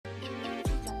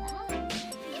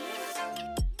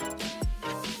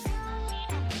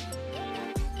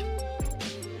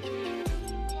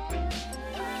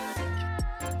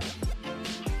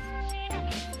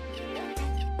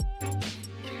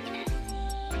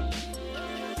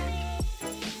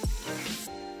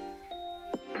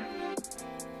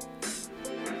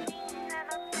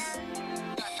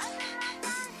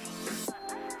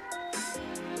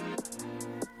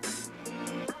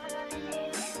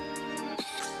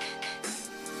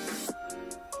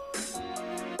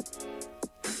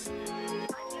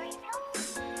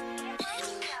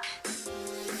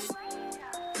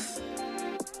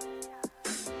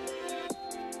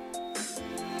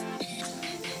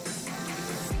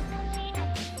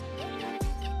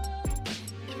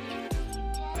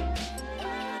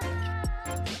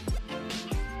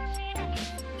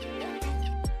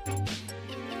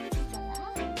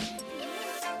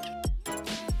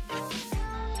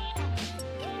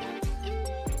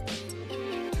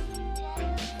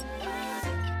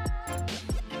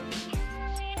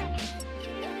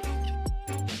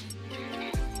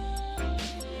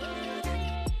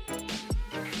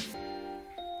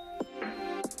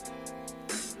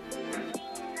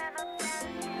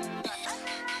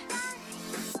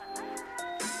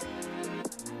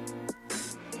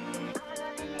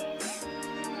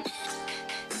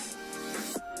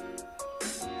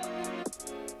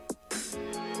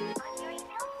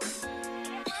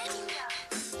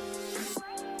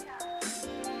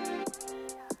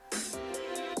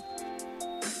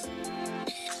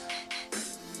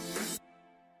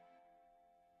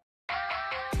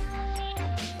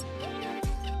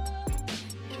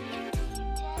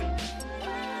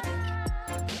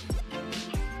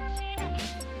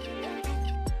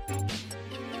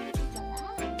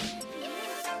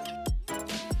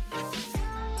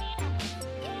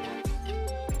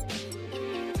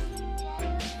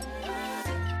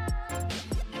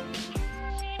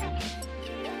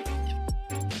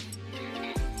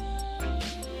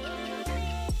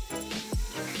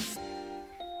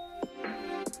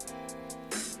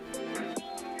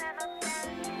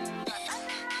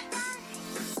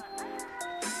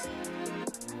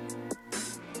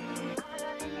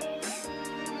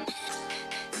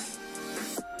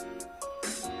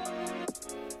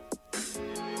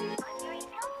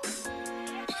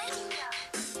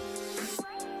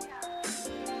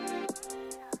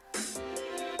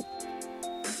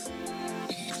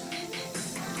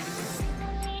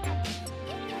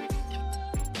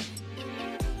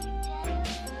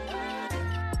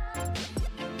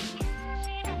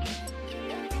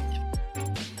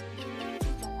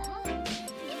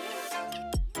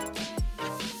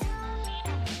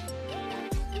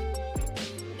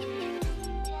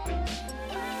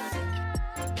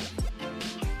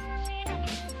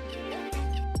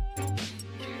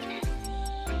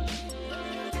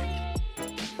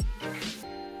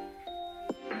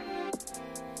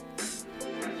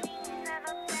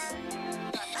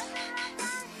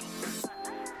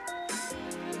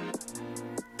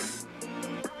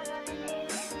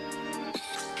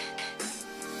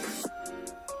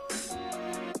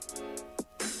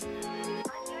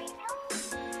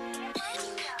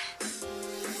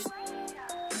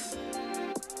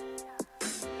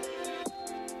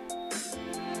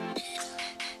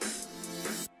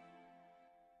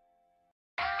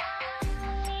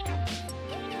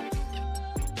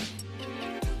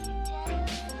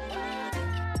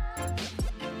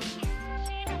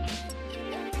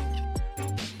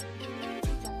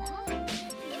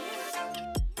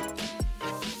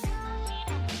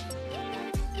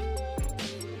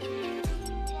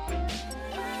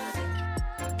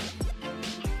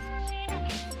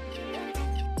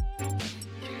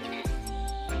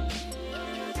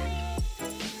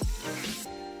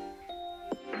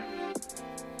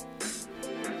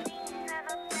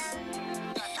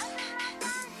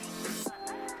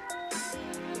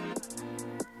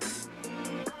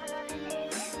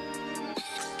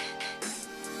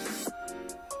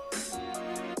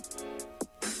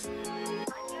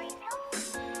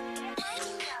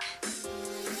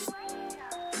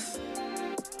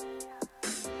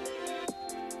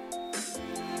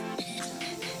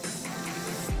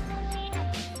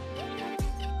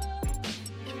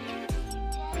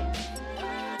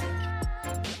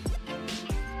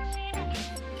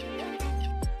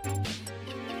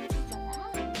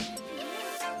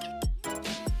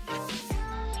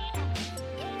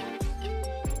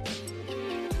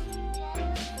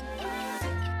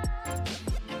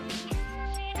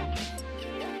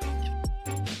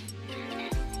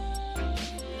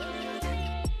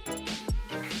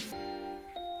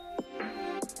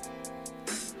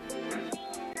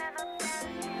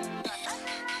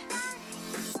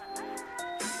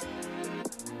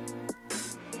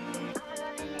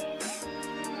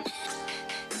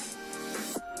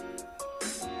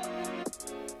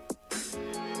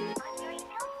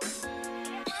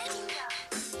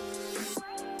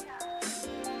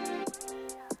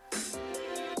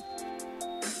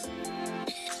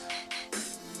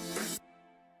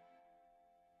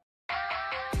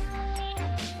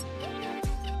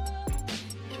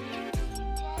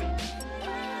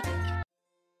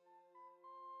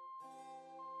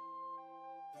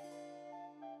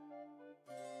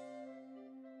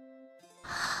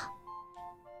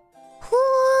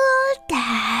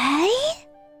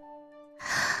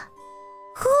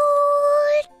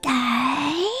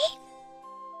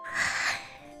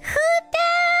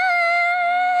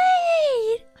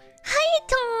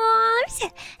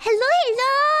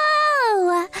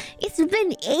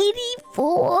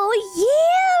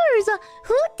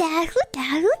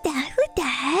that? Who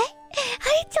that?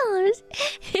 Hi, Thomas.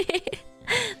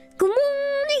 Good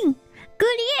morning.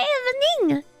 Good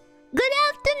evening. Good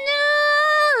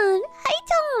afternoon. Hi,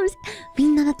 Thomas. み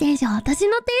んなの天使は私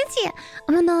の天使。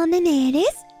天のねねで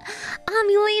す。I'm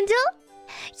your angel.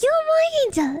 You're my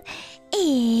angel.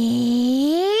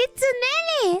 It's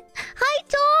Nelly. Hi,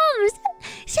 Thomas.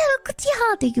 シャロクチ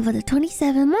ハーということで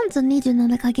27 months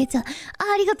 27ヶ月。あ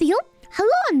りがとうよ。Hello,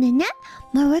 Nene.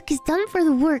 My work is done for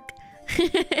the work. My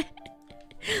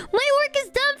work is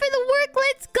done for the work.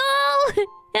 Let's go.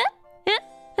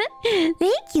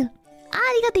 Thank you. あ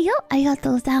りがとうよ。ありがと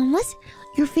うございます。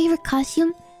Your favorite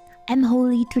costume? I'm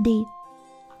holy today.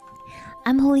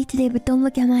 I'm holy today, but don't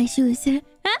look at my shoes.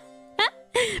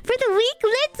 For the week,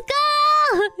 let's go!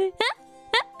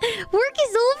 Work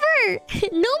is over!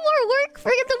 No more work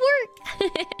for the work!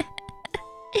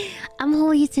 I'm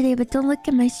holy today, but don't look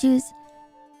at my shoes.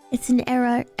 It's an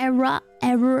error.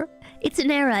 It's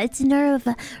an error of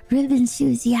ribbon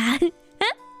shoes, yeah.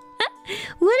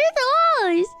 What are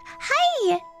those?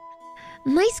 Hi!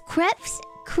 Nice crepes?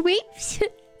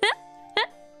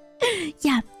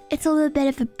 Yeah, it's a little bit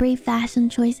of a brave fashion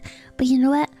choice, but you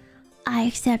know what? I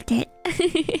accept it.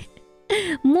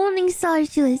 Morning star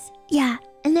shoes. Yeah,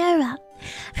 an era.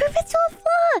 Perpetual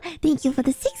floor. Thank you for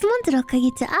the 6 months. 6ヶ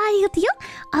月。ありがとうよ。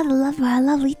All the love for our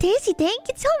lovely Tenshi. Thank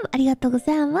you, Tom. ありがとうご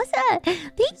ざいます。Thank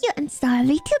you, and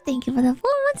Starry too. Thank you for the 4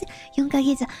 months. 4ヶ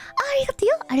月。ありがとう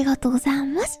よ。ありがとうござい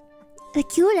ます。They're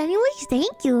cute anyways,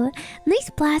 thank you. Nice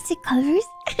plastic covers.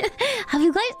 Have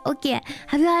you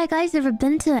guys ever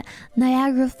been to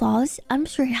Niagara Falls? I'm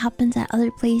sure it happens at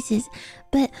other places.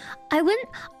 But I went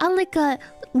on like a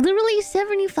literally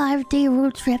 75-day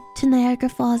road trip to Niagara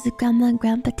Falls with Grandma and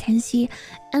Grandpa Tenshi.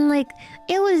 And like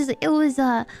it was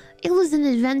an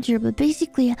adventure, but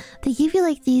basically they give you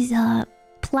like these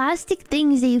plastic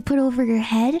things that you put over your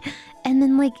head, and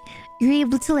then like you're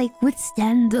able to like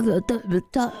withstand the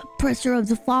pressure of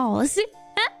the falls.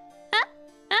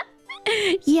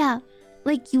 Yeah,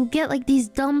 like you get like these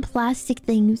dumb plastic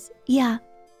things. Yeah,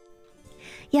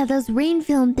 those rain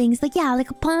film things. Like like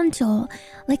a poncho,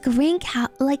 like a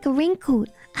raincoat,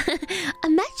 a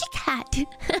magic hat.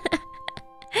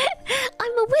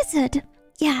 I'm a wizard.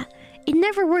 Yeah, it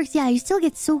never works. Yeah, you still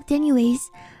get soaked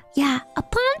anyways. Yeah, a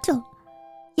poncho.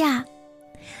 Yeah.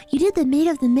 You did the Maid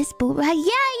of the Mist boat, right?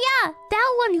 Yeah,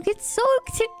 that one, you get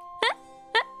soaked.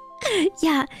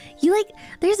 Yeah, you like,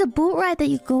 there's a boat ride that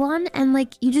you go on, and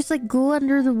like, you just like go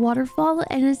under the waterfall,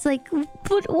 and it's like,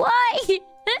 but why?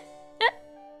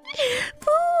 But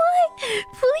why?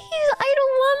 Please, I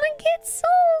don't want to get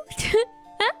soaked.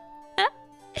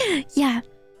 Yeah.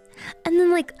 And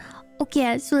then like,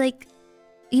 okay, so like,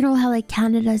 you know how like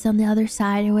Canada's on the other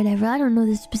side or whatever. I don't know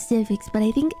the specifics, but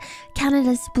I think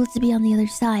Canada's supposed to be on the other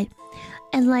side.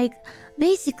 And like,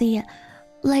 basically,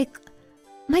 like,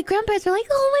 my grandparents were like,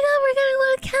 oh my god, we're gonna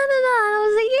go to Canada. And I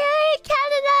was like, yay,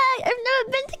 Canada! I've never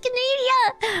been to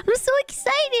Canada! I'm so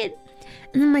excited!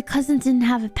 And then my cousin didn't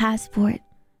have a passport.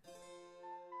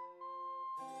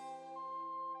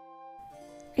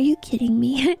 Are you kidding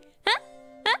me?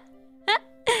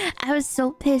 I was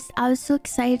so pissed. I was so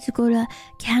excited to go to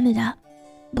Canada,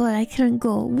 but I couldn't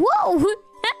go. Whoa!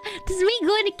 This is me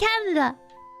going to Canada.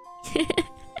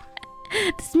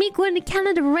 This is me going to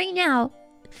Canada right now.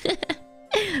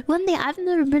 One day, I've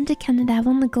never been to Canada. I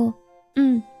want to go.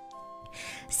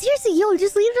 Seriously, yo,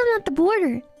 just leave them at the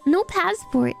border. No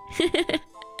passport.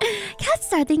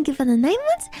 Catstar, thank you for the 9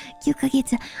 months. 9ヶ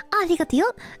月。ありがとう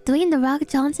よ。Dwayne The Rock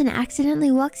Johnson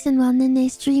accidentally walks in while Nene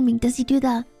is streaming. Does he do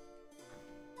the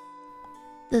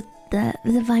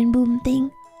Vine Boom thing?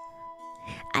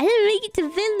 I didn't make it to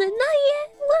Finland, not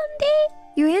yet. One day.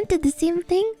 You're into the same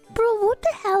thing? Bro, what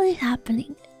the hell is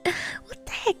happening? What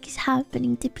the heck is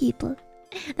happening to people?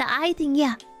 The eye thing,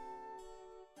 yeah.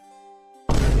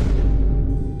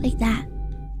 Like that.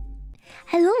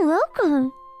 Hello,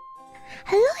 welcome.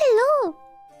 Hello.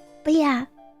 But yeah.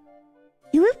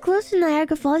 You live close to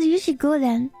Niagara Falls, you should go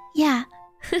then. Yeah.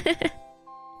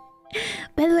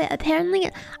 By the way, apparently,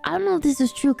 I don't know if this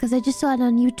is true because I just saw it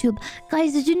on YouTube.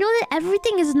 Guys, did you know that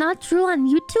everything is not true on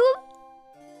YouTube?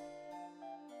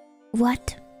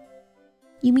 What?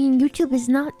 You mean YouTube is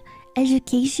not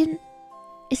education?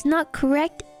 It's not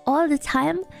correct all the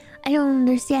time? I don't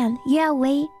understand. Yeah,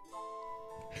 wait.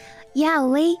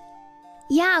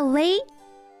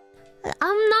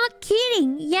 I'm not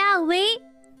kidding. Yeah, wait.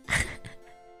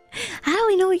 How do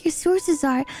we know what your sources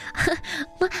are?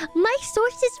 My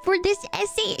sources for this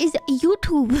essay is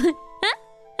YouTube.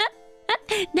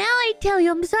 Now I tell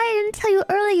you. I'm sorry I didn't tell you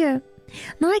earlier.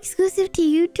 Not exclusive to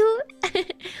YouTube?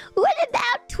 What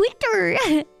about Twitter?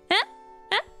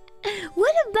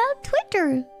 What about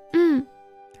Twitter?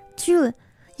 True.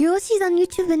 Your Oshi's on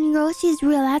YouTube and your Oshi is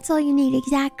real. That's all you need.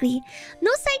 Exactly.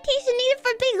 No citation needed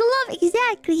for big love.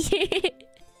 Exactly.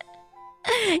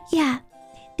 Yeah.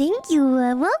 Thank you.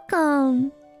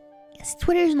 Welcome. Yes,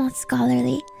 Twitter's not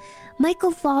scholarly.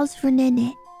 Michael falls for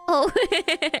Nene. Oh.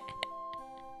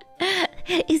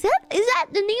 Is that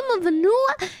the name of a new...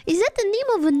 Is that the name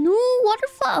of a new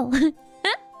waterfall?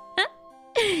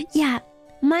 Yeah.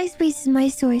 MySpace is my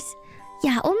source.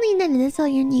 Yeah, only Nene. That's all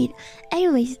you need.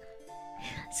 Anyways.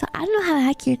 So I don't know how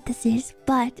accurate this is,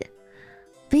 but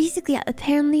basically,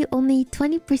 apparently, only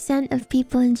 20% of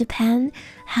people in Japan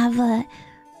have a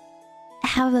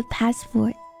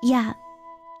passport. Yeah.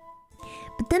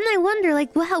 But then I wonder,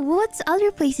 like, wow, what's other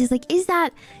places? Like, is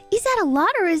that a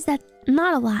lot or is that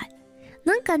not a lot?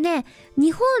 なんかね、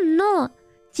日本の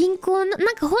人口の、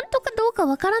なんか本当かどうか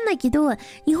わからないけど、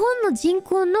日本の人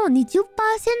口の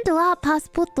 20% はパス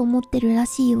ポートを持ってるら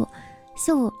しいよ。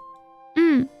そう。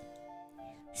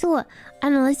So,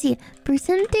 let's see.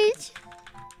 Percentage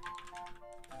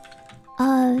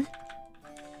of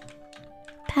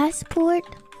passport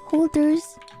holders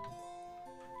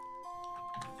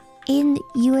in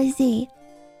USA.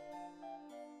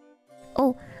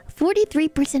 Oh,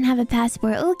 43% have a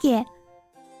passport. Okay.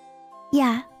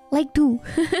 Yeah, like 2.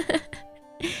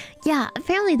 Yeah,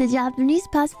 apparently the Japanese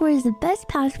passport is the best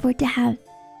passport to have.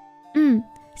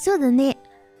 So then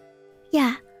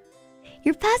yeah.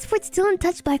 Your passport's still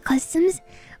untouched by customs?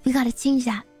 We gotta change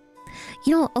that.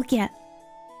 You know, okay.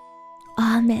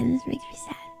 Oh man, this makes me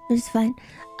sad. It's fun.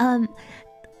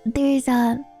 There's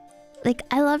like,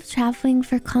 I love traveling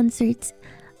for concerts.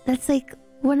 That's like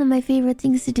one of my favorite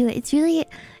things to do. It's really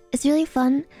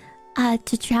fun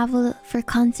to travel for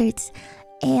concerts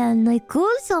and like go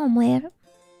somewhere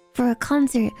for a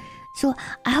concert. So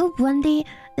I hope one day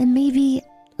that maybe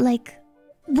like,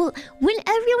 well, when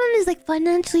everyone is like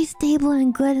financially stable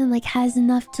and good and like has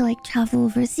enough to like travel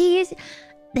overseas,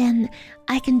 then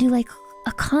I can do like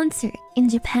a concert in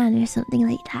Japan or something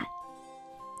like that.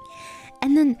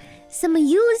 And then some of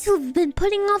you who've been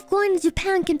putting off going to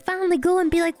Japan can finally go and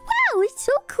be like, wow, it's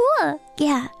so cool.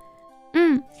 Yeah.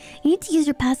 You need to use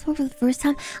your passport for the first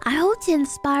time. I hope to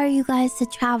inspire you guys to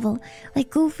travel. Like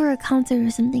go for a concert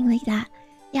or something like that.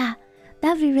 Yeah,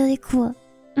 that'd be really cool.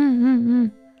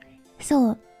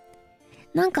 そう。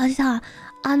なんかさ、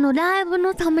ライブ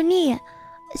のために、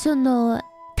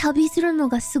旅するの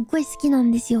がすっごい好きな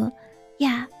んですよ。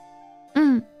Yeah.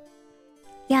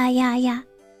 Yeah.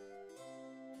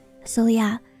 So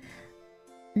yeah.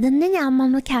 The Nene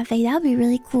Amano Cafe, that'd be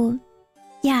really cool.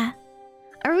 Yeah.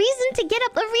 A reason to get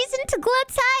up, a reason to go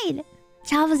outside.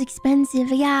 Travel's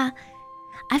expensive, yeah.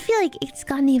 I feel like it's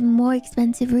gotten even more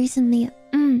expensive recently.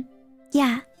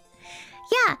 Yeah.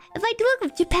 Yeah, if I do a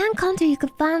Japan concert, you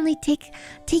could finally take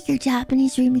your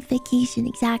Japanese dream vacation.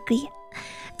 Exactly.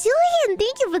 Julian,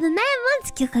 thank you for the 9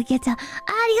 months. 9ヶ月。あ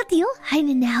りがとうよ。Hi,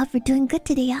 Nene, I hope you're doing good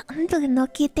today. I'm doing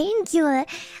okay. Thank you. ありが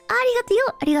とう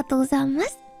よ。ありがとうございま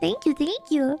す。Thank you. Good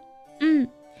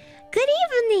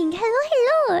evening.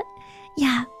 Hello.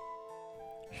 Yeah.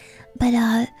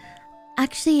 But,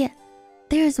 actually,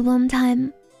 there's one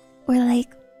time where,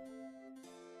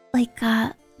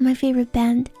 my favorite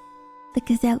band, the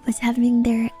Gazette, was having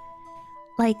their,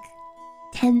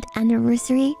 10th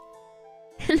anniversary.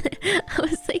 And I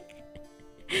was like,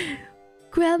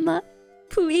 Grandma,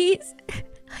 please,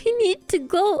 I need to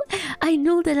go. I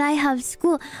know that I have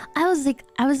school. I was like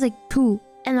 2.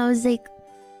 And I was like,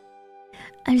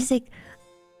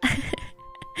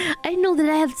 I know that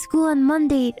I have school on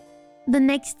Monday, the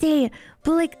next day.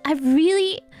 But I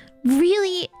really,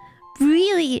 really,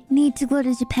 really need to go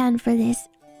to Japan for this.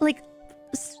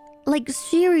 Like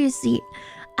seriously,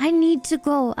 I need to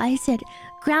go. I said,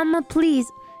 Grandma,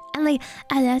 please. And at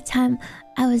that time,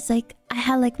 I was like, I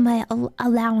had my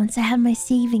allowance. I had my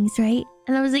savings, right?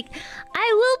 And I was like,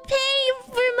 I will pay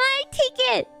for my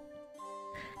ticket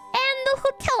and the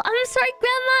hotel. I'm sorry,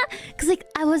 Grandma. Because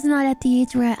I was not at the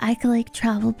age where I could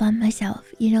travel by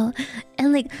myself, you know?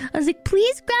 And I was like,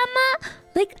 please, Grandma,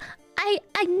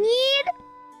 I need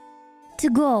to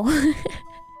go.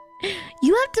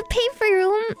 You have to pay for your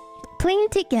own plane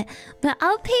ticket, but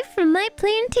I'll pay for my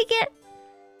plane ticket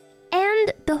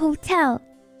and the hotel.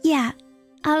 Yeah.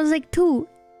 I was like 2.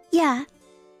 Yeah.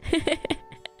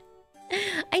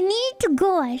 I need to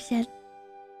go, I said.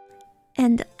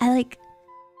 And I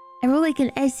wrote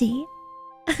an essay.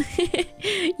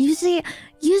 Usually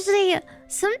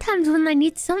sometimes when I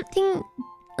need something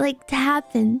to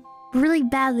happen really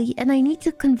badly and I need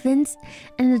to convince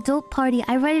an adult party,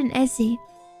 I write an essay.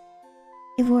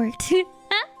 It worked.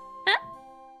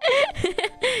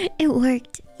 It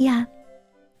worked. Yeah.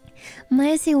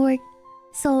 My essay worked.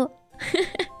 So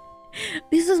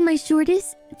this was my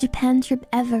shortest Japan trip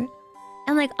ever.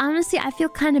 And like honestly, I feel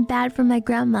kind of bad for my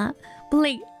grandma. But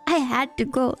like I had to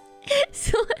go.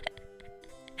 So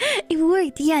it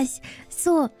worked, yes.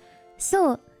 So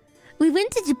we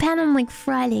went to Japan on like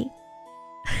Friday.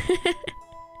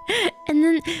 And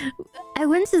then I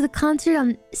went to the concert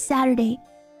on Saturday.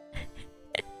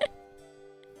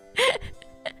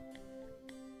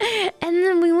 And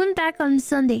then we went back on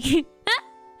Sunday.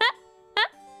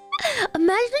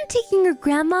 Imagine taking your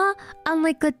grandma on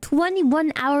like a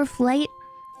 21-hour flight,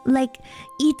 like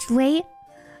each way,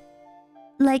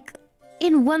 like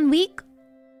in 1 week.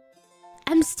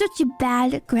 I'm such a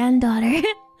bad granddaughter.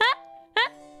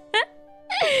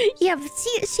 Yeah, but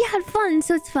she had fun,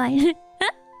 so it's fine.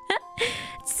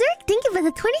 Sir, thank you for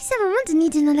the 27 months.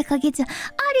 27ヶ月。あ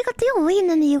りがとう。Wait,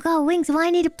 and you got wings. Why I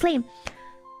need to play?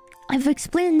 I've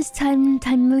explained this time and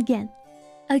time again.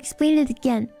 I'll explain it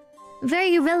again.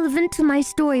 Very irrelevant to my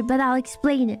story, but I'll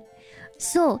explain it.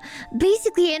 So,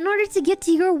 basically, in order to get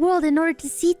to your world, in order to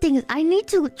see things, I need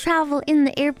to travel in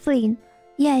the airplane.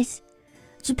 Yes.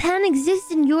 Japan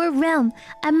exists in your realm.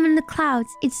 I'm in the clouds.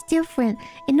 It's different.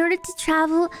 In order to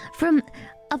travel from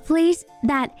a place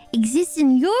that exists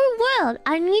in your world,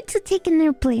 I need to take an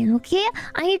airplane, okay?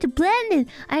 I need to blend in.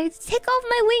 I need to take off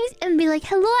my wings and be like,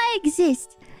 hello, I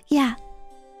exist. Yeah.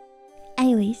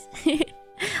 Anyways.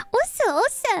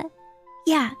 Also.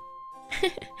 Yeah.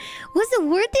 Was it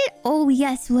worth it? Oh,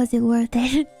 yes, was it worth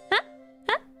it?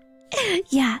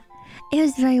 Yeah. It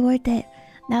was very worth it.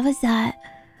 That was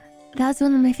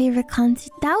one of my favorite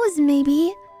concerts. That was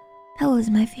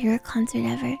my favorite concert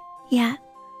ever. Yeah.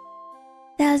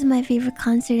 That was my favorite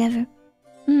concert ever.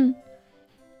 It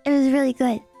was really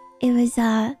good. It was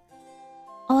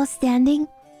all standing,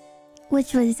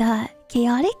 which was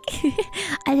chaotic.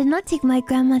 I did not take my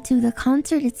grandma to the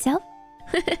concert itself.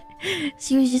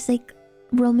 She was just like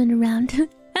roaming around.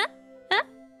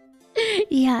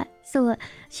 Yeah, so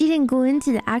she didn't go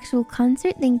into the actual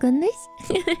concert, thank goodness.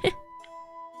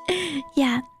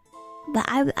 Yeah, but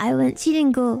I went. She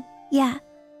didn't go. Yeah.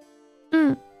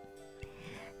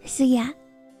 So yeah.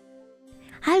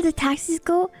 How did the taxes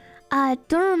go?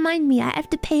 Don't remind me. I have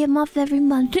to pay him off every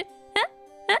month.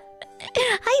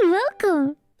 Hi,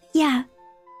 welcome. Yeah.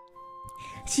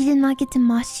 She did not get to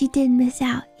mosh. She did miss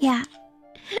out. Yeah.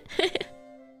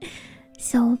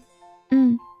 So,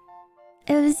 it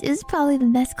was probably the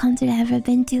best concert I've ever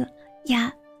been to.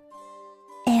 Yeah.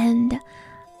 And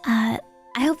I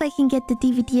hope I can get the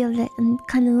DVD of it and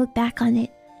kind of look back on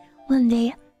it one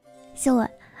day. So,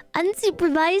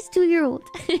 unsupervised 2-year-old.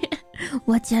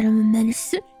 Watch out, I'm a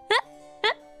menace.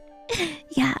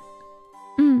 Yeah.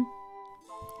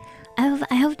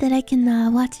 I hope that I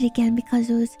can watch it again because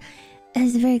it was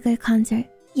a very good concert.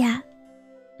 Yeah.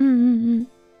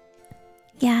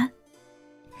 Yeah.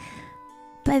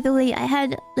 By the way, I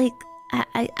had like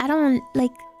I don't want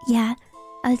like yeah.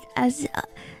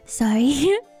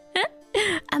 Sorry.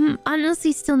 I'm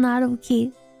honestly still not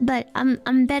okay, but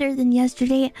I'm better than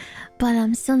yesterday, but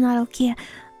I'm still not okay.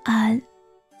 I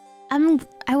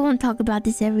won't talk about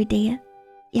this every day.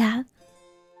 Yeah.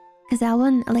 Cause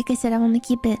like I said, I want to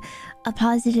keep it a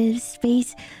positive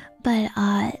space, but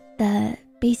the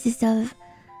bassist of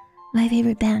my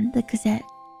favorite band, the Cassette,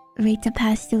 Rita,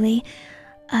 passed away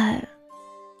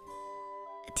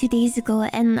 2 days ago,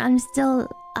 and I'm still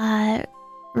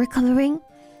recovering.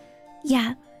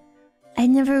 Yeah. I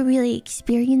never really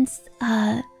experienced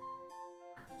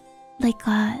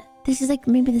this is like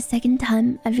maybe the second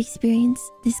time I've experienced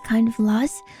this kind of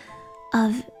loss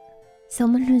of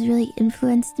someone who's really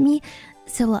influenced me.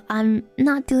 So I'm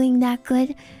not doing that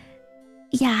good.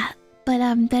 Yeah, but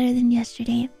I'm better than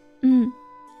yesterday.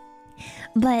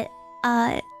 But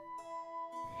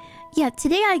yeah,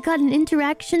 today I got an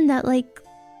interaction that like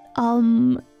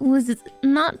was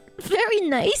not very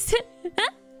nice.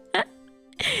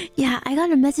 Yeah, I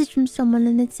got a message from someone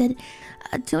and it said,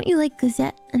 don't you like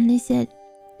Gazette? And they said,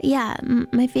 yeah,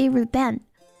 my favorite band.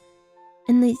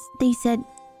 And they said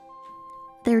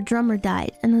their drummer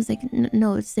died. And I was like,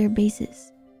 no, it's their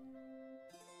bassist.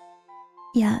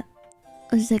 Yeah.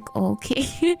 I was like, okay.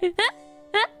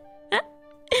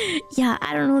 Yeah,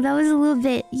 I don't know. That was a little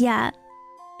bit, yeah.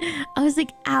 I was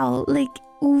like, ow, like,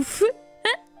 oof.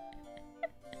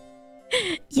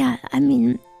 Yeah, I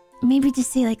mean, maybe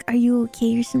just say like, are you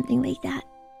okay or something like that.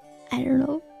 I don't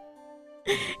know.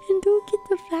 And don't get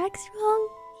the facts wrong.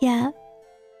 Yeah.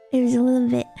 It was a little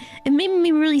bit... It made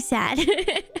me really sad.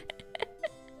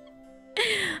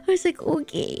 I was like,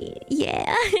 okay,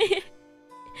 yeah.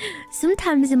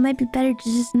 Sometimes it might be better to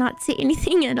just not say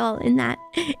anything at all in that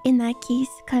case,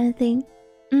 kind of thing.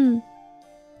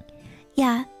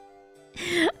 Yeah,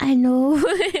 I know.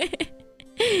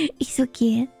 It's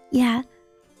okay. Yeah.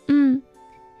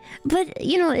 But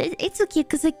you know, it's okay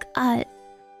because like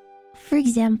for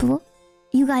example,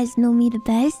 you guys know me the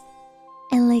best,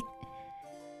 and like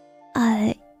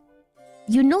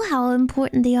you know how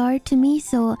important they are to me,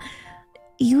 so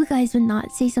you guys would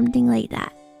not say something like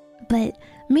that. But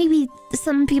maybe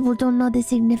some people don't know the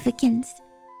significance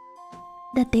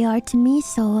that they are to me,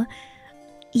 so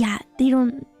yeah, they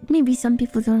don't. Maybe some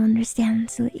people don't understand,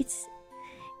 so it's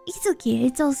okay.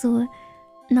 It's also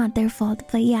not their fault,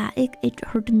 but yeah, it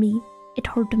hurt me. It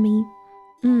hurt me.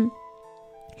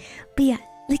 But yeah,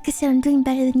 like I said, I'm doing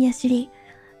better than yesterday,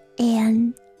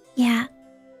 and yeah,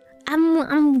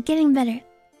 I'm getting better.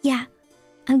 Yeah,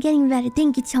 I'm getting better.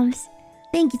 Thank you, chumps.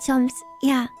 Thank you, chumps.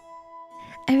 Yeah,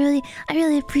 I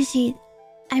really appreciate.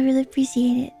 I really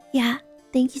appreciate it. Yeah,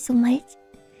 thank you so much.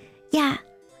 Yeah,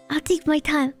 I'll take my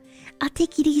time. I'll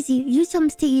take it easy. You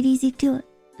chumps take it easy too.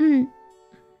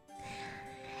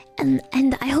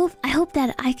 And I hope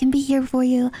that I can be here for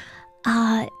you.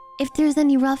 If there's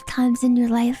any rough times in your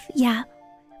life, yeah,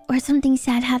 or something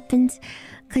sad happens,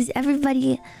 because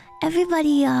everybody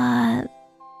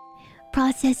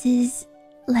processes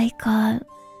like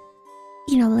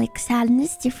you know, like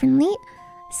sadness differently.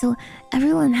 So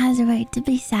everyone has a right to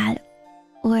be sad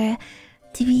or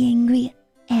to be angry,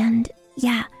 and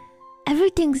yeah,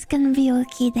 everything's gonna be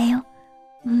okay, Dale.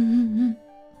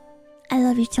 I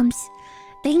love you, chumps.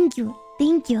 Thank you.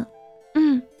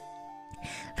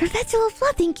 Perpetual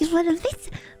Flow, thank you for the bits.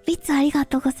 Bits,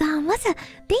 arigatou gozaimasu.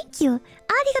 Thank you.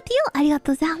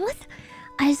 Arigatou gozaimasu.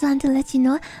 I just wanted to let you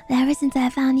know that ever since I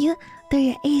found you through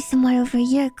your ASMR over a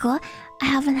year ago, I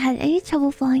haven't had any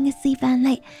trouble falling asleep at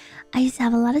night. I used to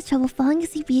have a lot of trouble falling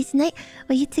asleep each night,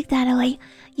 but you took that away.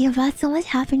 You brought so much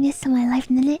happiness to my life,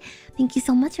 Nene. Thank you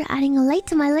so much for adding a light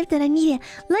to my life that I needed.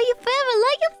 Love you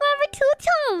forever too,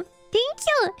 Tom. Thank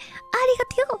you.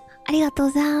 Arigatou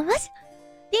gozaimasu.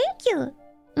 Thank you.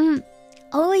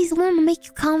 Always want to make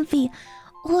you comfy.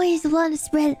 Always want to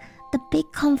spread the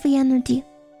big comfy energy.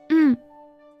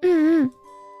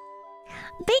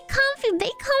 Big comfy.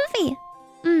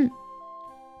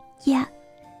 Yeah.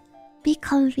 Be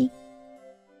comfy.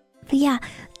 But yeah,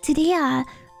 today,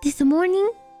 this morning,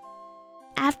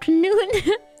 afternoon,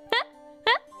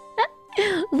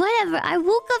 whatever, I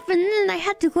woke up and then I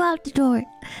had to go out the door.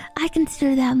 I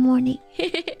consider that morning.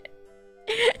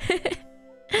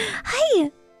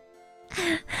 Hi!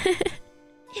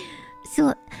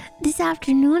 So, this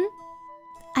afternoon,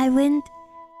 I went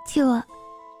to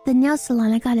the nail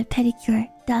salon. I got a pedicure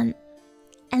done.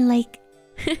 And like...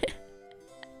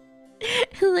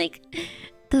 like,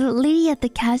 the lady at the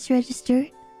cash register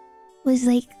was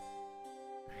like,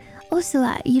 "Oh, so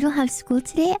you don't have school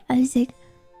today?" I was like,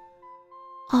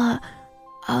 I'm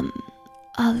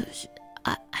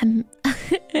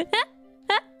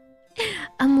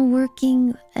a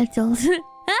working adult. I'm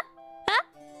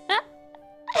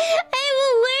a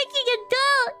working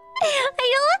adult. I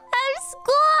don't have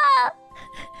school.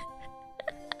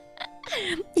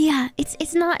 Yeah,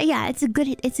 it's not. Yeah, it's a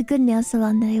good nail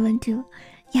salon that I went to.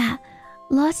 Yeah,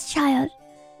 lost child,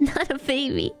 not a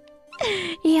baby.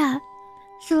 Yeah.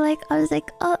 So like, I was like,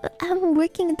 "Oh, I'm a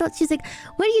working adult." She's like,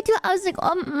 "What do you do?" I was like,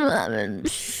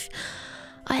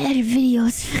 I edit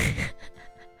videos.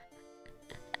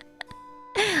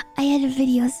 I edit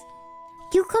videos.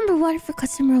 Cucumber water for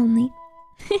customer only.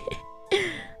 I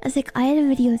was like, I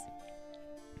edit videos.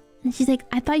 And she's like,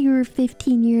 "I thought you were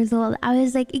 15 years old." I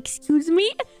was like, "Excuse me?"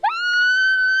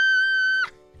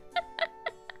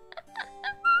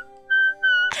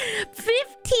 15?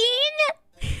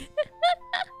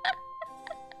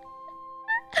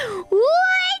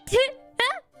 What?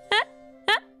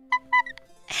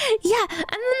 Yeah, and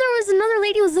then there was another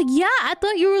lady who was like, "Yeah, I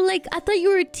thought you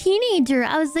were a teenager."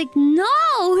 I was like,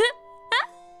 "No."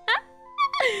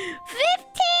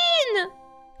 15!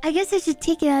 I guess I should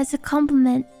take it as a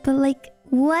compliment, but like,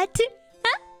 what?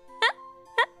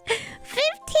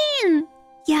 15!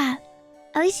 Yeah,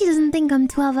 at least she doesn't think I'm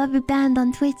 12. I'll be banned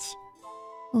on Twitch.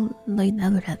 Well, like,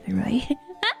 that would happen, right?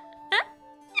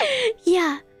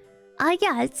 Yeah.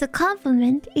 Yeah, it's a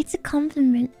compliment. It's a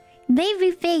compliment.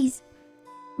 Baby face.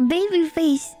 Baby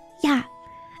face. Yeah.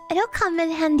 It'll come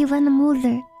in handy when I'm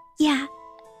older. Yeah.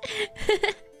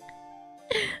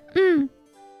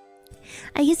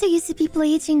 I guess they're used to people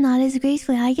aging not as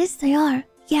gracefully. I guess they are.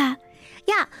 Yeah.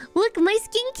 Yeah. Look, my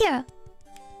skincare.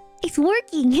 It's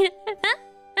working.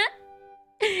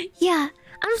 Yeah.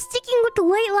 I'm sticking with the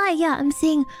white lie. Yeah, I'm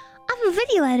saying I'm I'm a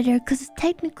video editor, because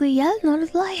technically, yeah, not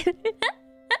a lie.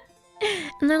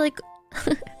 And they're like...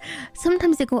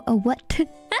 Sometimes they go, a what?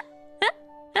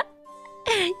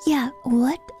 Yeah,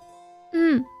 what?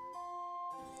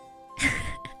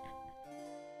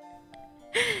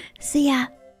 So yeah.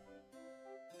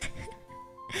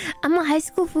 I'm a high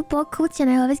school football coach and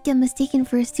I always get mistaken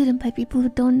for a student by people who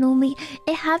don't know me.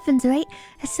 It happens, right?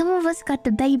 Some of us got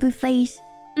the baby face.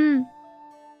 The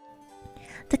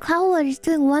cloud water is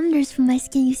doing wonders for my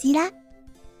skin, you see that?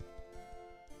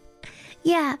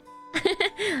 Yeah.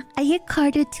 I get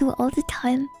carded too all the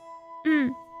time.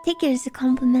 Take it as a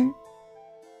compliment.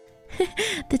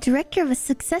 The director of a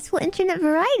successful internet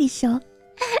variety show.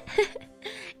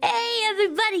 Hey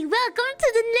everybody, welcome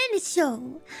to the Nene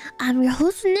Show. I'm your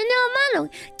host, Nene Amano.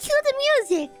 Cue the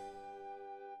music.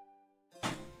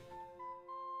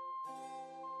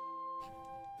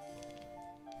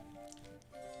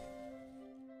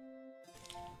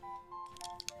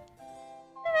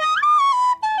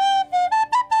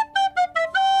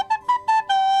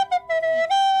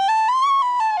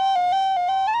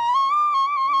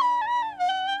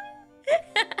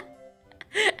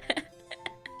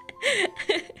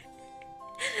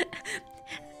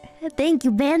 Thank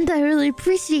you, band. I really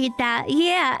appreciate that.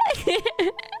 Yeah.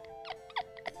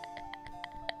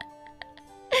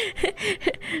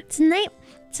 Tonight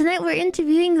we're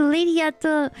interviewing the lady at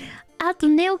the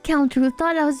nail counter who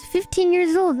thought I was 15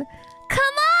 years old.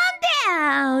 Come on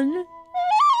down.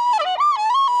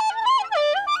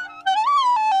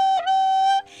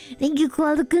 Thank you,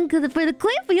 Koala Kun, for the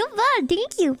coin for your van.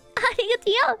 Thank you.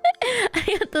 Arigato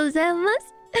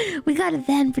gozaimasu. We got a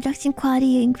van. Production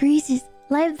quality increases.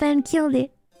 Live band killed it.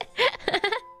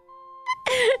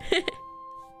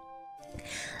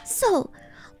 So,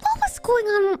 what was going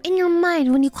on in your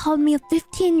mind when you called me a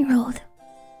 15-year-old?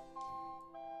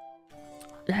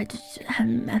 I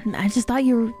just thought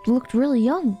you looked really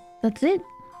young. That's it.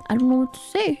 I don't know what to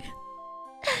say.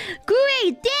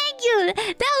 Great, thank you.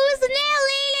 That was the nail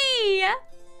lady.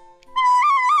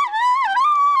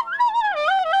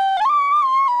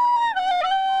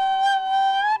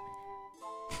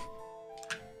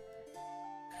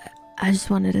 I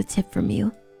just wanted a tip from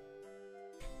you.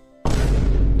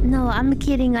 No, I'm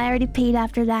kidding. I already paid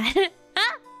after that.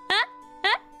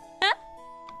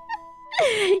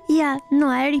 Yeah, no,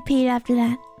 I already paid after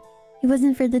that. It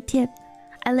wasn't for the tip.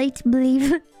 I like to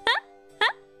believe.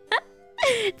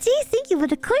 Geez, thank you for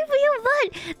the coin for your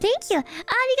butt. Thank you.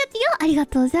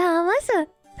 Arigato gozaimasu.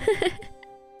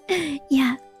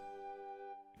 Yeah.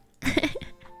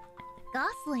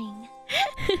 Gosling.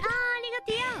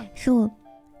 Arigato. そう。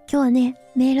今日はね、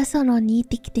メールサロンに行っ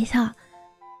てきてさ、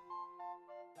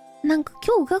なんか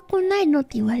今日学校ないのっ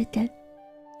て言われて、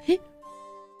え、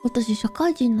私社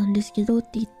会人なんですけどって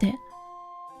言って、あ、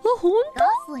ほんと？ 15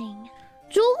歳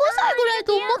ぐらい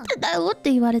と思ってたよっ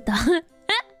て言われた。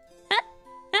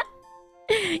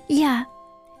いや。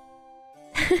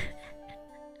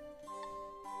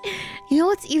You know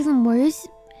what's even worse?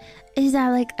 Is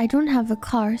that like I don't have a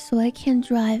car, so I can't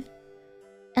drive.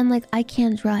 And like I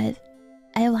can't drive.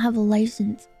 I don't have a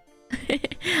license.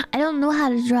 I don't know how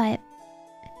to drive.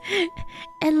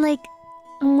 And like,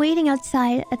 I'm waiting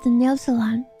outside at the nail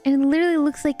salon, and it literally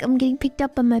looks like I'm getting picked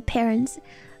up by my parents.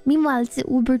 Meanwhile, it's the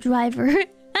Uber driver.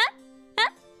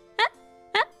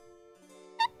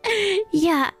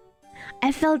 Yeah.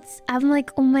 I'm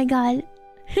like, oh my god.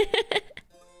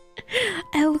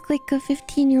 I look like a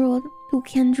 15-year-old who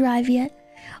can't drive yet.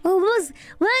 Almost.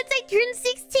 Once I turn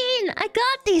 16, I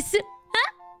got this.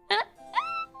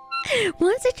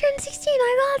 Once I turn 16,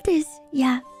 I got this.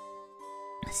 Yeah.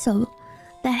 So,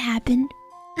 that happened.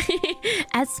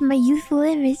 That's my youthful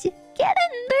image. Get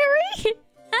in, Barry!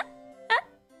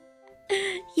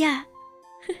 Yeah.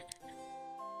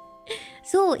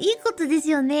 So, いいことです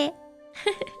よね。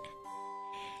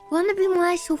Wanna be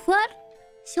my chauffeur?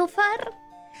 Chauffeur?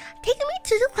 Take me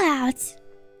to the clouds.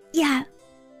 Yeah.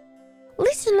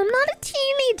 Listen, I'm not a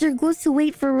teenager who goes to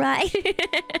wait for a ride.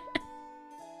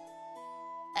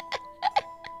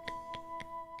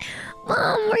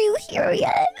 Mom, are you here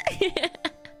yet?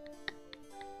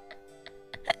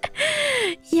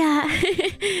 Yeah.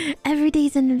 Every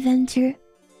day's an adventure.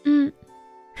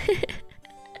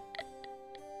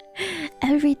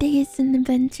 Every day is an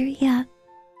adventure, yeah.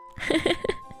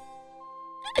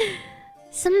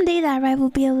 Someday that ride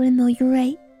will be able to know you're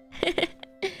right.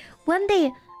 One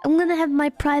day, I'm gonna have my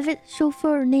private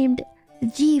chauffeur named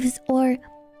Jeeves or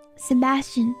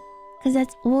Sebastian. Because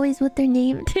that's always what they're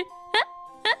named.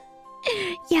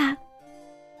 Yeah.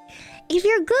 If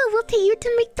you're good, we'll take you to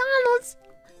McDonald's.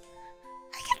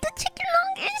 I get the chicken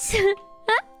nuggets.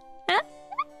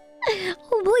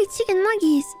 Oh boy, chicken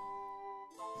nuggies.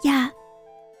 Yeah.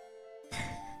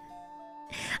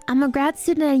 I'm a grad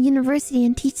student at a university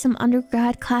and teach some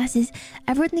undergrad classes.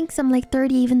 Everyone thinks I'm like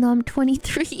 30 even though I'm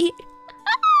 23.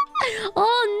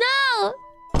 Oh no!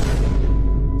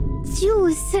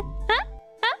 Juice.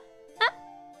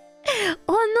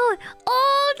 Oh no!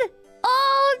 Old!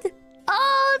 Old!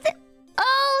 Old!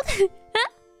 Old!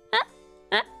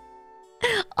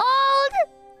 Old!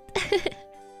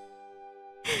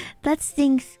 That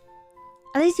stinks.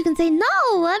 At least you can say, no,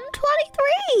 I'm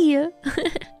 23!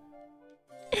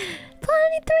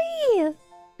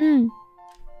 23!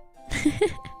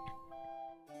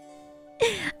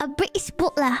 A British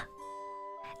butler.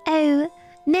 Oh,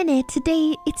 Nene,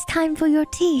 today it's time for your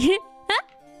tea.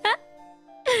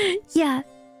 Yeah.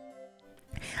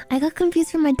 I got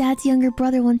confused for my dad's younger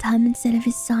brother one time instead of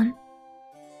his son.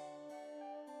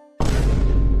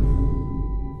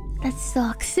 That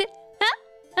sucks.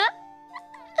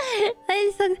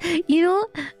 That sucks. You know,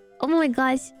 oh my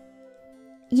gosh.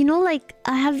 You know, like,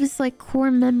 I have this, like,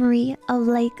 core memory of,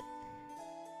 like,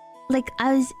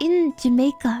 I was in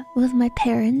Jamaica with my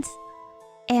parents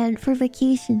and for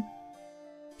vacation.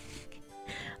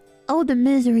 Oh, the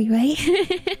misery, right?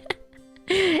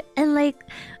 And, like,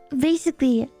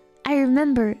 basically, I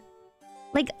remember,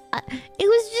 like, it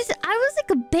was just, I was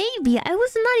like a baby. I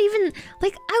was not even,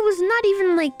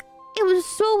 like, it was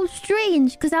so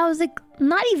strange because I was, like,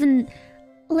 not even,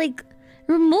 like,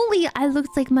 remotely I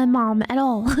looked like my mom at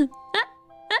all. And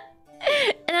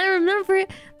I remember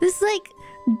this, like,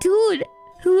 dude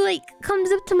who, like,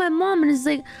 comes up to my mom and is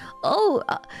like, oh,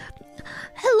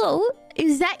 hello,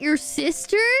 is that your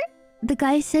sister? The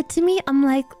guy said to me, I'm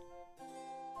like,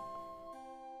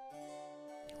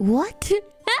 what?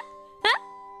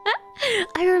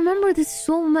 I remember this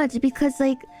so much because,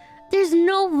 like, there's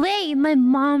no way my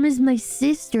mom is my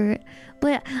sister.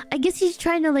 But I guess he's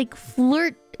trying to, like,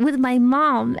 flirt with my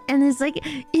mom. And it's like,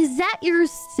 is that your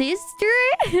sister?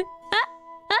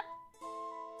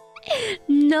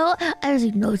 No. I was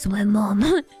like, no, it's my mom.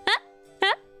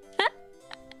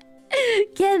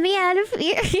 Get me out of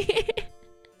here.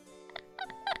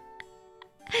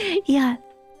 Yeah.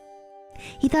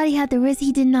 He thought he had the wrist,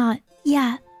 he did not.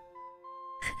 Yeah.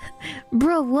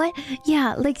 Bro, what?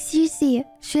 Yeah, like, seriously,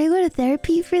 should I go to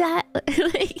therapy for that?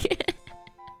 Like,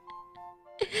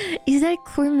 is that a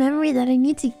core memory that I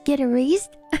need to get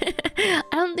erased? I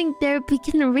don't think therapy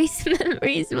can erase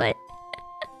memories, but...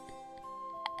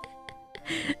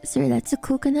 Sir, that's a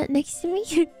coconut next to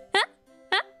me?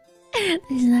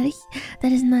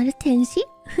 That is not a Tenshi.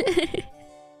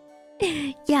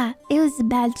 Yeah, it was a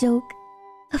bad joke.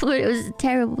 But it was a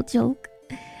terrible joke.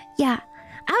 Yeah,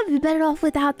 I would be better off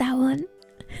without that one.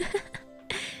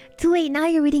 So wait, now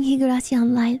you're reading Higurashi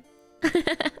online.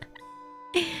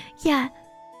 Yeah.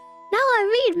 Now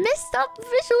I read messed up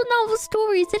visual novel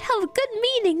stories that have a good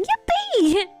meaning.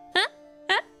 Yippee!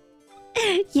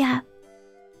 Yeah.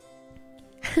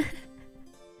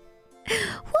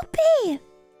 Whoopee!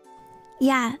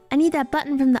 Yeah, I need that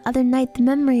button from the other night, the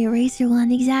memory eraser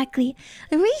one, exactly.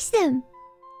 Erase them!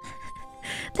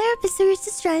 Therapist, so your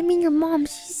sister, I mean your mom,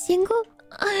 she's single?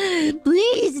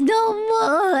 Please, no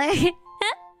more!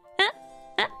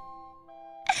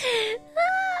 No!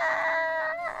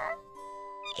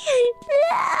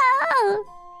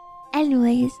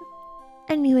 Anyways.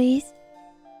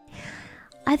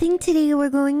 I think today we're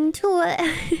going to...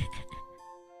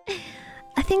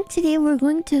 I think today we're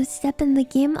going to step in the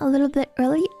game a little bit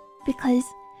early because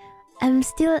I'm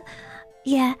still...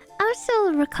 Yeah, I'm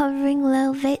still recovering a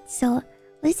little bit, so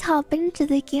let's hop into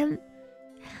the game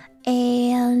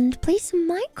and play some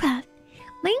Minecraft.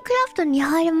 Minecraft に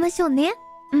入りましょうね。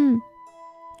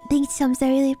Thanks, Chums, I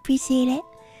really appreciate it.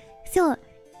 So,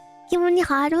 ゲームに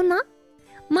入ろうな。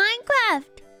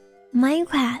Minecraft! Woo!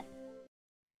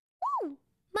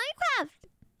 Minecraft!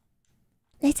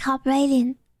 Let's hop right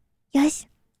in. よし。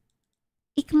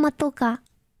行きまとうか。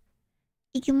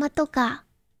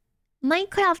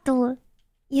Minecraft を。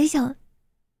よいしょ。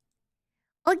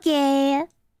Okay.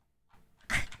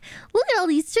 Look at all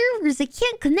these servers I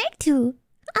can't connect to.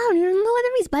 I don't even know what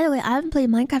that means. By the way, I haven't played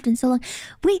Minecraft in so long.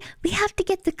 Wait, we have to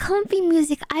get the comfy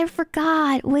music. I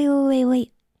forgot.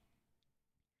 Wait.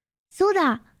 そう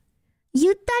だ。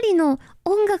ゆったりの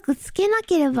音楽つけな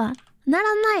ければな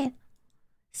らない。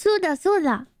そうだ。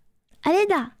あれ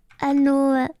だ。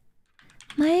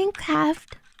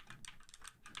Minecraft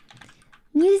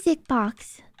music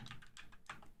box.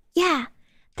 Yeah,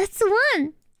 that's the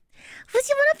one.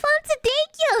 Fushimura Fonts,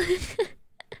 thank you.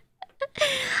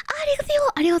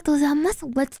 ありがとうございます。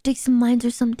Let's dig some mines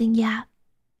or something. Yeah.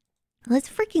 Let's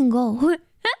freaking go.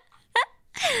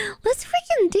 Let's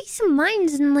freaking dig some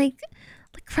mines and like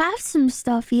craft some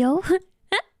stuff, yo.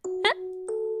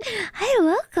 Hi,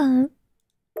 welcome.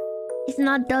 It's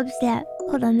not dubstep.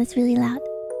 Hold on, that's really loud.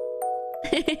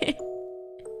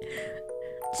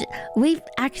 Wait,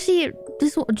 actually,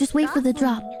 just wait for the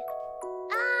drop.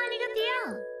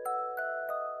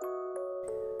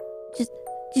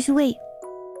 Just wait.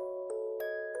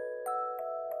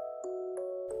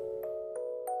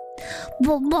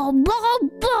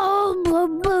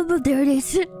 There it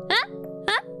is.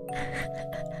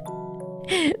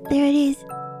 There it is.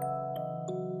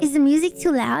 Is the music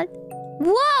too loud?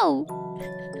 Whoa!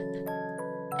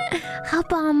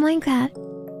 Hop on Minecraft.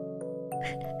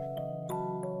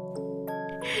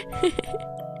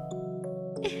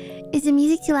 Is the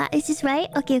music too loud? Is this right?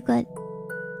 Okay, good.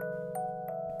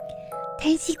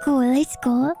 Tenshi, go. Let's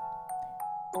go.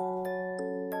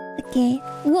 Okay.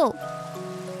 Whoa!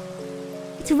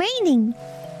 It's raining.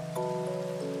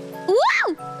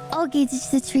 Whoa! Okay, it's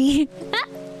just a tree.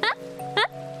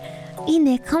 In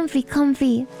there, comfy.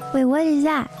 Wait, what is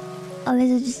that? Oh,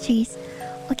 these are just trees.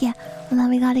 Okay, hold on,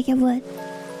 we gotta get wood.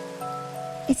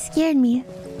 It scared me.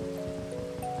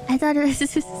 I thought it was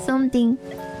just something.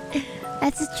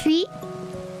 That's a tree?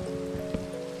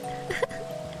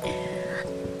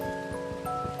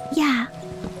 Yeah,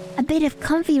 a bit of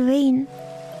comfy rain.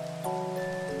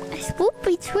 A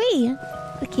spoopy tree.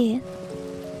 Okay.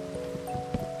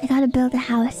 I gotta build a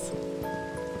house.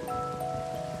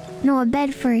 No, a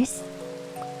bed first.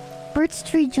 Birch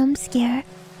tree jump scare.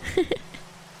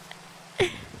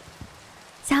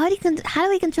 So how do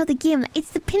we control the game?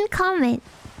 It's the pinned comment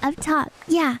up top.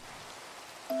 Yeah.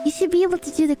 You should be able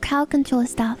to do the crowd control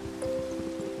stuff.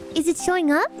 Is it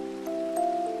showing up?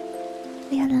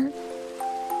 Wait, hold on.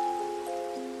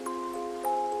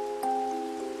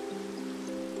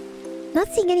 Not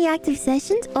seeing any active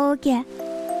sessions? Oh, okay.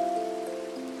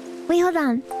 Wait, hold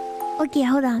on. Okay,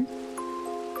 hold on.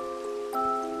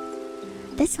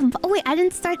 This one. Oh, wait, I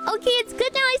didn't start. Okay, it's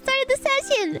good now. I started the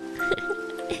session.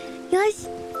 Yosh.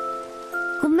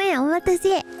 Gomen,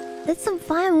 omatase. That's some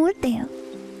fine wood there.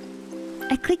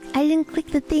 I didn't click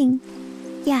the thing.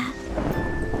 Yeah.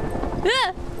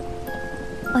 Ah!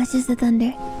 Oh, it's just the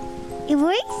thunder. It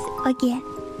works? Okay.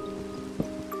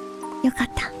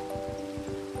 Yokatta.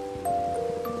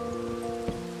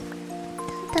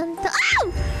 Dun, dun, dun. Ow!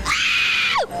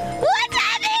 Ow! What's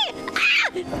happening?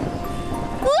 Ah!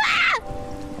 Wah!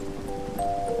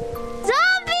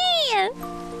 Zombie!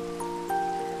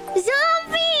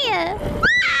 Zombie!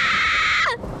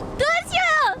 Ah! Don't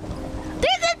you?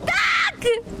 There's a dog!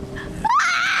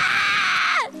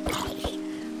 Ah!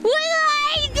 What do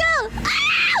I do?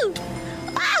 Ow!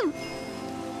 Ow!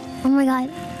 Oh my god.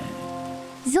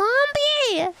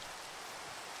 Zombie!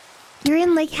 You're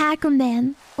in like Hacker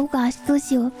Man. Oh gosh, どう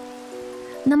しよう。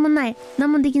なんもない。な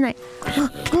んもできない。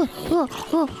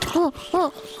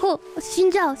死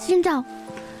んじゃう。死んじゃう。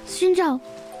死んじゃう。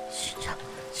死んじゃう。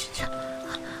死んじゃう。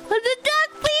The dog,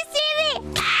 please save me!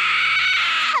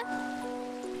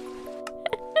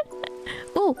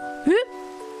 Oh,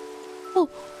 oh,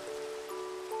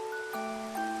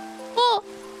 oh!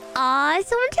 Ah,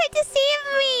 someone tried to save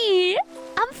me.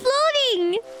 I'm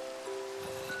floating.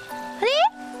 あれ？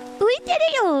浮いてる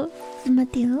よ。ちょっと待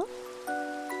ってよ。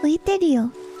浮いてる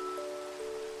よ。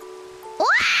おわ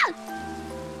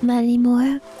！Many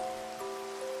more.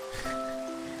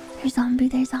 There's zombie.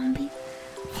 There's zombie.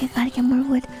 Okay, gotta get more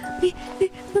wood. He's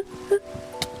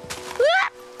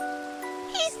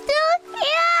still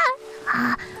here.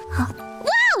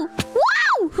 Whoa!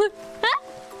 Whoa!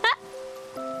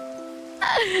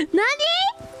 Nani?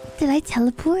 Did I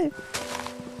teleport?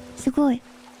 Sugoi.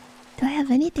 Do I have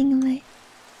anything in my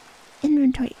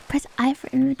inventory? Press I for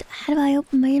inventory. How do I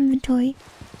open my inventory?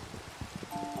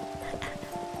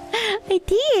 I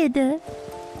did.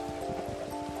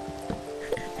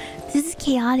 This is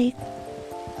chaotic.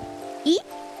 E?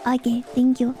 Okay,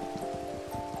 thank you.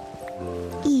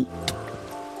 E.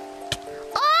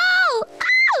 Oh!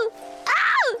 Ow!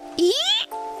 Ow! E?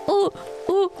 Oh!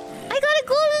 Oh! I got a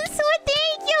golden sword,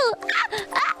 thank you!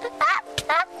 Ah!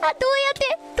 どうやって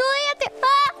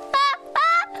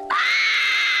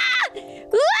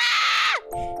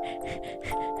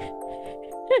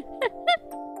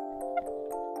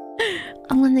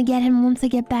I'm gonna get him once I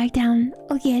get back down.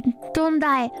 Okay, don't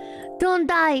die. Don't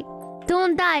die.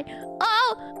 Don't die.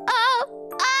 Oh! Oh!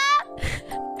 Ah!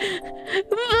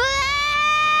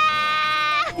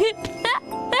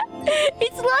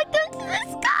 It's locked onto the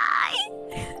sky!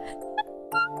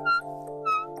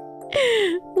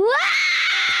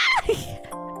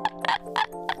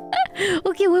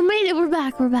 Okay, we made it. We're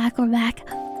back.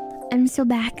 I'm so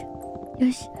back.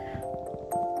 Yosh.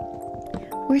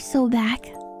 We're so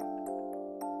back.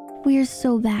 We are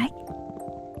so back.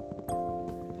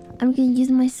 I'm gonna use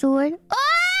my sword. Oh!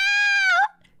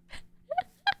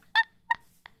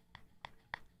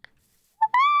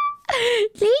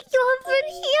 Thank you,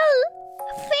 Humphrey Hill!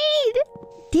 Fade!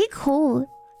 Dig hole.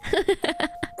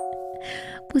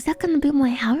 Was that gonna be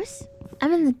my house?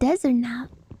 I'm in the desert now.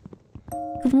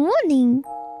 Good morning.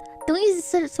 Don't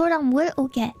use the sword on wood.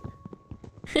 Okay.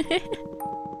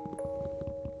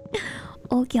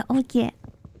 Okay.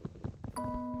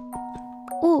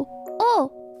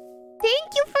 Oh!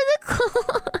 Thank you for the call.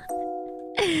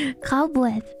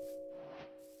 Cobweb.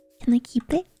 Can I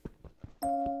keep it?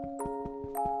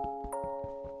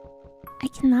 I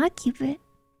cannot keep it.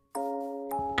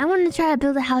 I want to try to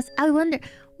build a house. I wonder.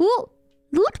 Whoa!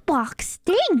 Loot box.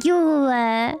 Thank you.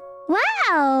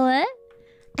 Wow.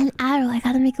 An arrow. I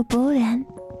gotta make a bow then.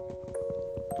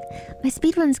 My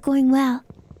speedrun's going well.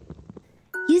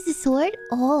 Use the sword.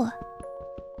 Oh.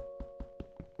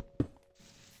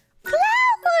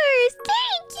 Flowers.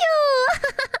 Thank you.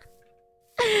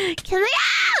 Can I?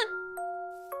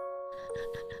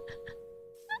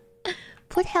 Ah!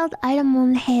 Put held item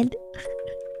on head.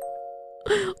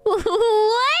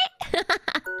 What?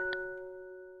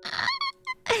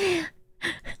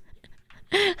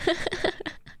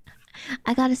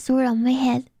 I got a sword on my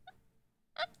head.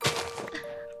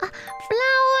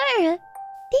 Flower!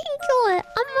 Thank you!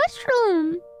 A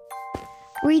mushroom!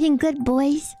 We're eating good,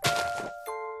 boys.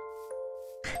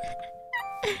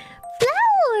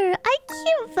 Flower! I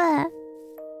give! Ow!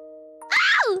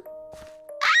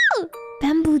 Ow!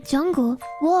 Bamboo jungle.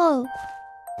 Whoa!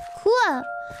 Cool!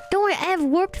 Don't worry, I have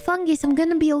warped fungus. I'm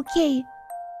gonna be okay.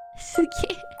 It's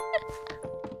okay.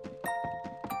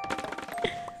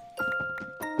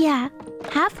 Yeah,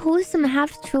 half wholesome,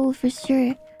 half troll for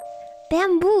sure.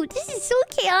 Bamboo, this is so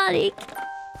chaotic.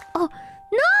 Oh,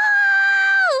 no!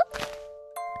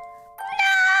 No!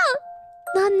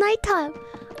 Not nighttime.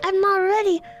 I'm not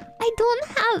ready. I don't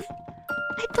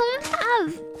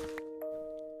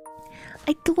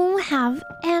have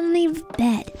any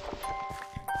bed.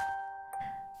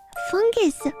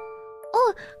 Fungus.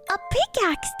 Oh, a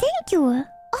pickaxe. Thank you.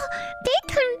 Oh,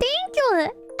 daytime. Thank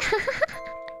you.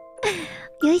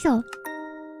 Yoisho.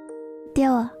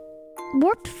 Dewa.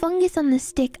 Warped fungus on the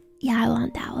stick. Yeah, I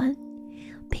want that one.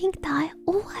 Pink dye.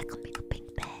 Oh, I can make a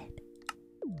pink bed.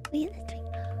 Wait, let's wait.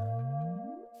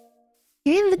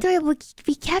 Your inventory will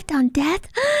be kept on death.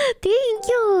 Thank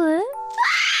you.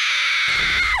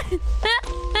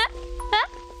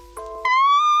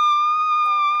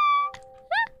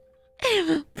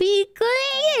 Be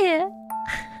clear.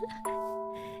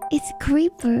 It's a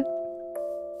creeper.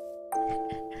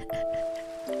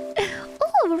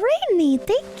 Oh, rainy.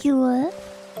 Thank you.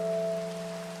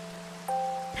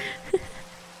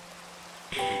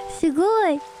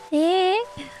 Sugoi. Eh?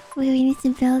 Wait, we need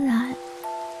to build that.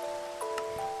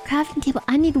 Crafting table.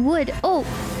 I need wood. Oh.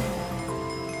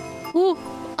 Oh.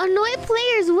 Annoy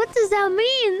players. What does that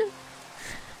mean?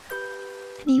 I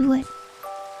need wood.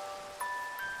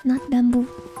 Not bamboo.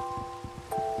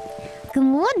 Good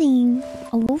morning.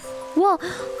 A wolf. Whoa.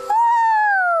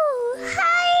 Oh,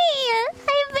 hi.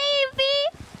 Hi, baby.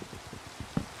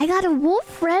 I got a wolf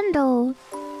friendo.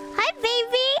 Hi,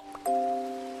 baby.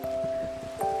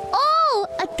 Oh,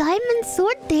 a diamond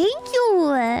sword. Thank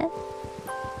you.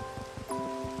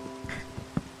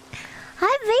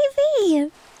 Hi,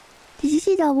 baby. Did you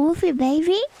see the wolfy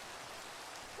baby?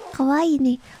 Kawaii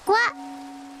ne. What?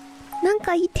 なん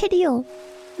か言ってるよ。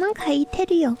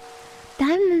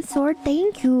Diamond sword,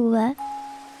 thank you.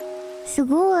 す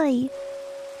ごい。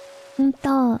ほん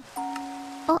と。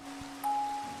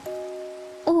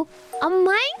Oh, a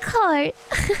minecart.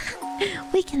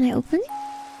 Wait, can I open it?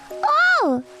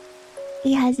 Oh!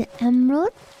 It has an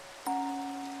emerald,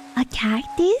 a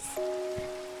cactus,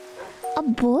 a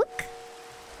book,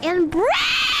 and bread!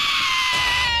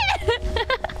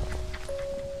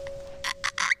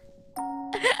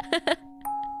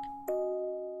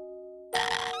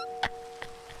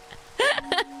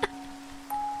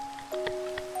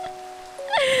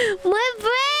 My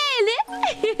bread!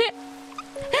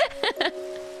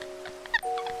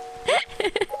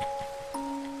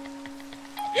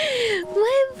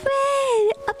 My bread!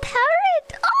 A parrot!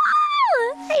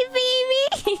 Oh! Hi,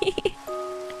 baby!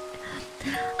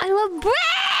 I love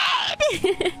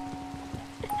bread!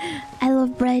 I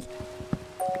love bread.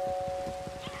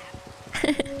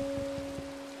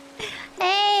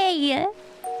 Hey!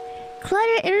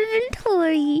 Clutter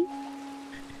inventory!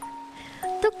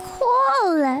 The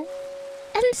coal!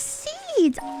 And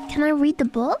seeds! Can I read the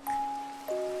book?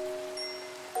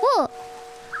 Whoa!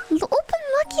 Open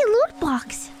lucky loot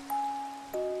box!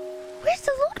 Where's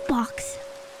the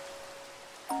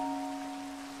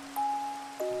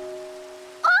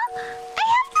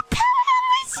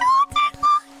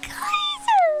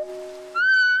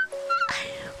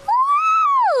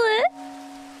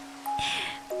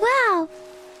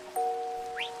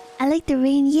like the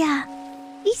rain. Yeah.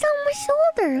 He's on my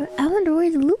shoulder. I wonder where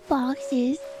the loot box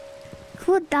is.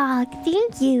 Cool dog.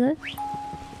 Thank you.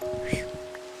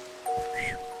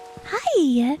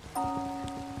 Hi.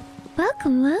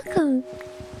 Welcome, welcome.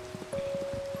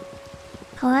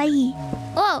 Kawaii.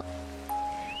 Oh!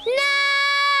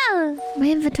 No! My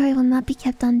inventory will not be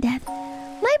kept on death.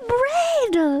 My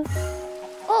bread!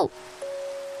 Oh!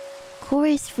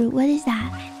 Chorus fruit, what is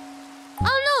that?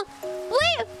 Oh no!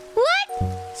 Wait! What?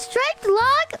 Striped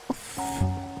log?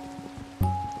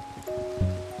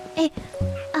 Hey,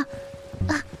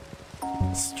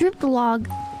 stripped log.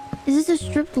 Is this a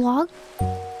stripped log?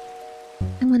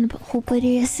 I'm gonna hope it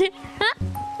is.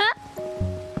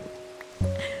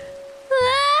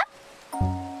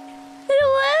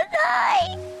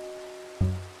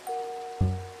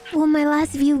 Will my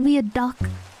last view be a duck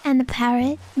and a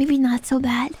parrot? Maybe not so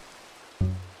bad.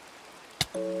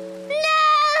 No!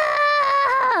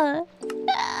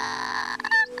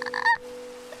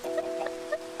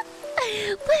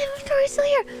 My inventory is still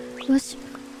here. What's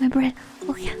my bread?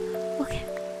 Okay, okay,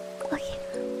 okay,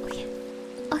 okay,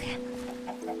 okay,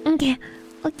 okay,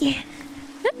 okay.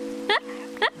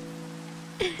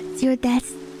 Zero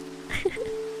deaths.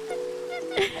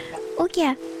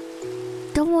 Okay.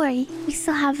 Don't worry, we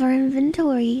still have our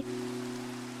inventory.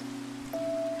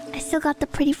 I still got the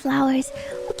pretty flowers.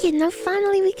 Okay, now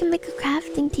finally we can make a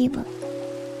crafting table.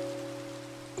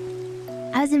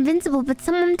 I was invincible, but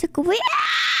someone took away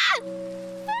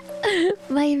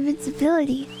my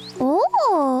invincibility.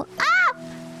 Oh! Ah!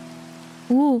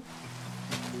 Ooh.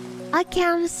 I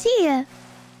can't see a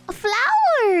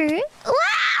flower!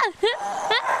 Ah!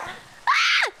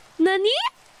 Ah! Nani?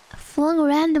 Flung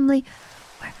randomly.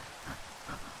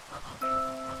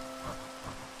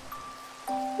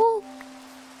 Oh,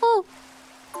 oh,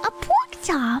 a pork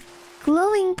chop,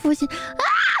 glowing potion.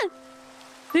 Ah!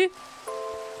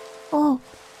 Oh,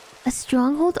 a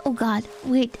stronghold. Oh God!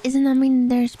 Wait, isn't that mean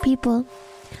there's people?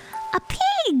 A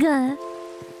pig.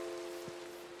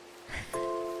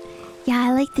 Yeah,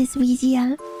 I like this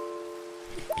museum,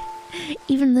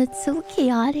 even though it's so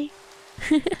chaotic.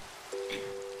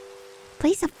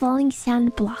 Place a falling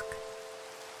sand block.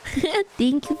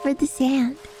 Thank you for the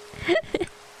sand.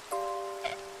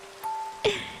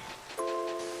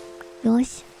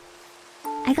 Yosh.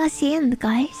 I got sand,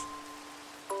 guys.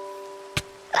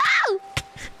 Ow!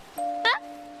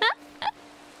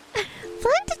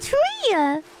 Plant the tree!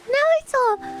 Now it's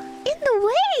all in the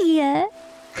way!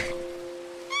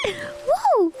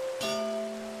 Whoa!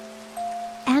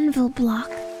 Anvil block.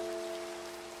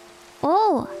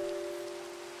 Oh!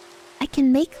 I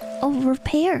can make a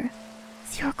repair.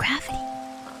 Zero gravity.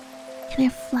 Can I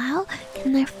fly?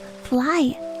 Can I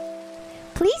fly?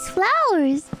 Please,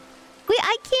 flowers! Wait,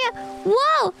 I can't.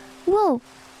 Whoa! Whoa!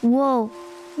 Whoa!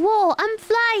 Whoa! I'm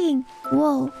flying!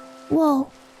 Whoa!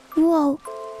 Whoa! Whoa!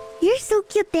 You're so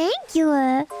cute, thank you!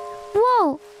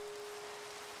 Whoa!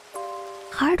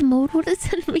 Hard mode? What does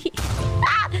that mean?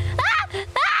 Ah! Ah!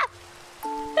 Ah!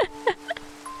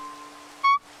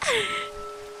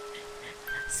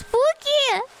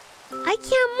 Spooky! I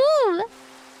can't move!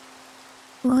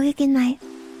 Oh, good night.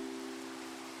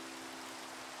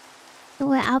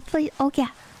 Wait, I'll play. Okay. I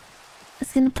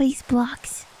was gonna place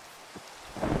blocks.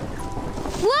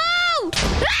 Whoa!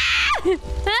 Ah! No!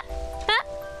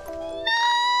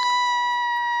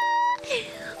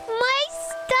 My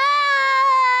stuff!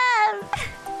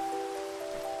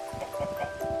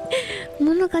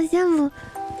 物が全部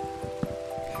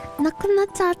なくなっ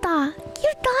ちゃった。You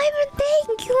diamond,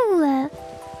 thank you!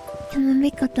 Can I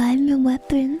make a diamond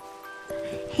weapon?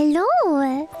 Hello!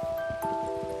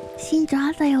 信じら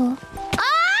れたよ。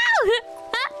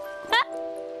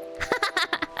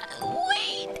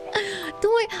Wait!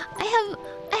 Don't worry, I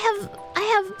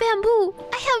have bamboo!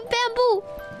 I have bamboo!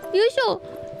 Yoisho!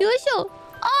 Yoisho!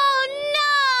 Oh no!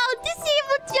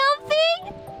 Disable jumping!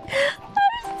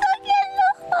 I'm stuck in the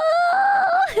hole!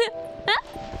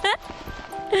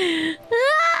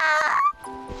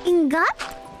 Ingot?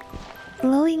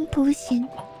 Glowing potion.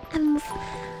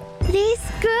 This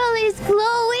girl is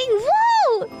glowing!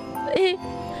 Whoa!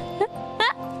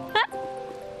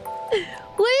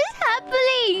 What is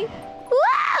happening?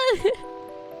 Wow!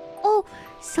 Oh,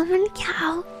 summon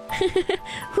cow.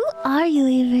 Who are you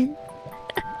even?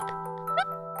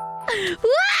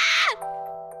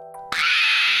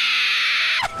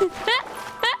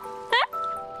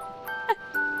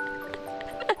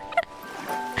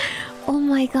 Oh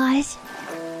my gosh.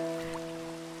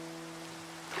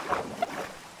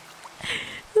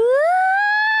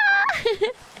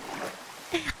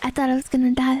 I thought I was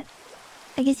gonna die.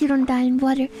 I guess you don't die in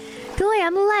water. Don't worry,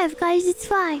 I'm alive, guys. It's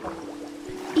fine.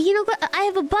 You know what? I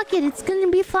have a bucket. It's gonna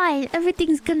be fine.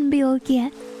 Everything's gonna be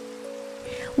okay.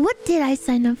 What did I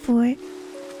sign up for?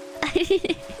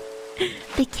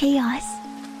 The chaos.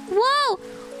 Whoa!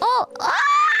 Oh! Oh!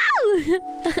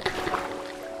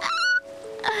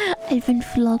 I've been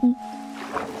flung.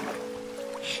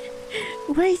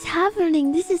 What is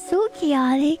happening? This is so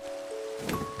chaotic.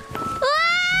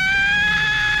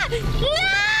 Ah!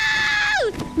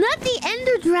 No! Not the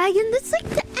Ender Dragon. That's like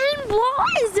the end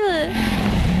boss.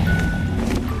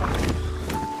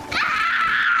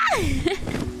 Ah!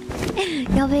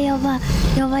 Yaba.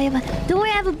 Don't worry,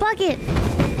 I have a bucket.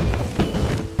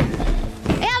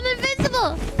 Hey, I'm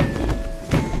invincible.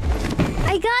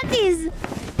 I got these.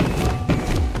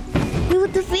 We will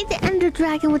defeat the Ender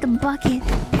Dragon with a bucket.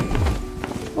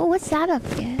 Oh, what's that up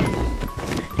there?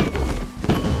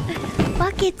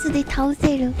 Buckets de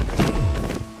taoseru.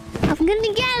 I'm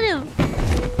gonna get him.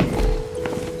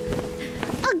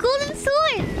 A golden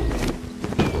sword.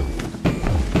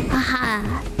 Haha.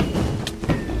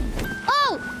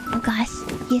 Oh! Oh gosh,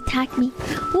 he attacked me.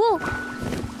 Whoa!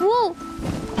 Whoa!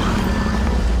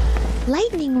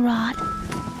 Lightning rod.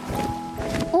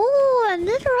 Oh, a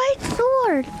netherite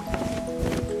sword.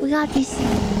 We got this.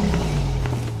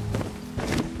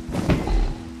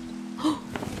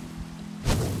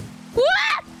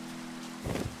 What?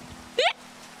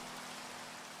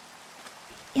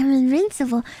 I'm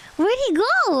invincible. Where'd he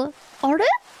go?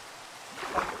 Order?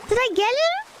 Did I get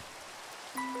him?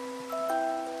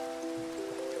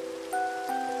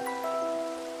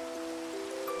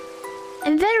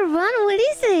 I better run. What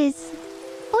is this?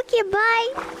 Okay, bye.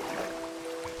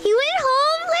 He went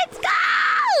home. Let's go.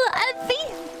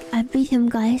 I beat him,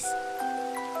 guys.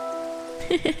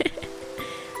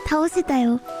 倒せた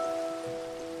よ.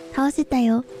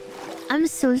 I'm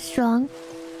so strong.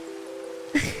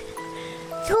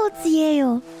 超強い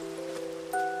よ.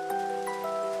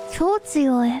 超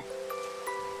強い.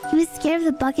 He was scared of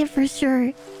the bucket for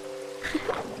sure.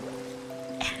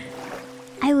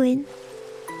 I win.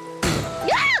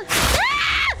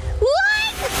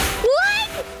 What?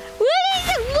 What is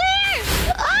it? Where?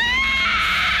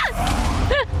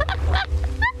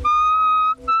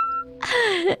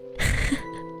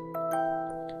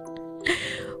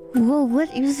 Whoa, what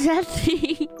is that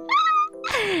thing?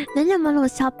 Nenyaman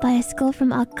was shot by a skull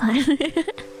from Akan.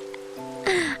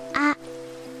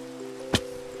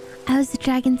 I was the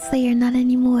dragon slayer, not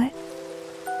anymore.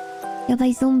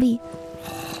 Yabai zombie.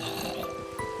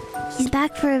 He's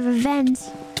back for revenge.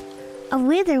 A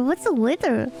wither? What's a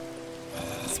wither?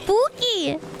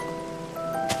 Spooky!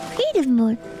 Creative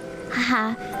mode.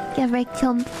 Haha, get wrecked,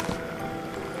 chump.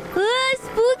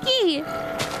 Spooky!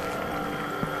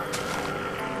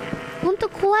 ほんと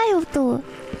怖い音.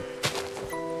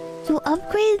 So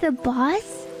upgrade the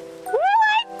boss? What?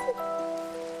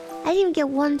 I didn't even get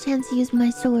one chance to use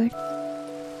my sword.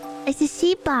 It's a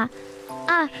sheepa.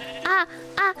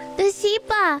 The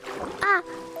sheepa.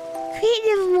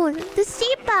 Creative mode. The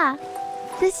sheepa.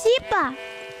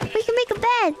 We can make a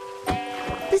bed.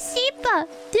 The sheepa.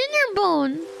 Dinner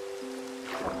bone.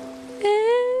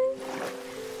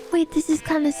 Wait, this is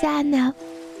kind of sad now.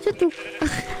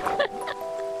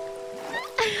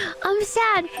 I'm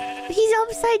sad. He's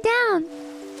upside down.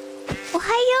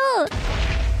 Ohayo.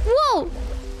 Whoa.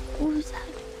 What was that?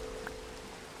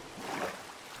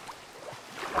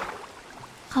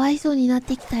 かわいそうになっ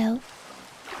てきたよ.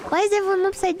 Why is everyone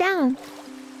upside down?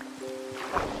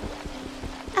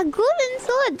 A golden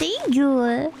sword, thank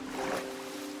you.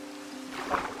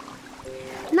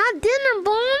 Not dinner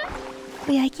bone.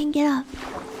 Wait, I can get up.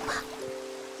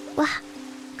 Wow.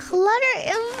 Clutter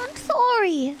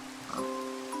inventory.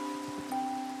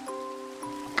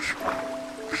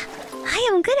 Hi,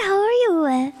 I'm good. How are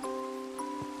you?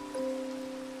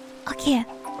 Okay.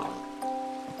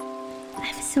 I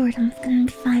have a sword. I'm gonna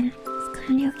be fine. It's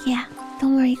gonna be okay.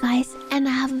 Don't worry, guys. And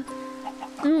I have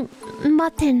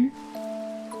mutton.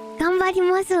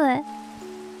 Ganbarimasu.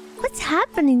 What's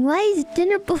happening? Why is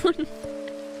dinner bone?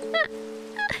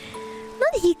 な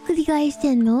んでひっくり返し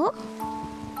てんの? Oh!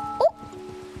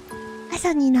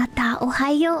 朝になった。お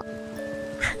はよう.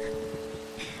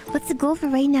 What's the goal for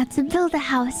right now? To build a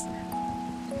house.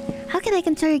 How can I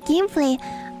control your gameplay?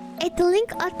 Hit the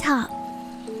link on top.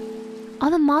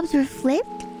 All the mobs were flipped?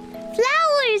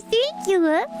 Flowers! Thank you!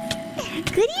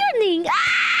 Good evening!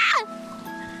 Ah!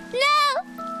 No!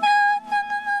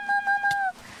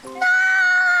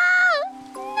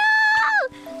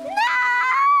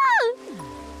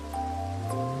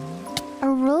 A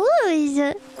rose!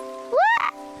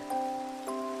 What?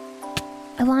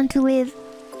 I want to live.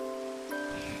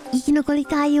 生き残り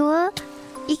たいよ.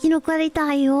 生き残り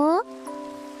たいよ.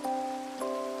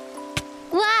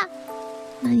 What?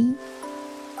 Nani?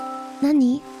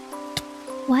 Nani?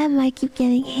 Why am I keep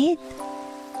getting hit?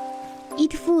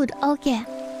 Eat food. Okay.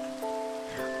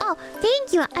 Oh,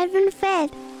 thank you. I've been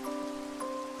fed.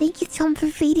 Thank you, Tom, for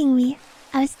feeding me.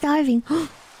 I was starving.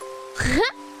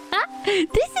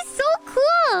 This is so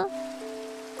cool.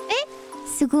 Eh?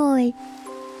 Sugoi.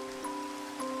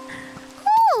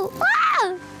 Oh,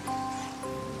 wow.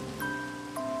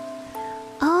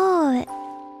 Oh.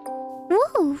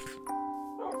 Woof.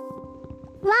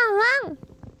 Wow, wow.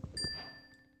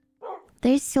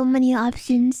 There's so many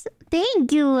options.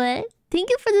 Thank you. Thank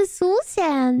you for the soul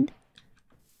sand.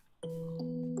 2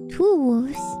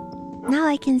 wolves. Now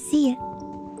I can see it.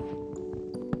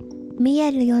 見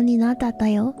えるようになった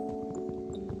よ.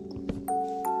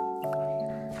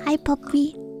 Hi,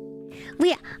 puppy.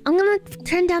 Wait, I'm gonna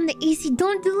turn down the AC.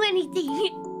 Don't do anything.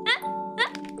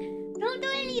 Don't do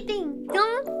anything.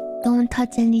 Don't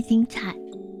touch anything, chat.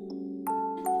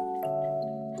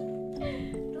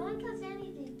 Don't touch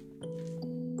anything.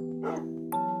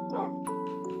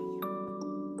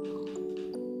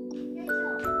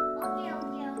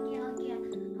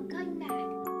 Okay.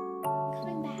 I'm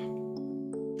coming back.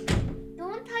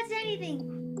 Don't touch anything.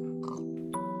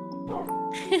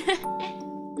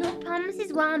 No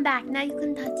promises while I'm back. Now you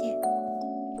can touch it.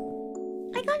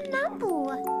 I got an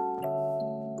apple.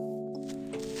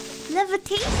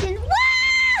 Levitation.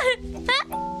 Wait!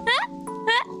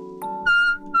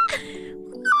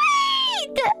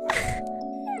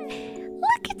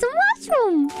 Look, it's a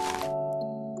mushroom.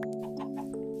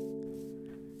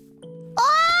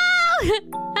 Oh!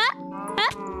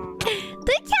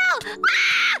 The cow!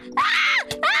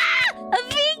 I'm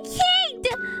being kicked!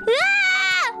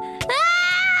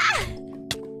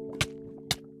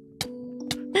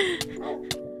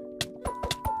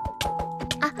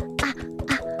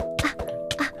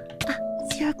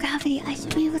 Zero gravity. I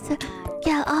should be able to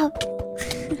get up.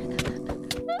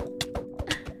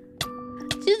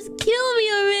 Just kill me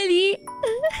already.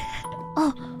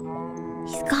 Oh,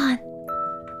 he's gone.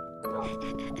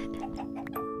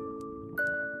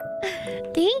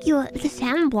 Thank you. The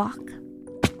sand block.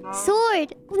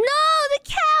 Sword. No, the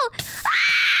cow.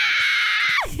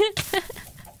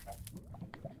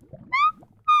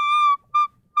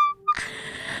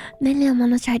 Mainly I'm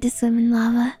gonna try to swim in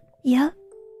lava. Yep.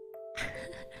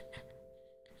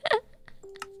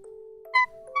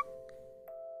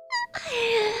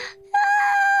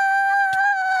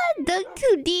 Dug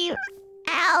too deep.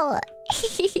 Ow.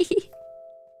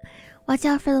 Watch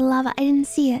out for the lava. I didn't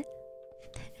see it.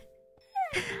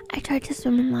 I tried to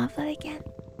swim in lava again.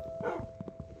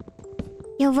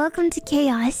 Yo, welcome to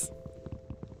chaos.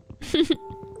 I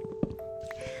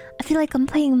feel like I'm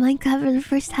playing Minecraft for the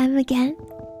first time again.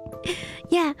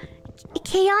 Yeah,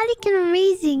 chaotic and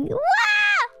amazing.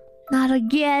 Wah! Not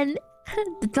again.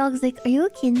 The dog's like, are you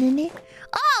okay, Nene?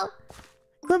 Oh!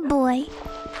 Good boy.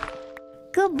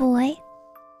 Good boy.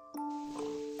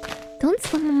 Don't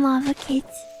swim in lava,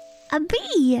 kids. A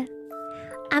bee!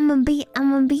 I'm a bee.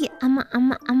 I'm a bee. I'm a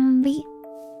bee.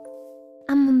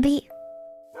 I'm a bee.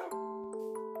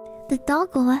 The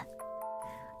doggo.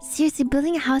 Seriously,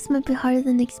 building a house might be harder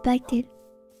than expected.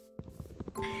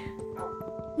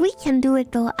 We can do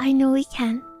it though. I know we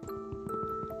can.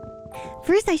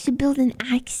 First, I should build an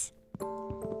axe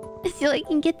so I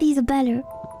can get these better.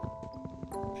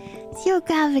 Zero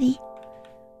gravity.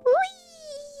 Whee!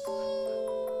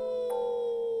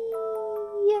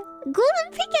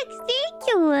 Golden pickaxe, thank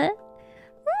you.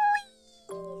 Whee!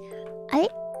 Ay?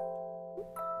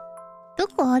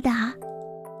 Dokoda?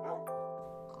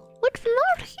 It's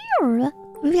not here.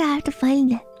 Maybe I have to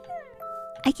find it.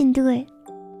 I can do it.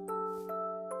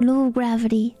 Low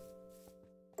gravity.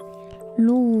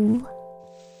 Low.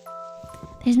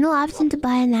 There's no option to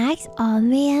buy an axe? Oh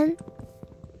man.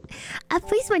 I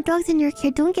placed my dogs in your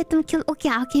care. Don't get them killed. Okay,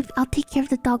 I'll take care of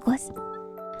the doggos.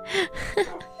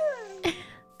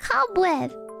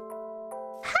 Cobweb.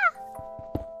 Ha!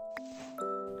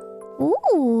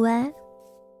 Ooh.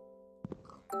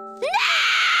 No!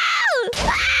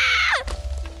 Ah!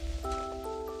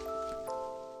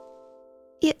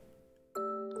 Yeah.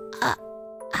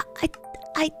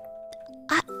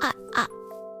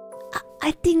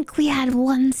 I think we had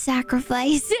one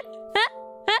sacrifice.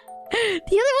 The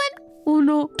other one? Oh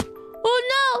no. Oh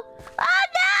no! Oh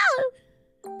no!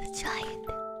 The giant.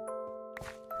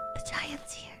 The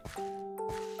giant's here.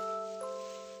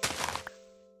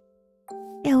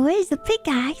 Yeah, where's the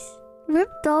pickaxe? Rip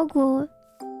doggo.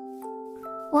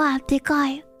 Wow, the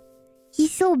guy.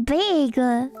 He's so big.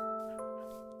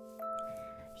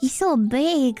 He's so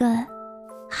big.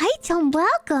 Hi, Tom.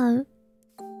 Welcome.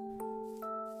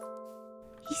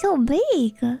 He's so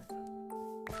big.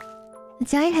 The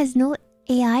giant has no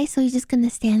AI, so he's just gonna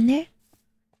stand there.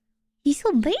 He's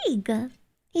so big.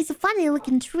 He's a funny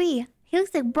looking tree. He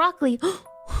looks like broccoli. Oh,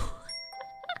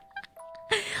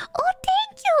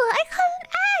 thank you! I got an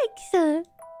X!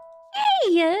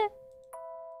 Hey!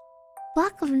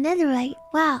 Block of netherite.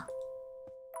 Wow.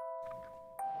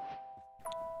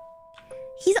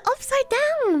 He's upside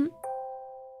down!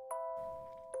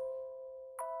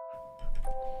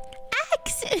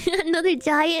 X! Another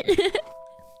giant.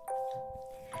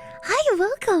 Hi,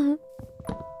 welcome!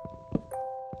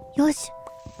 Yosh.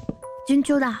 順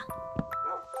調だ。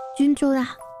順調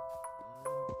だ。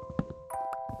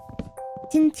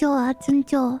順調だ、順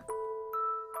調。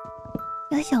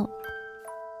よいしょ。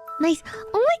Nice.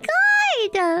 Oh my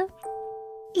god!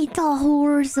 It's a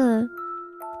horse.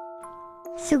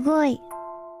 すごい。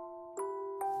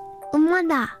馬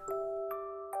だ。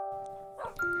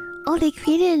Oh, they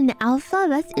created an alpha?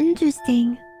 That's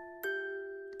interesting.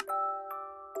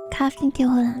 Crafting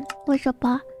table, hold on. What's up,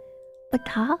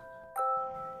 Bata?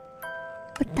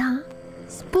 Bata?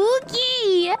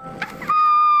 Spooky! Ah!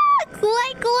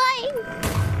 Kawaii, kawaii!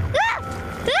 Ah!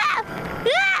 Ah!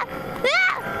 Ah!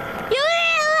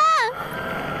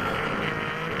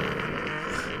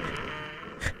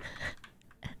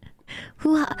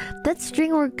 Ah! That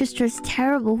string orchestra is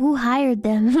terrible. Who hired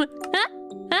them? Who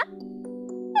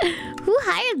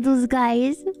hired those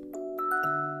guys?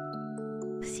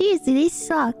 Seriously, they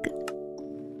suck.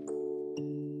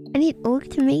 I need oak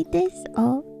to make this?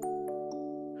 Oh.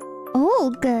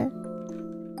 Oak!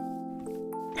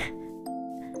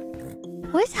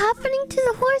 What's happening to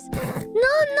the horse?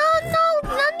 No, no, no!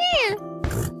 Nani!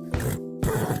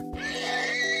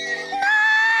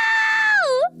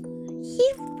 He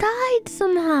died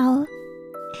somehow.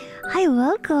 Hi,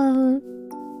 welcome.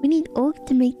 We need oak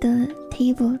to make the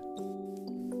table.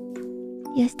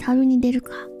 Yes, 食べに出る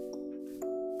か。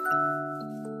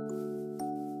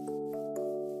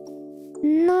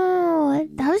No,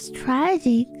 that was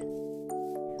tragic.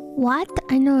 What?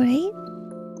 I know, right?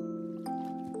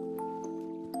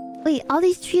 Wait, all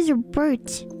these trees are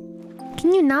birch.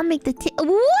 Can you not make the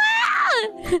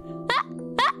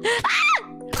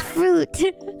fruit?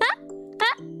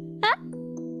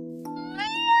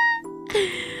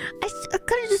 I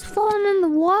could have just fallen in the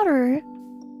water.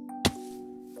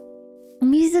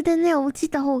 水でね、落ち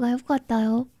た方が良かった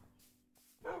よ。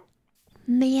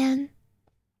Man.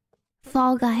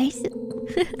 Fall guys. No!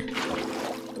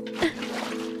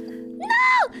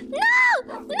 No!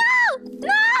 No!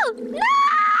 No! No!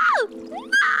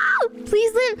 No!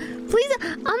 Please live! Please!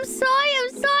 I'm sorry! I'm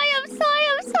sorry! I'm sorry!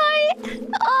 I'm sorry!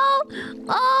 Oh!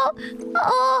 Oh!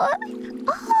 Oh!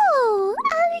 Oh!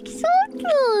 Alex, so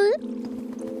cute!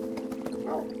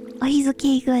 Oh, he's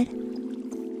okay, good.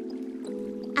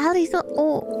 Alex,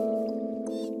 oh!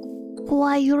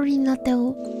 怖い夜になった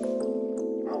よ。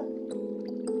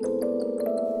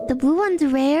The blue one's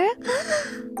rare?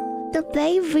 The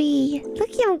baby! Look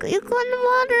at him, you go in the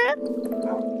water!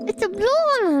 It's a blue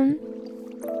one!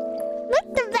 Look,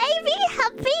 the baby!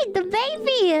 Happy! The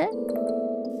baby!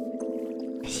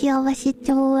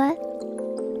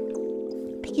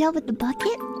 Pick it up with the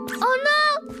bucket? Oh no!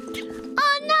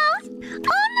 Oh no!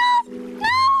 Oh no!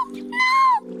 No! No!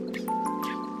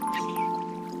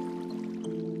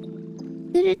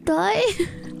 Did it die?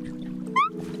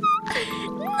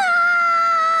 No!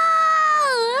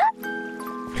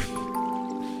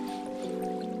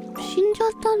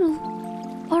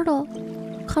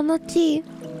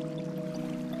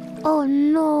 Oh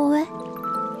no.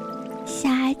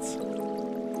 Sad.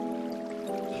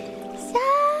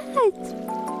 Sad.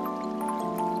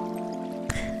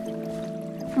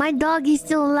 My dog is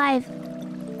still alive.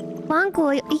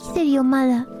 Manko, 生きてるよ、ま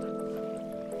だ.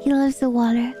 He loves the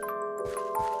water.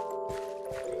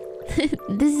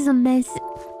 This is a mess.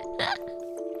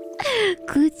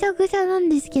 ぐちゃぐちゃなん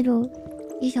ですけど。よ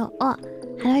いしょ。あ、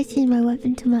how do I change my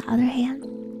weapon to my other hand?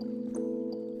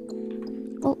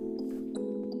 Oh.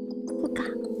 こうか。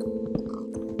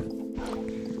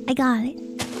I got it.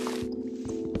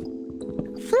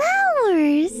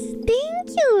 Flowers! Thank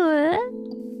you!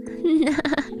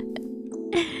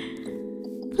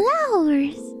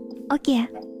 Flowers! Okay.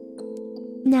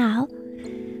 Now,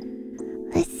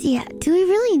 let's see. Do we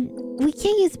really... We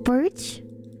can't use birch?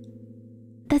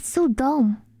 That's so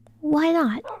dumb. Why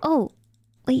not? Oh,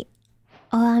 wait.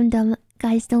 Oh, I'm dumb.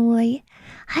 Guys, don't worry.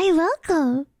 Hi,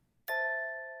 welcome.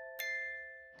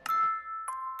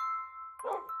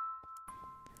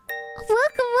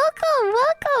 Welcome, welcome,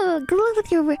 welcome. Good luck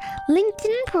with your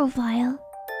LinkedIn profile.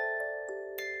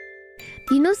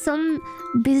 Do you know some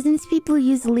business people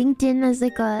use LinkedIn as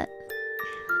like a...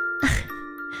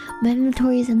 My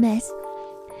inventory is a mess.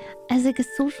 as like a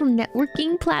social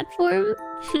networking platform.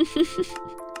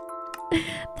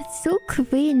 That's so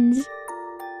cringe.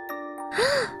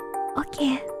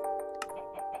 Okay.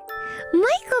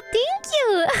 Michael, thank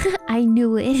you! I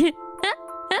knew it.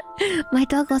 My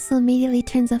dog also immediately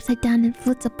turns upside down and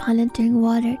floats upon entering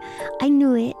water. I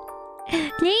knew it.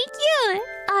 Thank you!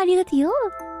 Arigato.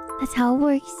 That's how it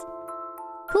works.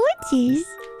 Gorgeous.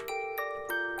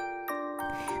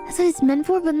 That's what it's meant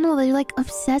for, but no, they're like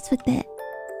obsessed with it.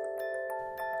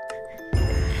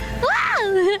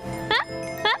 Wow!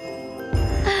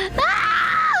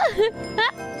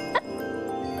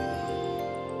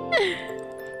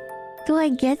 Do I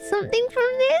get something from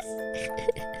this?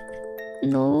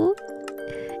 No.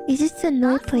 It's just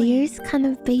annoy players, kind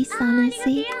of based,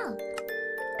 honestly.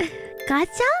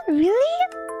 Gacha? Really?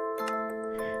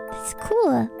 That's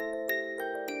cool.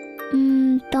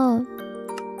 Though.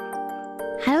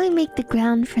 How do we make the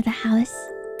ground for the house?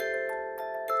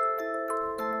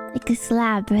 Like a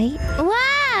slab, right?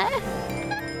 What?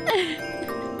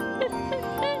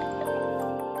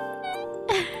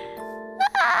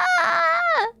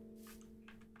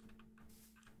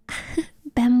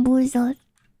 Bamboozled.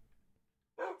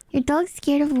 Your dog's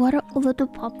scared of water. Oh, little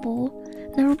Popo.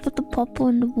 Never put the Popo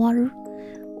in the water.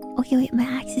 Okay, wait, my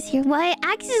axe is here. My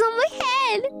axe is on my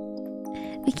head!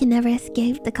 We can never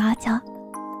escape the gacha.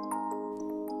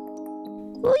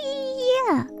 Oh,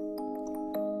 yeah!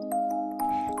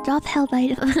 Drop held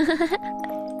item.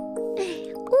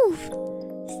 Oof!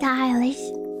 Stylish.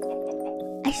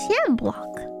 A sham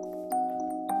block.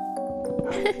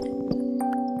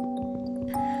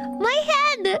 My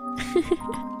head!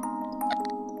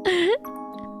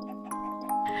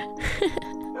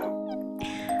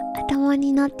頭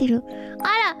になってる。あ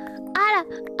らあら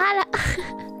あら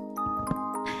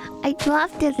I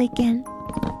dropped it again.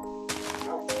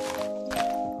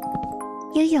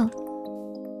 Yo yo.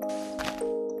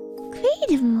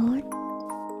 Creative mode.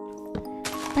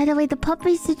 By the way, the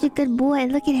puppy's such a good boy.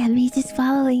 Look at him, he's just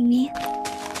following me.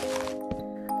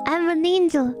 I'm an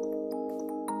angel.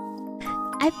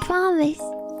 I promise.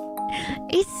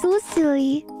 It's so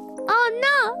silly. Oh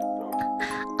no!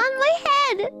 On my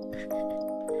head!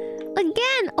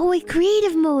 Again! Oh wait,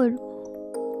 creative mode!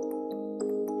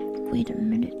 Wait a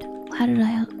minute. How did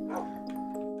I...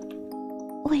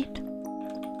 Wait.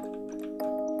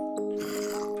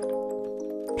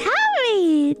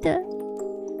 Parrot!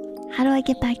 How do I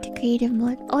get back to creative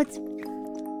mode? Oh, it's...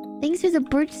 Thanks for the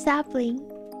birch sapling.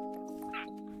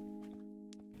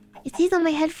 It stays on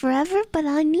my head forever, but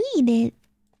I need it.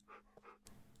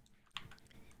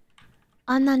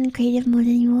 I'm not in creative mode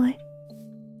anymore.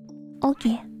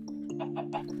 Okay.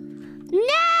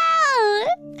 No!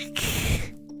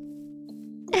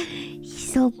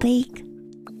 He's so big.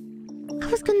 I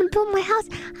was gonna build my house.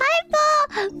 Hi, Paul!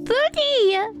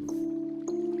 Birdie!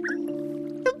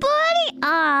 The birdie!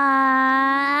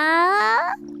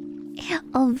 Ah!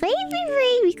 Oh,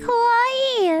 baby,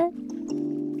 kawaii!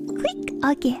 Quick!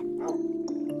 Okay.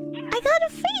 I got a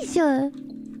facial!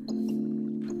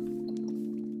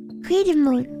 Creative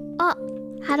mode. Oh,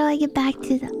 how do I get back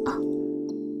to the... Oh.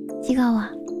 Chigawa.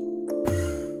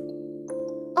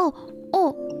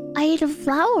 Oh, I ate a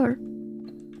flower.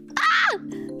 Ah!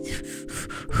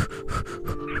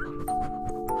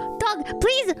 Dog,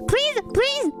 please!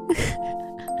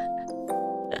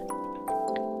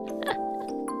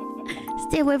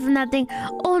 Stay away from that thing.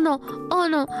 Oh no.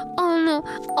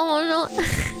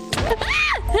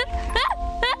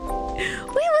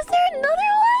 Wait, was there another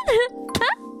one?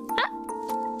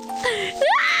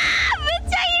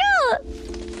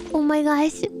 Oh my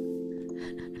gosh.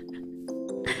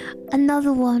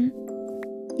 Another one.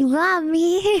 You got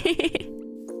me.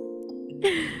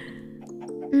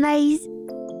 Nice.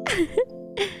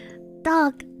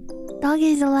 Dog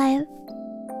is alive.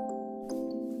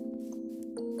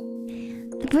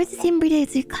 The bird's the same breed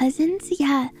as your cousins?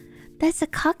 Yeah, that's a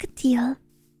cockatiel.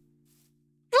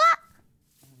 What?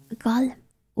 I got him.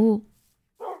 Oh.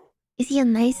 Is he a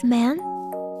nice man?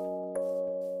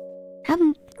 That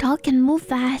dog can move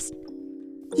fast.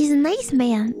 He's a nice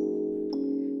man.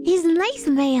 He's nice.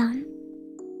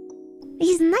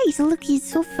 Look, he's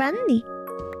so friendly.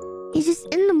 He's just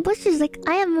in the bushes like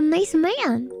I am a nice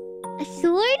man. A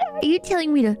sword? Are you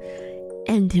telling me to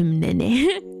end him,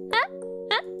 Nene?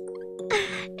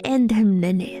 End him,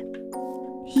 Nene.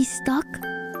 He's stuck?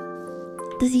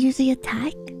 Does he usually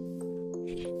attack?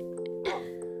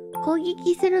 攻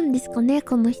撃するんですかね、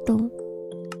この人。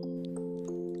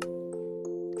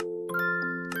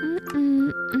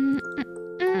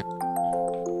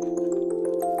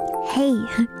Hey.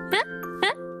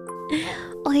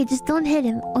 Okay, just don't hit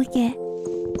him. Okay.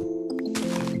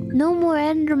 No more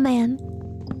Enderman.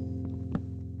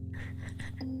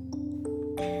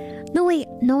 No, wait.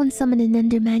 No one summoned an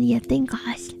Enderman yet. Thank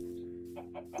gosh.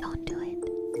 Don't do it.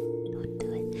 Don't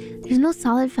do it. There's no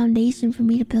solid foundation for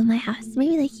me to build my house.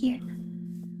 Maybe like here.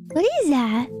 What is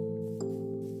that?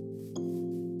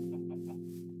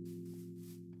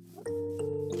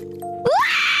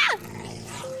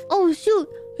 Oh shoot!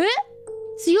 Eh?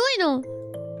 強いの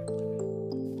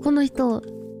この人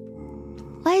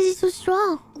Why is he so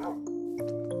strong?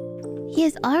 He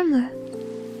has armor.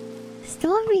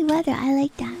 Stormy weather, I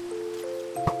like that.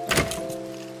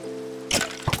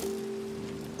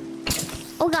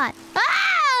 Oh god.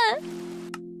 Ah!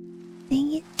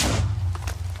 Dang it.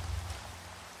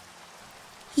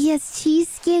 He has cheese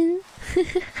skin.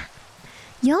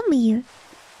 Yummy.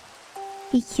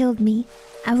 He killed me.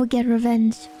 I will get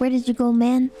revenge. Where did you go,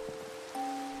 man?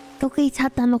 どこ行っちゃ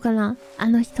ったのかなあ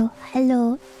の人。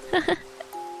Hello.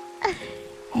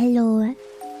 Hello.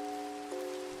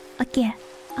 Okay.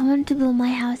 I want to build my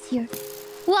house here.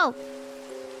 Whoa!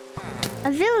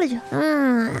 A village.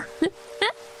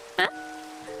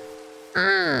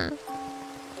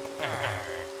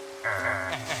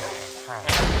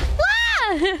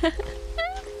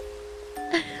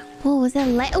 Whoa, was that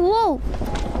light? Whoa!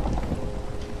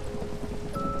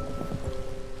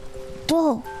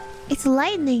 Whoa! It's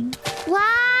lightning. Wow!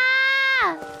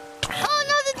 Oh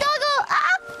no, the doggo!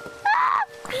 Ah! Ah!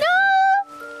 No!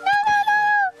 No, no, no!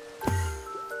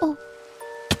 Oh.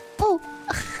 Oh.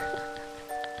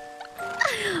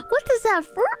 What does that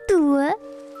fruit do?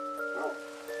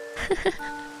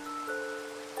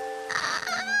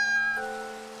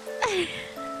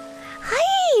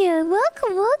 Hi!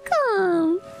 Welcome,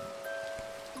 welcome!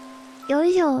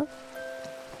 Yo-yo.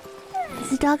 Is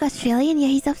the dog Australian? Yeah,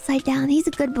 he's upside down. He's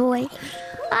a good boy.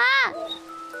 Ah!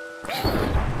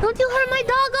 Don't you hurt my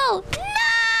doggo!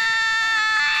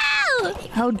 No!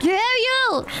 How dare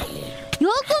you!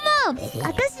 Yokomo! 私の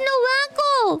ワン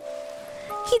コ！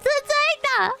傷つい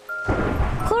た！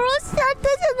殺しちゃった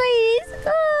じゃないですか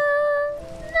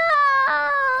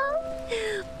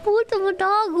！No! Both of the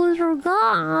doggos are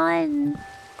gone!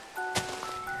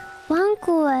 ワン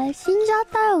コは死んじゃっ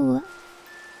たよ。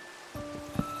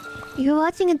You're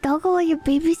watching a doggo while you're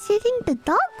babysitting the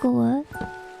doggo.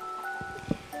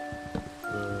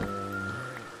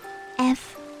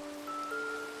 F.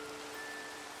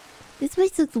 This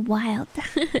place looks wild.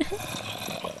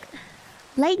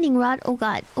 Lightning rod. Oh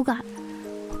god. Oh god.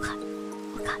 Oh god.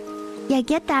 Oh god. Yeah,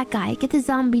 get that guy. Get the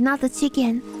zombie, not the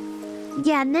chicken.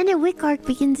 Yeah, and then the wick arc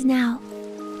begins now.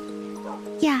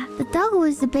 Yeah, the doggo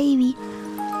is the baby.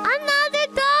 Another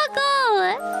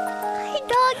doggo! Hi,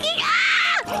 doggy. Ah!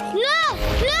 No!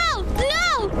 No!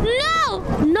 No! No!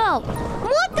 No!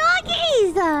 More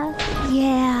doggies!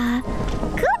 Yeah.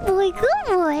 Good boy, good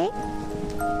boy.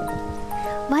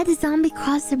 Why did the zombie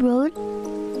cross the road?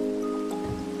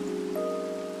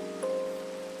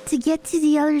 To get to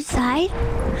the other side?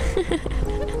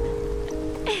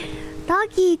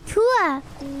 Doggy, Tua!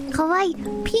 Kawaii,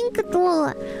 pink to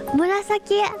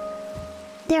murasaki.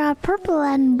 There are purple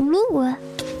and blue.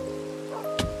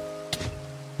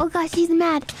 Oh gosh, he's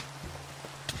mad.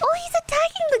 Oh, he's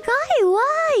attacking the guy.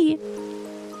 Why?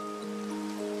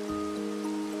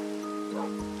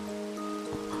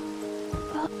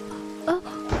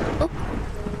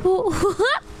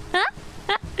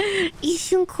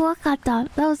 Ishun kuwakatta.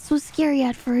 That was so scary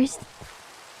at first.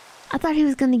 I thought he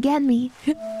was gonna get me.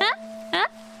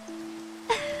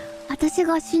 私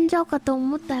が死んじゃうかと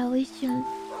思ったよ、一瞬。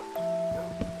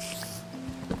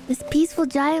This peaceful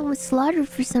giant was slaughtered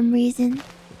for some reason.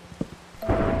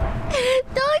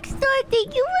 Dog Star,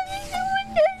 thank you for the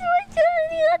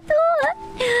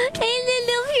and then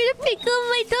I'm here to pick up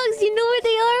my dogs. You know where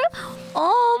they are?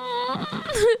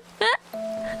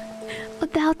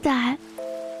 About that.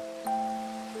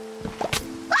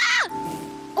 Ah!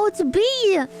 Oh, it's a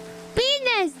bee! Bee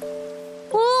nest!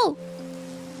 Oh!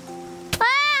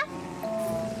 Ah!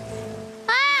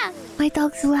 Ah! My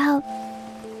dogs will help.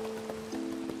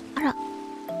 Ara.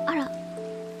 Ara.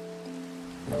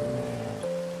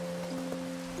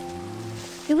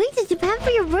 You're going to Japan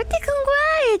for your birthday?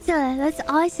 Congrats! That's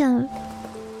awesome.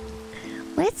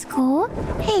 Let's go.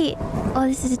 Hey. Oh,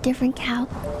 this is a different cow.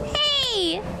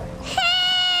 Hey!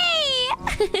 Hey!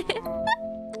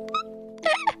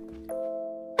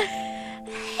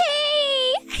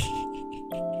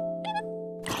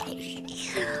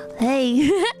 Hey!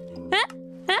 Hey.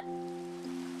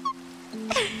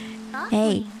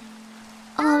 Hey.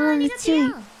 Oh, I'm on the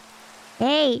tree.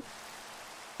 Hey.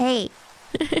 Hey.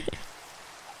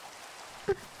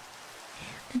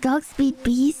 The dogs beat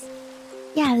bees?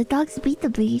 Yeah, the dogs beat the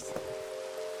bees.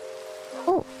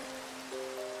 Oh.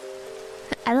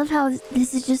 I love how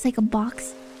this is just like a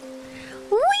box.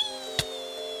 Whee!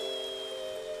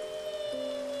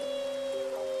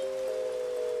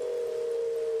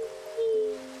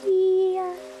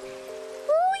 Yeah.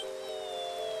 Whee!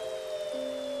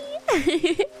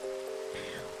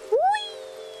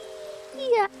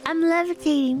 Whee! Yeah, I'm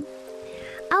levitating.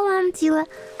 I want you. I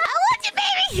want you,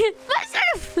 baby!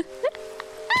 Mushroom!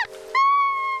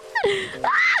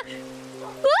 Ah!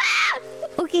 Ah!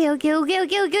 Okay.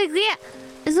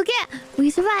 It's okay. We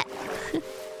survive.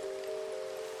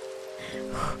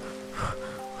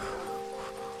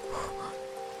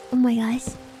 Oh my gosh.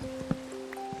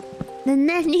 The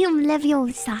Nenium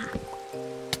Leviosa.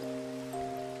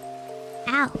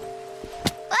 Ow.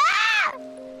 Ah!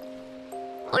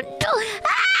 Oh no.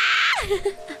 Ah!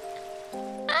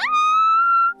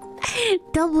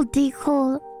 Double dig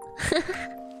hole.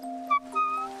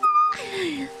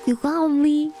 You got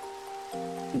me.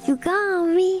 You got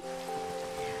me.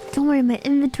 Don't worry, my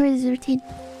inventory is routine.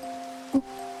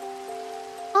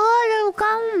 Oh, the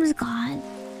golem's gone.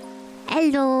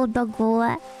 Hello,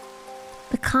 doggo.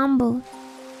 The combo.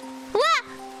 What?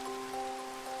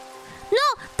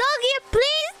 No, doggy,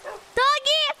 please.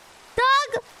 Doggy, dog.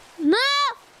 No.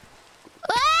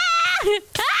 Ah!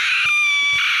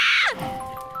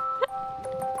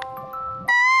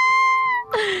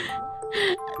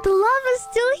 The lava's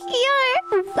still here.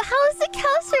 How is the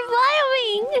cow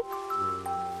surviving?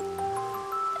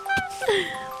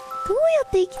 どうやっ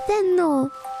て生きてん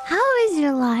の? How is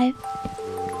your life?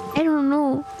 I don't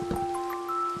know.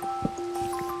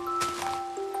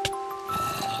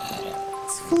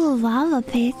 It's full of lava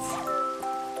pits.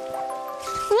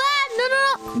 What?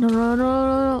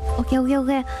 No. Okay.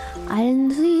 I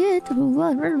didn't see it.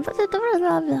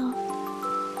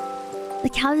 The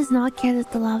cow does not care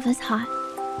that the lava is hot.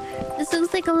 This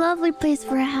looks like a lovely place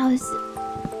for a house.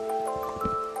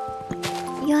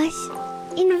 Gosh.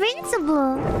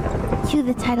 Invincible! Cue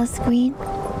the title screen.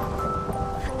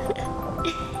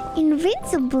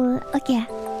 Invincible! Okay.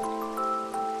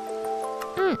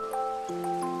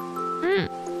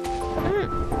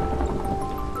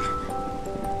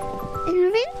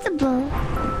 Invincible!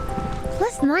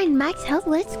 +9 max health,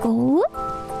 let's go!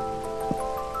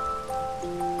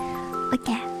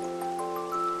 Okay.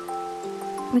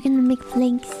 We're gonna make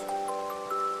flanks.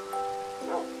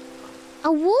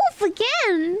 A wolf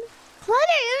again!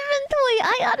 Clutter inventory!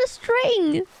 I got a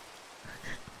string!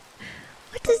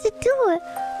 What does it do?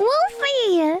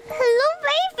 Wolfie! Hello,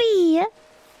 baby!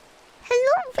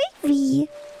 Hello, baby!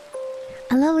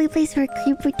 A lovely place for a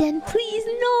creeper den. Please,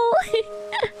 no!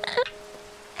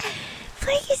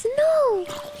 Please, no!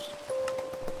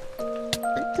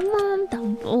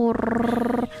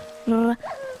 No!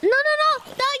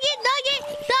 Doggy!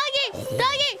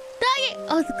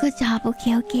 Oh, good job.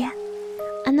 Okay.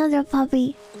 Another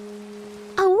puppy.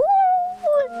 Oh!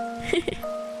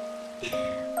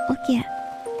 Okay.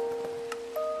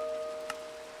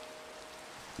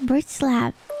 Birch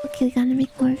slab. Okay, we gotta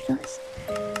make more of those.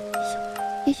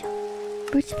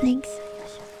 Birch planks.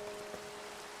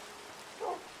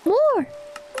 More!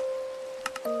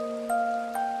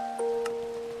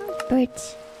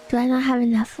 Birch. Do I not have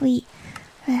enough? Wait.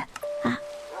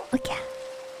 Okay.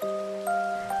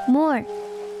 More.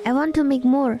 I want to make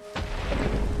more.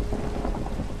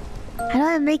 How do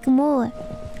I make more?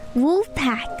 Wolf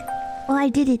pack. Oh, I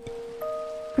did it.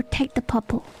 Protect the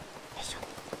puppo.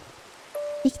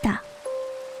 Dikta.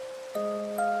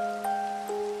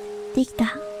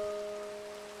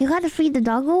 You gotta feed the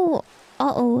doggo.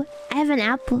 Uh-oh. I have an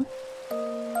apple.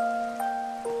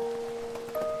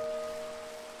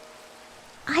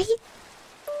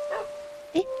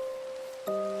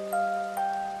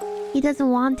 He doesn't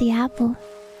want the apple.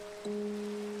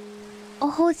 A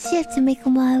whole shift to make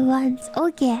them all at once.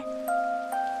 Okay.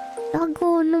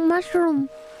 Doggo, no mushroom.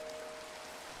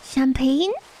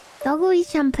 Champagne? Doggo eat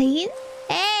champagne?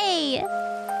 Hey!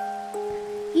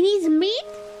 He needs meat?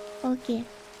 Okay.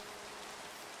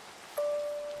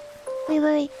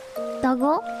 Wait.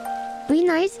 Doggo? Be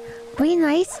nice. They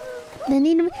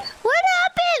need meat. What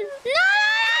happened? No!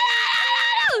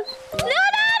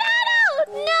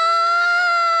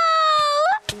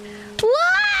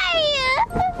 Why?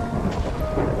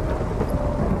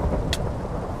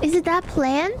 Is it that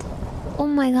planned? Oh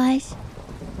my gosh.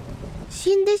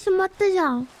 死んでしまったじゃ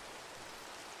ん.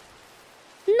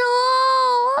 No!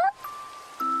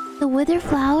 The wither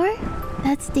flower?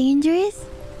 That's dangerous?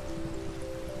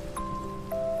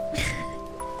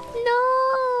 No!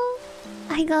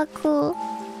 I got cool.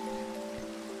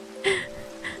 No!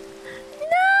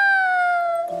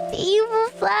 The evil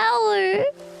flower!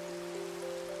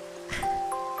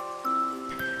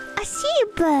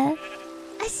 sheep. A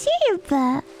sheep.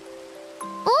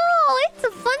 Oh, it's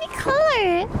a funny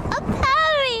color. A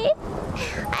parrot.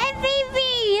 A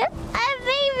baby. A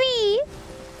baby.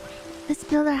 Let's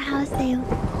build our house there.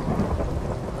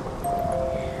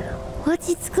 What's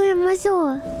it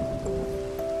called?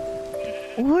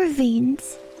 Ore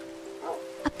veins.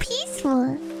 A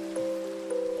peaceful.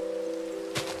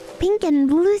 Pink and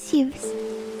blue sheeps.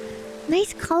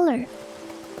 Nice color.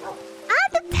 Ah,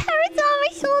 the parrot's on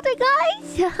my shoulder, guys.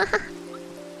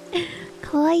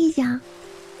 Kawaii-san.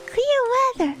 Clear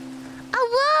weather. A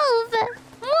wolf.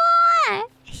 More.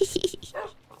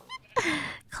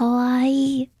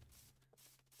 Kawaii.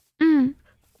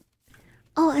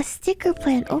 Oh, a sticker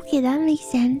plant. Okay, that makes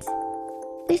sense.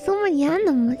 There's so many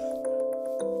animals.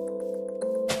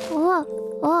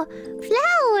 Oh,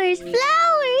 flowers,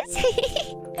 flowers.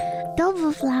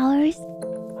 Double flowers.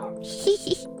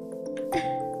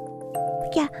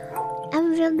 Yeah,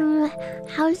 I'm building my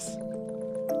house.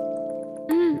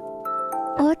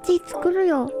 어찌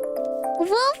부끄러요.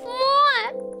 Wolf more.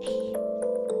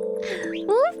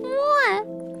 Wolf more.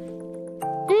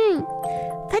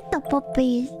 Pet the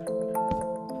puppies.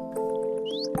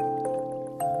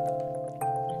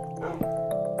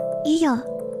 Yeah.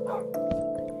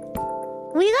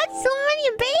 We got so many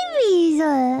babies.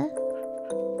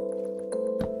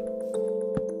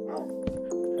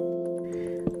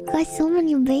 Got so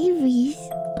many babies.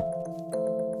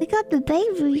 We got the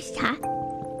babies, huh?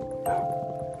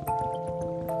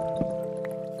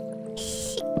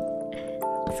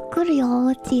 스쿠리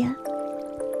어디야?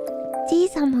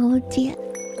 지삼 어디야?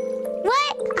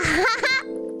 What?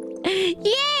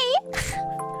 Yay!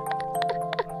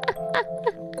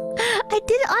 I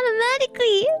did it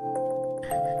automatically.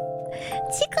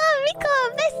 Chica, Mika,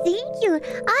 best, thank you.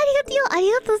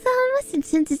 Arigato gozaimasu.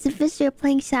 Since it's official, you're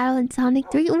playing Shadow and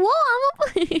Sonic 3. Whoa,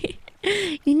 I'm a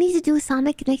You need to do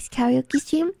Sonic next karaoke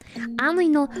stream. I only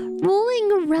know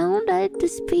rolling around at the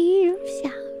speed of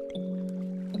sound.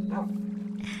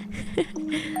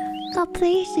 Got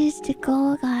places to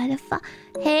go, gotta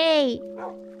hey!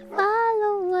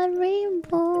 Follow a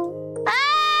rainbow.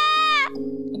 Ah!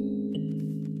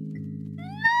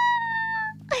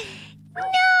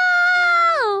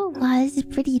 No! Wow, this is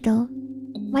pretty though.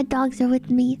 My dogs are with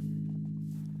me.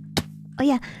 Oh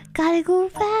yeah, gotta go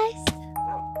fast.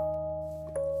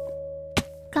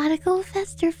 Gotta go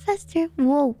faster, faster.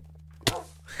 Whoa.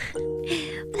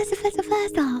 Faster, faster,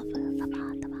 faster.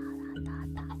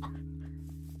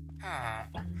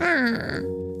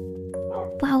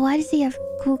 Wow, why does he have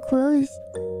cool clothes?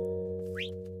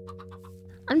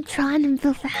 I'm trying to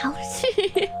build a house.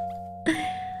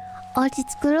 落ち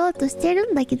作ろうとして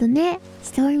るんだけどね。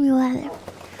Stormy weather.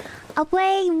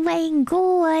 Away, away,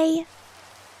 go away.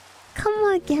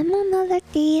 Come again another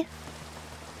day.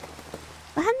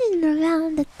 Running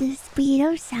around at the speed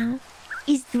of sound.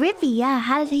 He's drippy, yeah.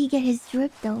 How did he get his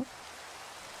drip though?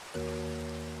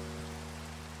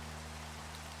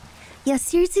 Yeah,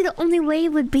 seriously, the only way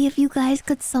would be if you guys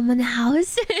could summon a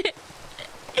house.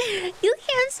 You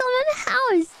can't summon a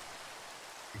house.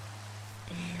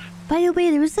 By the way,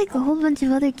 there was like a whole bunch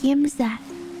of other games that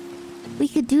we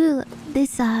could do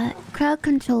this crowd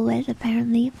control with,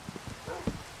 apparently.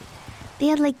 They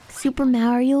had like Super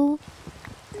Mario,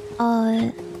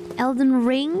 Elden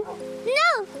Ring.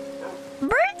 No!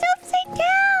 Birds upside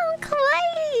down!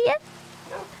 Kawaii!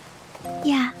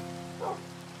 Yeah.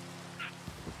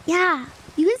 Yeah.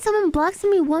 You can summon blocks on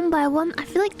me one by one. I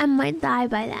feel like I might die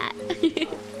by that.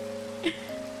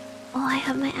 Oh, I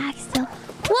have my axe still.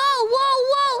 Whoa, whoa,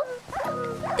 whoa!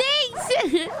 Thanks!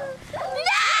 No!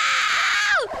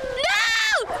 No!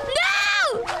 No! No!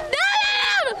 No!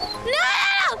 No!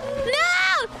 No!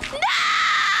 No!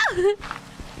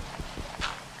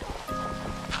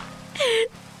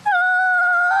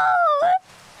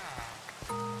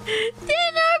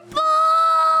 Dinner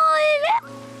boy!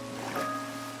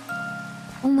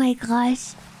 Oh my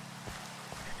gosh.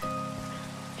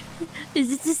 Is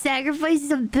this the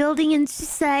sacrifices of building in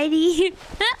society?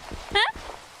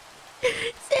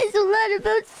 Says a lot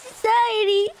about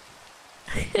society.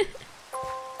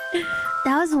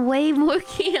 That was way more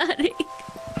chaotic.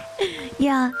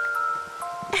 Yeah.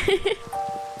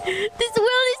 This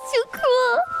world is too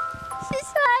cruel.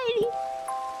 Society.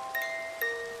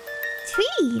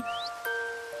 Tree.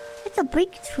 It's a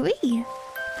big tree.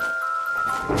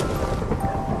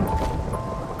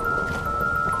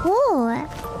 Oh.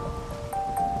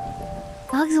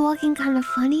 Dogs walking kind of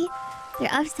funny.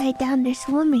 They're upside down, they're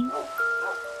swimming.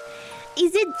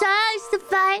 Is it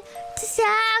justified to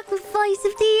sacrifice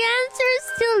if the answer is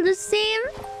still the same?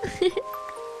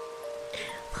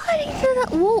 Why did you do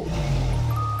that? Whoa.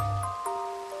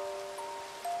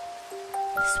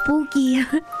 spooky.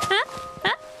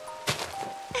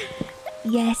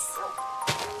 Yes.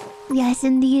 Yes,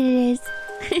 indeed it is.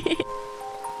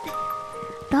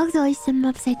 Dogs always swim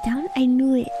upside down. I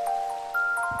knew it.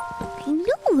 I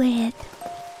knew it.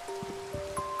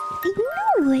 I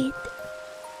knew it.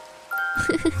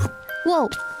 Whoa.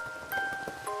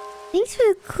 Thanks for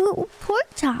the cool pork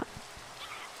chop.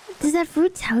 Does that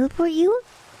fruit teleport you?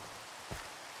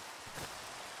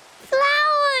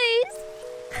 Flowers!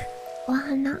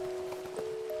 Ohana.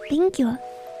 Thank you.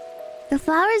 The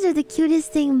flowers are the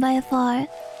cutest thing by far.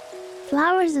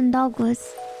 Flowers and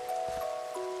doggos.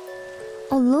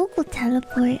 A local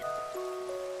teleport.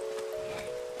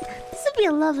 This would be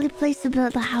a lovely place to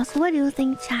build a house. What do you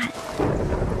think, chat?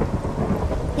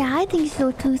 Yeah, I think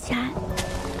so too, chat.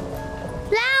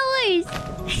 Flowers!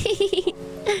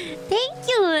 Thank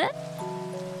you!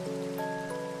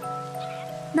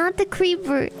 Not the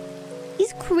creeper.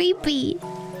 He's creepy.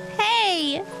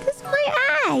 Hey! That's my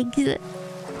eggs!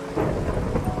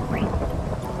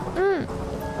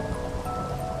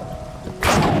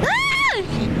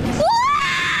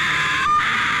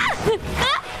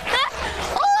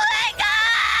 Oh my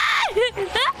god!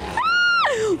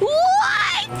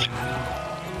 What?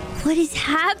 What is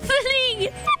happening?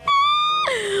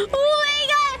 Oh my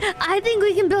god! I think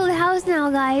we can build a house now,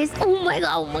 guys. Oh my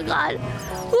god! Oh my god!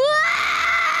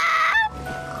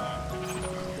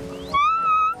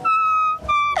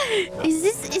 Is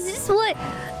this what?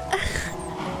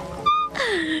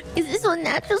 Is this what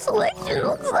natural selection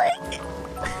looks like?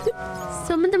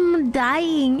 Some of them are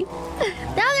dying.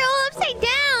 Now they're all upside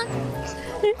down.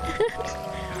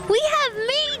 We have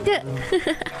made.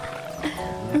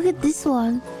 Look at this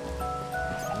one.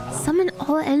 Summon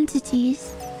all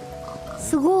entities.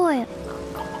 Sugoi.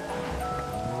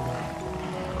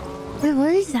 Wait,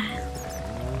 what is that?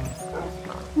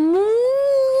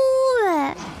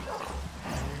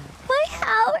 My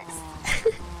house.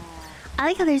 I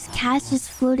like how there's cats just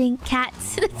floating.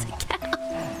 Cats. That's a cat.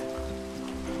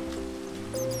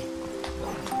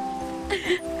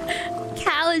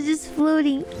 Cow is just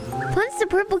floating. Punch the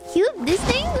purple cube. This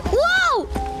thing? Whoa!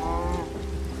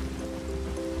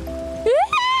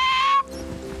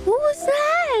 What was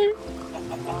that?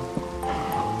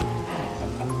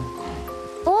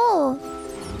 Oh,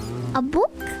 a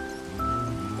book?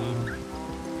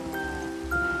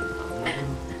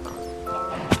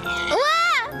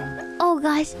 Oh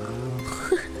gosh.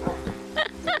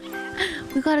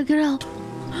 We gotta get out.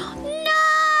 No!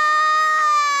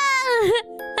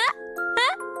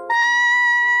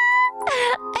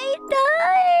 I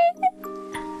died.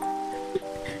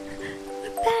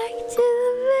 We're back to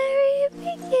the very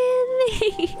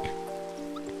beginning.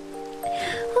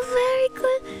 A very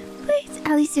good place.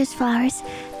 At least there's flowers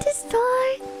to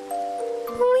start.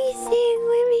 We sing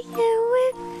when we get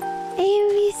with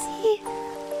ABC.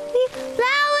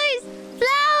 Flowers!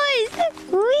 Flowers!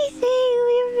 We sing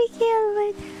when we get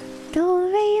with do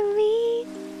re mi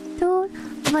do.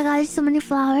 Oh my god, there's so many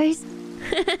flowers.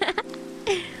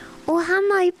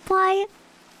 Ohana ippai.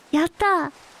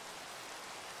 Yatta!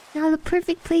 Now the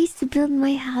perfect place to build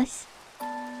my house.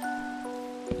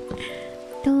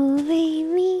 Do re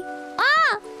mi.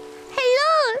 Ah!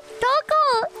 Hello! Doggo!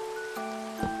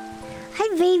 Hi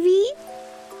baby!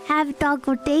 Have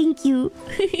doggo, thank you.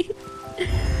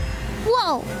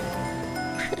 Whoa!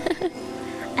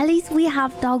 At least we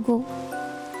have doggo.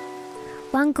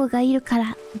 ワンコがいるか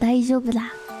ら大丈夫だ。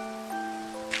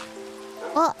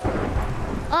あ、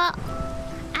あ、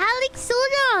Alex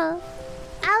Soda!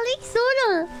 Alex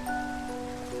Soda!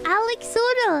 Alex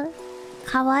Soda!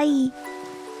 かわいい。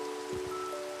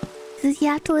Does he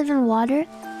have to live in water?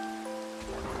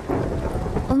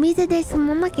 お水で住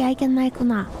まなきゃいけないか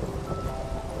な。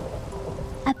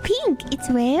A pink! It's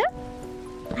rare?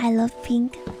 I love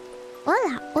pink.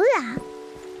 Hola, hola.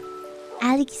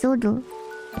 Alex Sodo.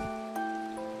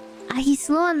 He's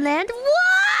slow on land.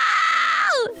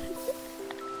 Whoa!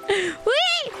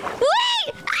 Wait!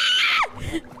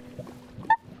 Wait!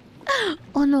 Ah!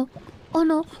 Oh no. Oh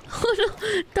no. Oh no.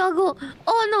 Doggo.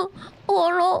 Oh no. Oh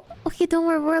no. Okay, don't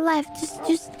worry. We're alive.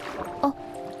 Just. Oh.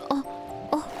 Oh.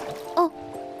 Oh. Oh.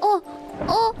 Oh.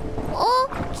 Oh. Oh.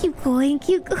 Keep going.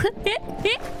 Keep going.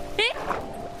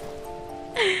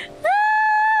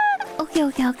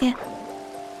 Okay.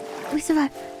 We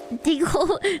survived. Dig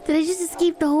hole. Did I just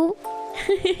escape the hole?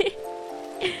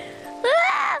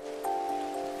 Ah!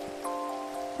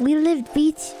 We lived,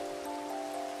 beach.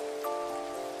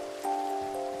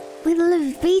 We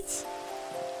lived, beach.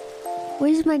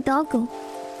 Where's my doggo?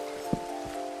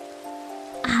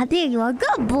 Ah, there you are.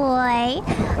 Good boy.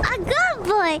 A good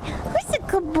boy. Who's a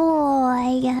good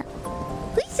boy?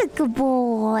 Who's a good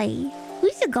boy?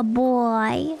 Who's Who's a good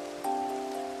boy?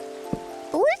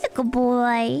 Who's a good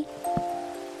boy?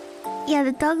 Yeah,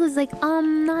 the dog was like,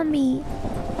 not me.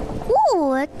 Ooh,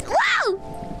 wow!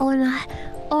 Oh no,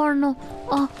 oh no,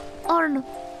 oh no, oh no,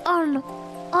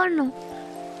 oh no,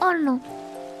 oh no,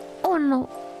 oh no,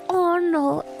 oh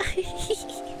no,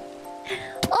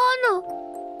 oh no,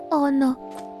 oh no,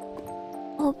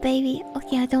 oh baby.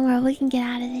 Okay, don't worry, we can get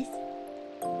out of this.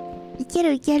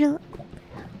 Get her.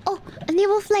 Oh, a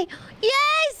naval flight.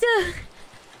 Yes!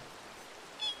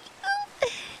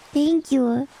 Thank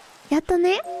you. Yatta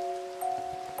ne?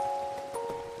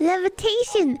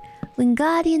 Levitation.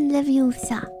 Wingardium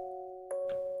Leviosa.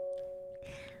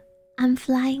 I'm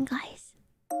flying, guys.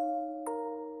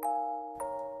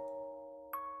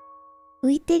 浮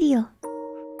いてるよ。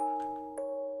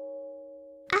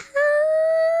Ah!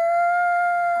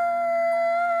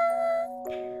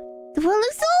 The world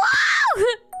looks so wow!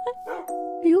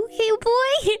 Are you okay,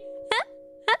 boy?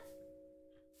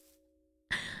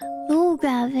 Low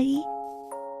gravity.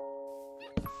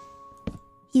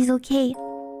 He's okay.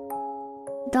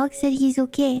 Dog said he's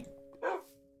okay.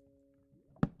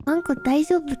 ワンコ大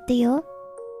丈夫ってよ。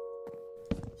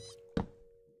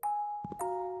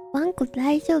ワンコ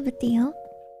大丈夫ってよ。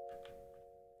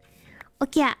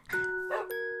Okay.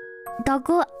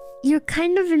 Doggo, you're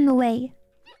kind of in the way.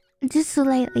 Just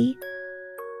slightly.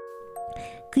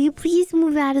 Could you please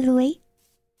move out of the way?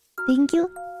 Thank you.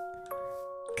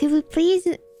 Could we please...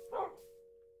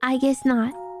 I guess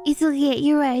not. It's okay,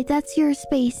 you're right. That's your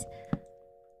space.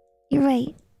 You're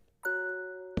right.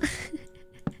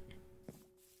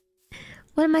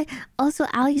 What am I... Also,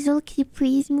 Alexander, can you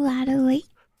please move out of the way?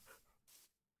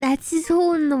 That's his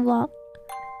hole in the wall.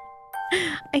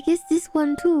 I guess this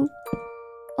one too.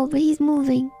 Oh, but he's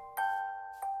moving.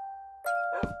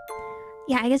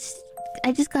 Yeah, I guess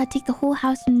I just gotta take the whole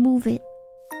house and move it.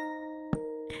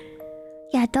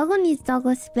 Yeah, Doggo needs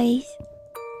Doggo space.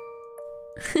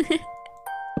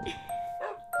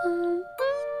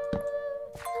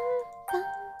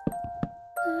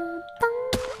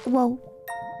 Whoa.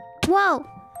 Whoa!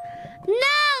 No!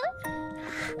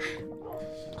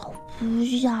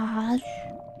 Yeah.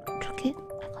 It's okay.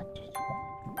 I got this.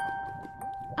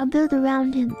 I'll build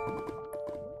around him.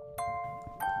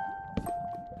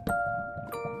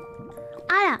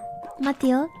 Ara!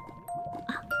 Mateo.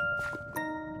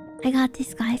 I got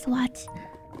this, guys. Watch.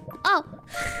 Oh!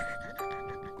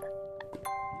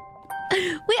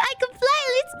 Wait, I can fly!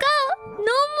 Let's go!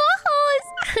 No more holes!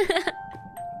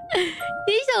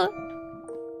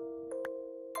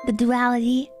 The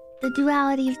duality. The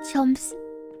duality of chumps.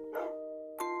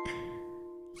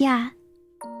 Yeah.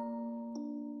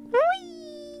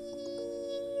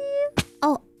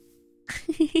 Oh.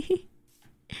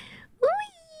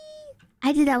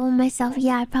 I did that one myself.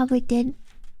 Yeah, I probably did.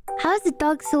 How is the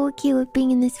dog so okay with being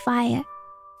in this fire?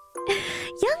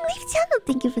 Young Leaf Channel,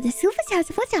 thank you for the super chat.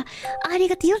 Super chat.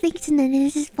 Arigato. Thanks, Nene.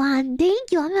 This is fun.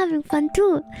 Thank you. I'm having fun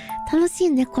too. 楽し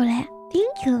いね、これ.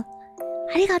 Thank you.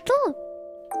 Arigato.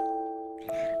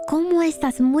 ¿Cómo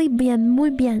estás? Muy bien, muy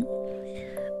bien.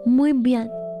 Muy bien.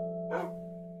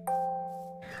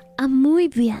 Muy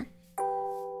bien.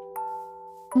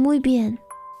 Muy bien.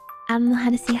 I don't know how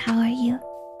to say how are you.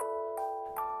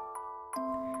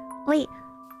 Wait,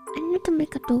 I need to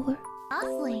make a door.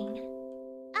 Bustling.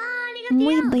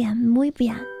 Muy bien, muy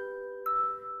bien.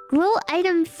 Grow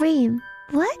item frame.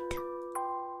 What?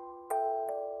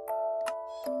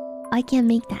 I can't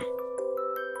make that.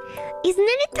 It's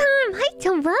Nene time! Hi,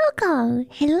 John, welcome!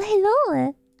 Hello,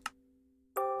 hello!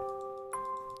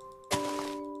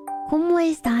 ¿Cómo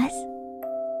estás?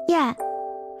 Yeah.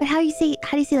 But how do you say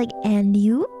like, and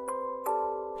you?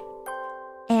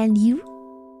 And you?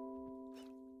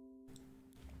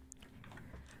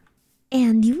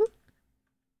 And you?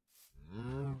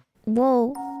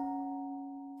 Whoa.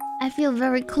 I feel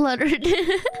very cluttered.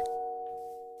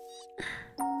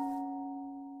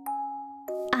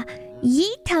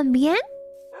 ¿Y también?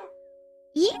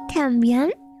 ¿Y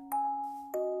también?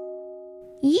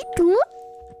 ¿Y tú?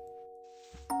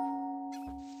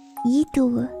 ¿Y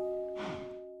tú?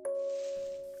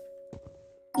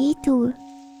 ¿Y tú?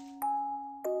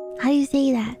 How do you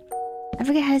say that? I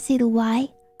forget how to say the Y.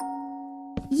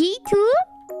 ¿Y tú?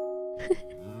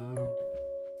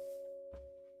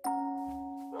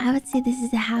 I would say this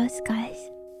is a house, guys.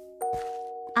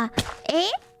 ¿Eh?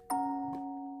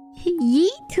 ¿Y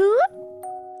tú?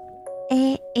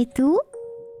 ¿Y tú?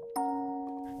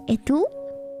 ¿Y tú?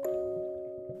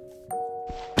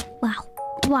 Wow.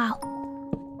 Wow.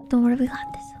 Don't worry, we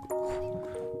got this.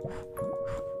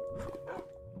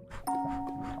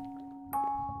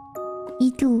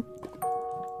 ¿Y tú?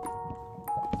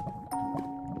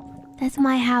 That's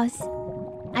my house.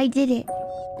 I did it.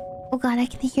 Oh god, I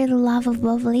can hear the lava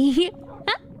bubbling.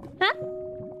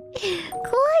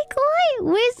 Koi, Koi!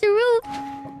 Where's the roof?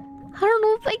 I don't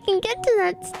know if I can get to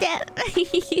that step.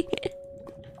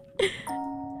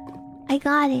 I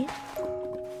got it.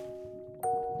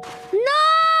 No!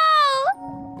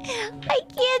 I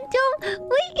can't jump.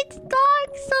 Wait, it's dark.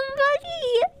 Somebody.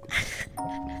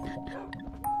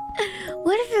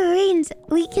 What if it rains?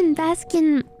 We can bask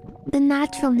in the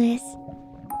naturalness.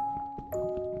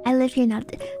 I live here now.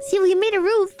 See, we made a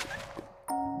roof.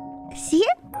 See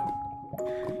it?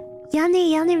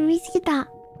 Yane 미치겠다.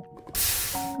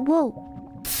 Whoa.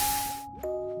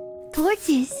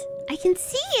 Torches. I can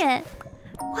see it.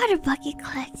 Water bucket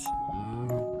collect.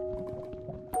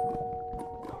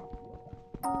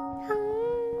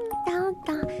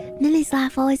 Lily's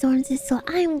laugh always warms the soul.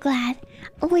 I'm glad.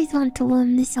 Always want to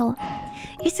warm the soul.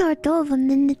 You're so adorable,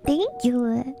 Nina. Thank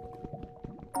you.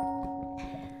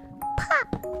 Pa.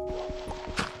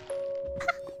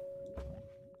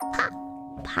 Pa.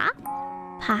 Pa.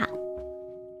 Pa.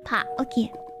 Pa.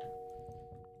 Okay.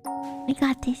 I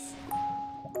got this.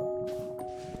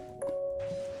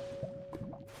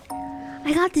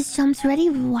 I got this jumps ready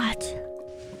to watch.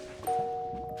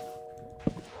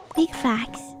 Big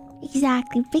facts.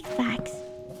 Exactly, big facts.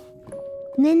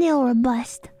 Nene or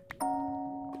bust.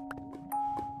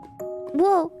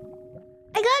 Whoa!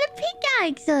 I got a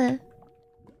pickaxe!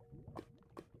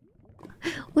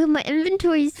 Wait, my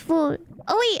inventory is full.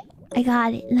 Oh wait! I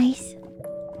got it. Nice.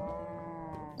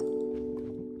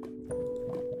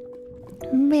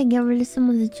 I'm gonna get rid of some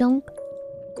of the junk.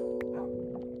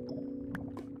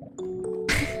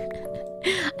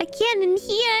 I can't in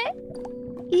here!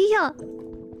 Yeah.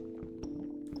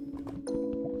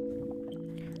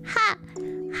 Ha!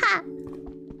 Ha!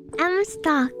 I'm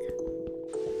stuck.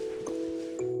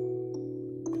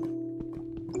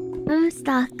 I'm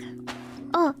stuck.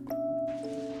 Oh.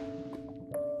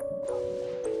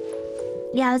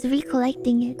 Yeah, I was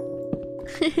recollecting it.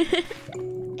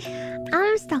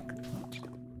 I'm stuck.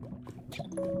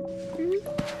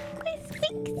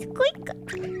 Squeak, squeak,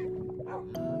 squeak.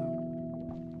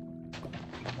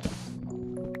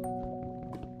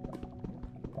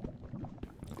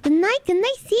 Good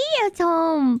night, see you,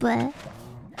 Tom. Ba,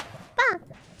 ba.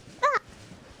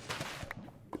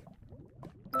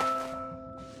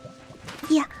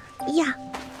 Yeah, yeah.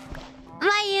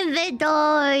 My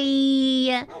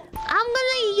inventory. I'm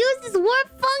gonna use this warp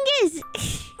fungus.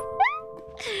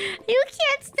 You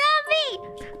can't stop me.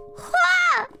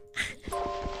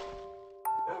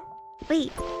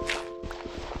 Wait.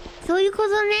 So you go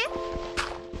on it?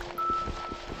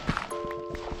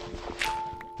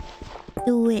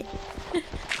 Do it.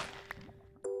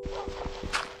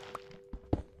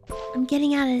 I'm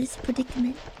getting out of this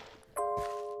predicament.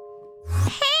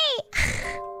 Hey!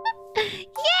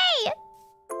 Yay!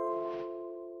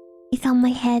 It's on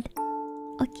my head.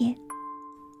 Okay.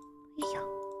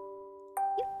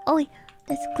 Oh wait,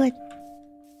 that's good.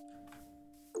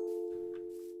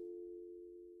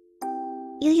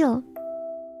 Yo.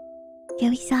 Yeah,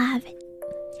 we still have it.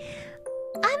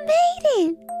 I made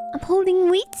it! I'm holding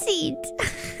wheat seeds.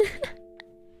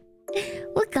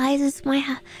 Look guys, it's my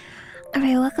house.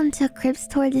 Alright, welcome to a cribs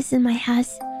tour. This is my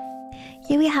house.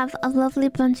 Here we have a lovely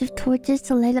bunch of torches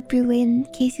to light up your way in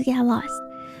case you get lost.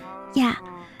 Yeah.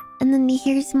 And then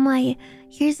here's my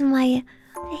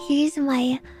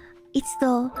it's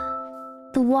the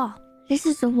wall. This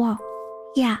is the wall.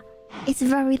 Yeah. It's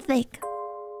very thick.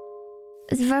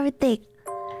 It's very thick.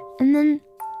 And then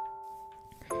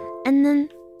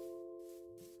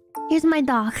here's my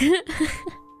dog.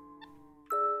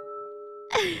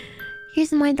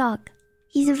 Here's my dog.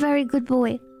 He's a very good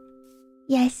boy.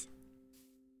 Yes.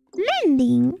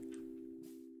 Mending.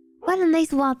 What a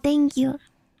nice wall, thank you.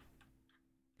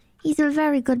 He's a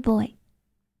very good boy.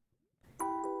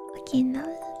 Okay, now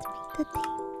let's make the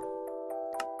thing.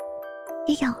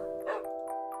 Yeah.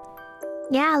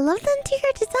 Yeah, I love the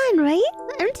interior design, right?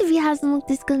 The MTV hasn't looked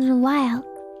this good in a while.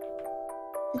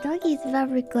 The doggy is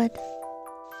very good.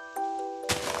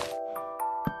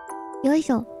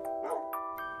 Yoisho.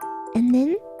 And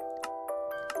then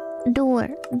door.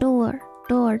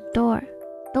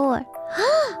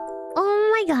 Oh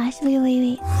my gosh,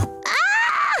 wait.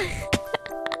 Ah!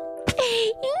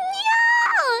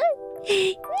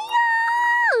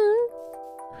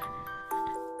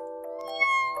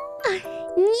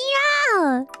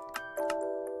 No!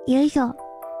 Yoisho.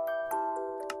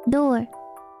 Door.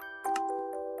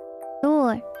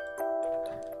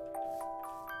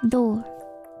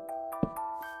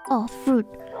 Oh, fruit.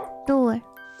 Door.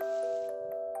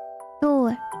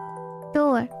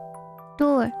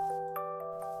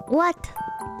 What?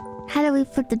 How do we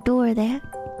put the door there?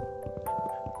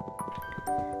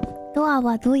 Door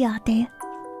wa doya de.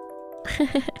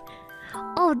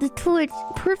 Oh, the torch.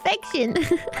 Perfection.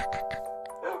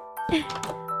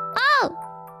 Oh!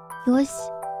 Yosh.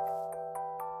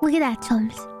 Look at that,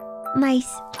 chums.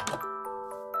 Nice.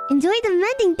 Enjoy the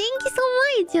mending. Thank you so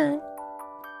much.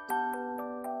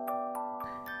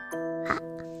 Ha.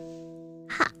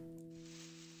 Ha.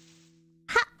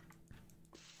 Ha.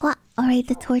 What? Alright,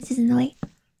 the torch is in the way.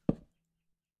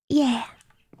 Yeah.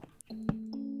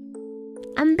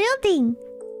 I'm building.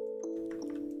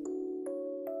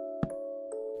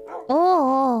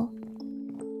 Oh.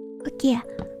 Okay.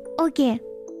 Okay.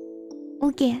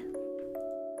 Okay.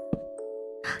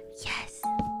 Yes.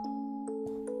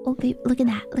 Oh, babe, look at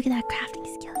that. Look at that crafting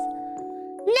skills.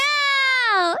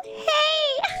 No! Hey!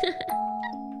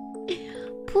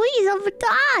 Please, I'm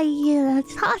dying.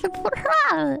 That's not a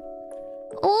problem.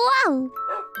 Wow.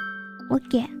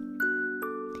 Okay.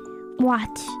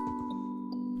 Watch.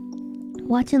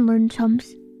 Watch and learn,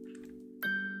 chums.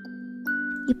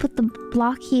 You put the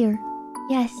block here.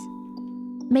 Yes.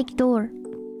 Make door.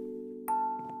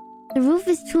 The roof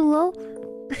is too low.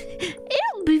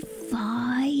 It'll be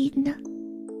fine.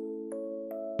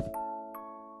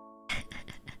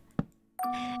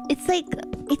 It's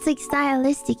like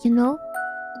stylistic, you know?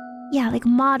 Yeah, like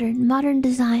modern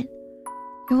design.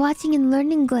 You're watching and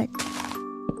learning good.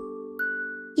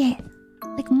 Yeah,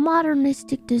 like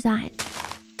modernistic design.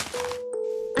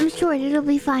 I'm sure it'll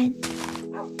be fine.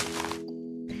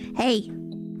 Hey.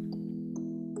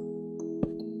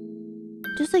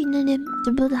 Just like Ninim,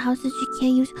 to build a house that you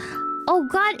can't use. Oh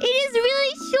god, it is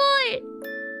really short!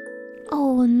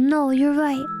 Oh no, you're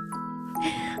right.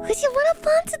 Which what a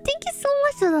fun, so thank you so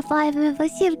much for the 5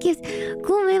 membership gifts.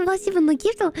 Go membership and the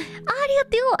gift.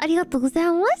 Arigatou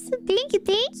gozaimasu. Thank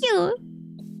you.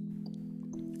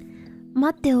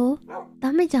 待ってよ。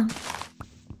ダメじゃん。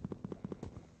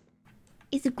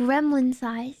It's gremlin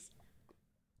size.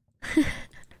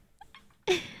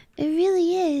 It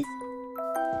really is.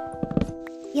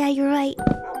 Yeah, you're right.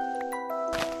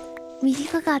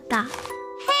 短かった。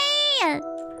Hey!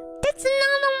 That's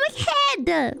not on my head!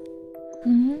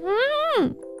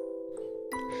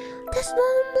 That's not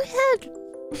on my head.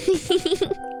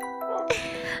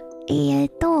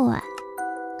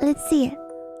 Let's see it.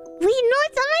 Wait, no,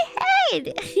 it's on my head!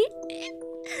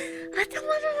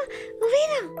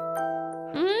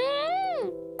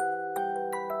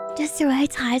 Just the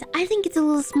right size. I think it's a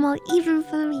little small even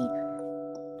for me.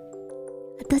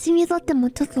 私にとっても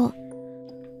ちょっと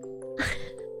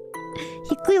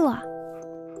低いわ。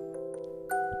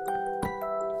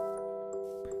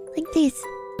Like this.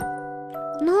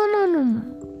 No.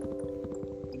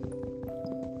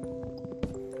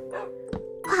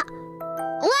 Ah!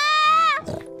 Wow!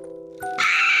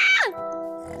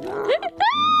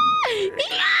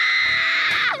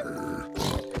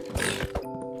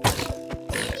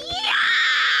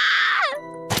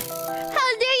 How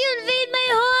dare you invade my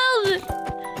home?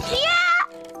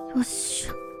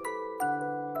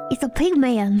 It's a pig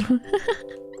man.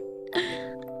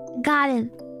 Got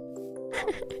him.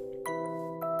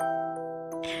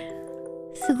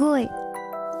 すごい。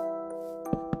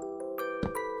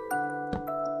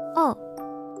Oh.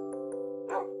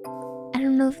 I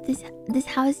don't know if this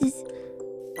house is.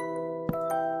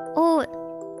 Oh,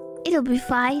 it'll be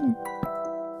fine.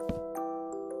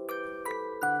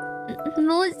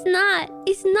 No, it's not.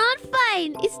 It's not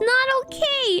fine. It's not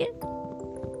okay.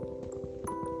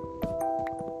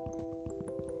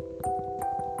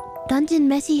 Dungeon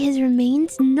messy his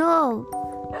remains? No.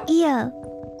 Yeah.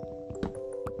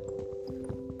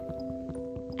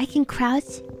 I can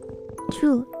crouch.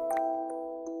 True.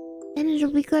 Then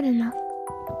it'll be good enough.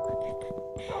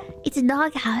 It's a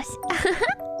doghouse.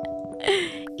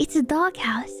 It's a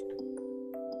doghouse.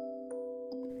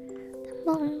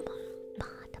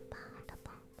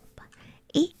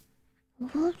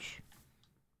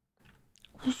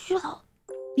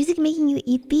 Music making you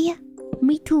eepy?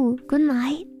 Me too. Good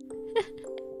night.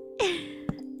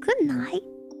 Good night.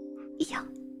 Yeah.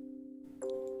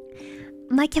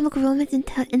 My chemical romance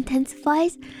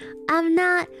intensifies. I'm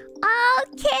not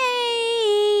okay.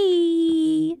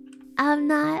 I'm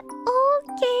not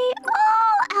okay.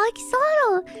 Oh,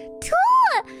 Alexandro. Too.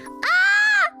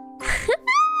 Ah!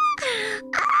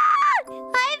 Ah!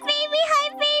 Hi, baby. Hi,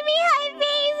 baby. Hi,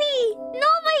 baby. No,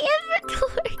 my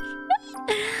inventory.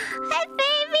 Hi,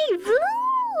 baby.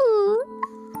 Blue.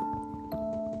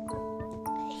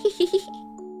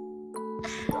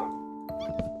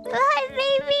 Hi,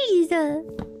 babies.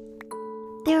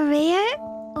 They're rare?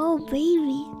 Oh,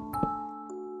 baby.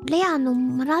 レアの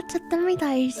もらっちゃったみ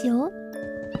たいですよ。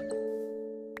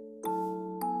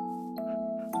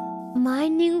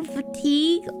Mining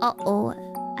fatigue? Uh-oh.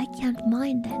 I can't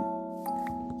mine then.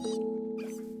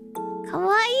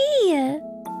 Kawaii!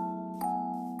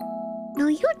 No,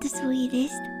 you're the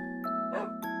sweetest.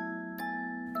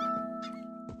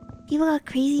 People got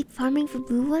crazy farming for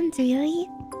blue ones, really?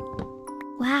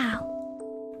 Wow.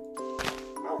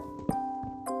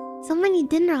 So many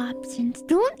dinner options.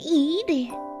 Don't eat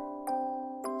it.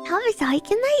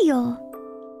 사회사이겠나요?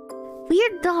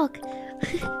 Weird dog.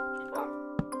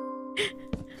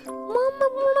 Mama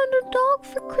wanted a dog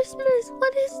for Christmas.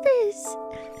 What is this?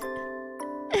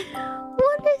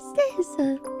 What is this?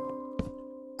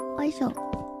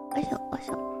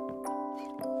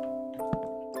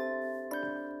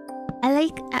 I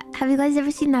like. Have you guys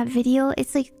ever seen that video?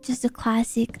 It's like just a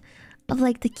classic of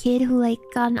like the kid who like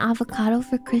got an avocado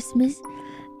for Christmas,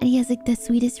 and he has like the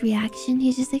sweetest reaction.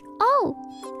 He's just like, "Oh,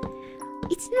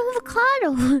 it's an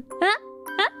avocado."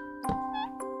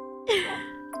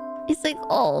 It's like,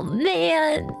 oh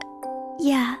man,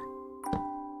 yeah.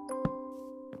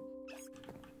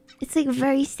 It's like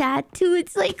very sad too.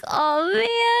 It's like, oh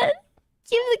man,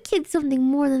 give the kid something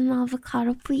more than an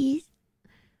avocado, please.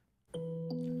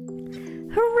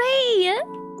 Hooray!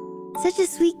 Such a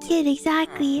sweet kid,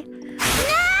 exactly.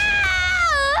 No!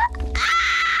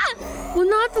 Ah! Well,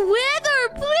 not the weather,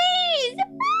 please!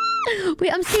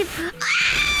 Wait, I'm safe. Ah!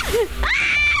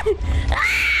 Ah!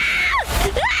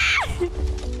 Ah!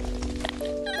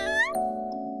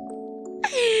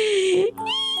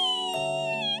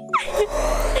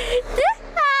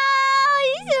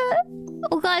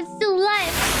 Oh god, it's still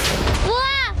alive.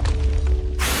 Wow!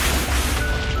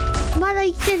 Mada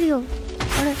ikiteru.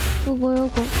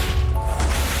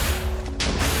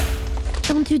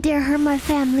 Don't you dare hurt my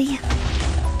family.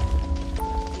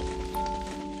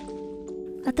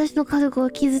 私の家族を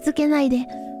傷つけないで。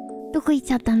どこ行っ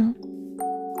ちゃったの?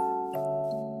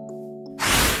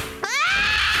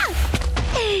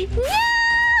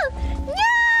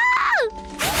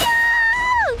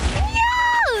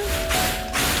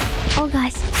 Oh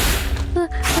gosh.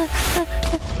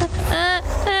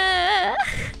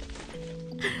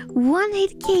 One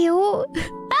hit KO.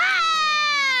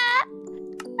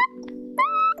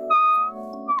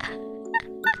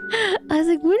 I was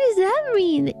like, what does that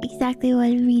mean? Exactly what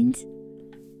it means.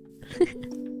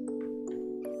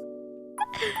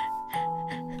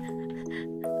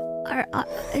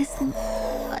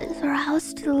 Is our house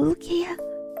still okay?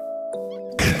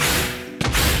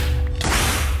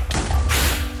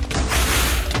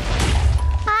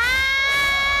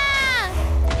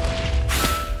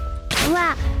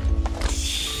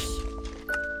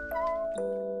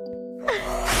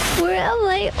 Where am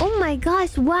I? Oh my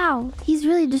gosh, wow. He's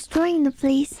really destroying the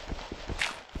place.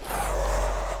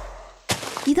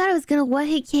 You thought I was gonna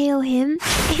one-hit KO him?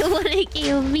 It one-hit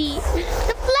KO me.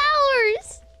 The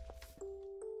flowers!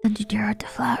 Don't you dare hurt the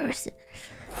flowers.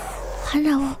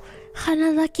 Hana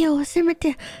だけをせめ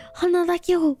て花だ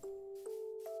けを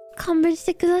勘弁し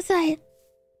てください.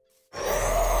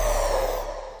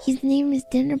 His name is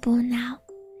Dinnerbone now.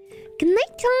 Good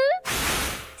night, Tom.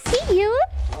 See you.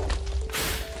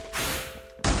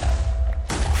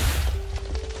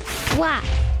 Wow,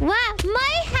 wow,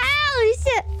 my house.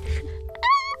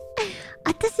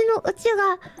 私の家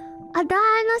が台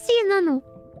無しなの.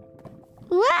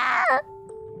 Wow.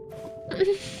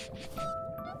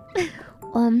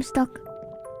 Oh, I'm stuck.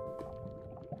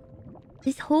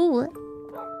 This hole.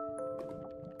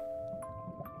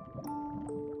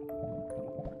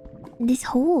 This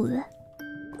hole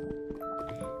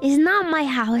is not my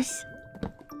house.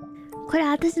 これ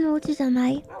私の家じゃな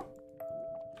い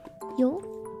よ。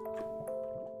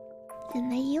じゃ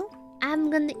ないよ。I'm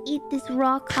gonna eat this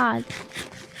raw cod.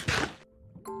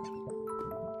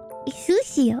 寿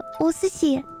司よ。お寿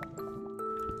司。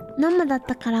生だっ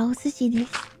たからお寿司で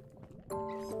す。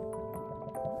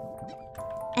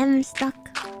I'm stuck.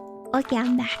 Okay,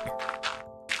 I'm back.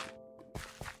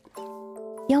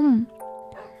 Yum.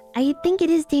 I think it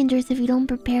is dangerous if you don't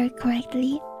prepare it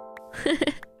correctly.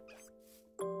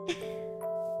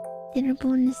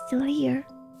 Dinnerbone is still here.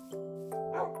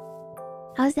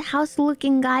 How's the house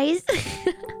looking, guys?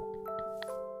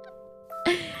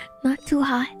 Not too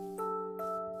hot.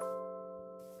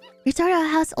 Your starter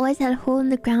house always had a hole in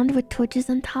the ground with torches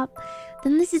on top.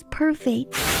 Then this is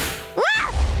perfect.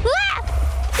 Ah! Ah!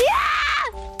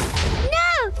 Yeah!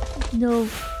 No! No!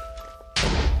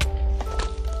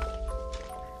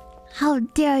 How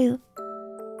dare you?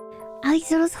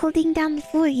 Alexander's holding down the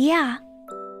floor, yeah.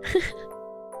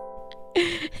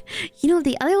 You know,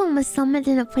 the other one was summoned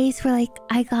in a place where, like,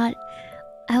 I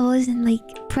wasn't,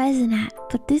 like, present at.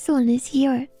 But this one is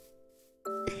here.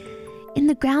 In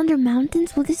the ground or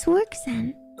mountains? Well, this works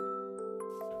then.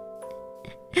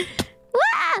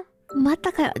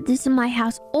 Mataka, this is my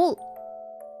house. Oh!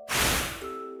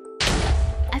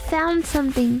 I found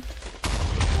something.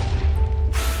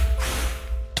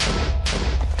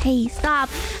 Hey, stop.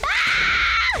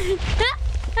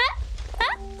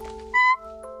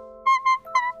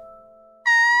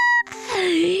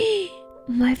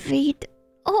 My feet.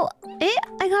 Oh,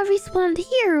 I got respawned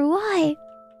here. Why?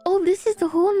 Oh, this is the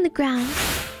hole in the ground.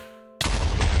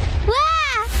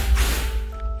 Wah!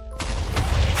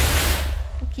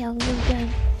 Okay, I'll move down.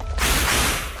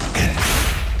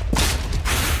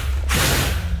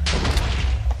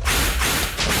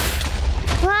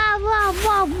 Wah, wah,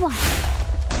 wah, wah.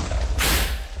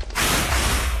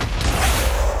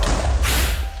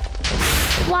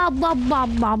 Wah, wah, wah,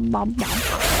 wah, wah, wah.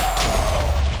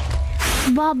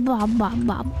 Ba ba ba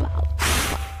ba ba.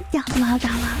 Yeah, blah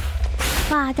blah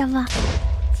blah blah blah.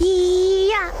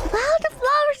 Yeah. Wow, the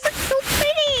flowers look so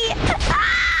pretty.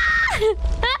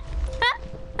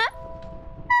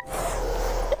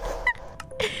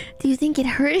 Do you think it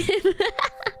hurt him?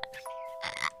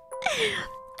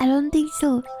 I don't think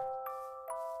so.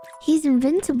 He's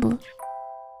invincible.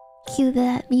 Cue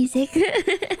that music.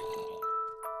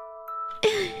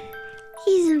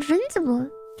 He's invincible.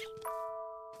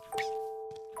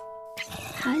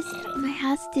 How's my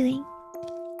house doing?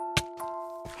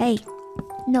 Hey,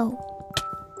 no.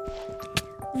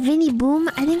 Vinny Boom?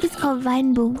 I think it's called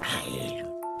Vine Boom.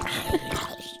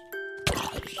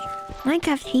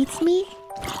 Minecraft hates me?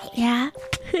 Yeah.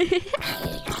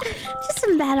 Just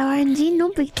some bad RNG, no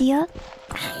big deal.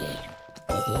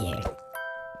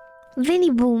 Vinny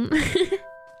Boom.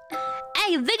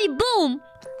 Hey, Vinny Boom!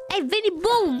 Hey, Vinny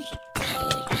Boom!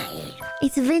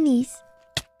 It's Vinny's.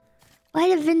 Why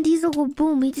did Vin Diesel go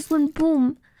boom? He just went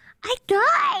boom. I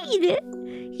died!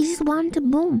 He just wanted to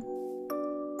boom.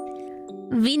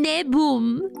 Vine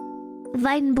boom.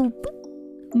 Vine boop.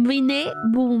 Vine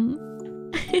boom.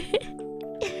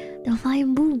 The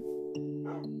vine boom.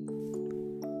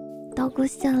 Dog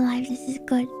was still alive. This is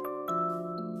good.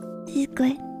 This is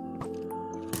good.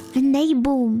 Vine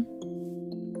boom.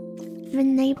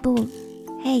 Vine boom.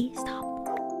 Hey, stop.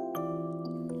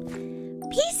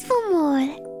 Peaceful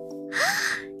mode.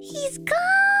 He's gone!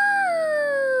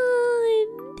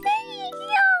 Thank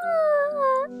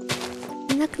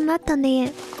you! いなくなった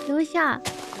ね。よっしゃ。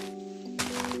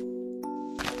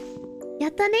や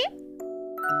ったね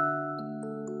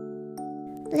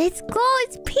Let's go!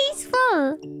 It's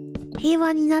peaceful! 平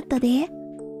和になったで。や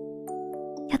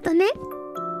ったね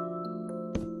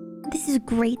This is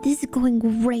great. This is going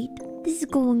great. This is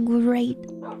going great.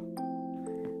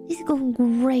 This is going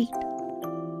great.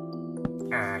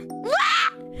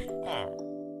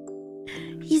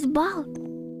 He's bald.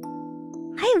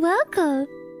 Hi, welcome.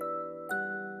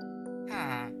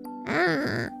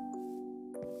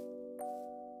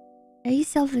 Are you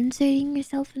self-inserting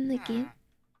yourself in the game?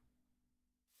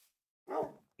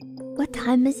 What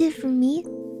time is it for me?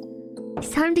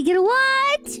 It's time to get a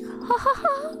watch!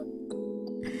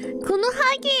 この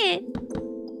ハゲ!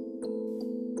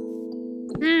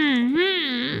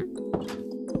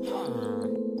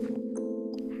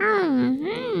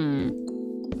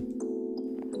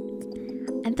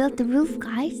 I built the roof,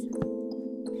 guys.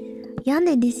 屋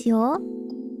根ですよ。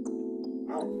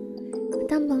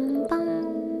バンバンバン。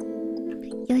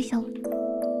よいしょ。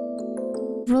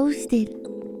Roasted.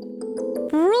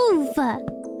 Roof!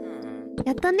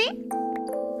 やったね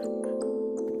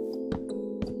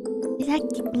Is that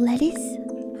lettuce?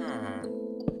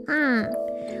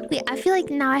 Wait, I feel like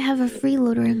now I have a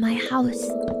freeloader in my house.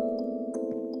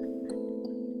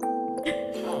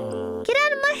 Get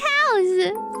out of my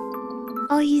house!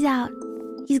 Oh, he's out.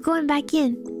 He's going back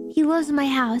in. He loves my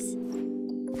house.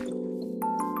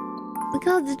 Look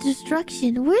at all the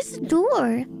destruction. Where's the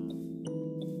door?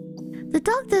 The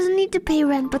dog doesn't need to pay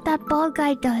rent, but that bald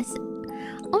guy does.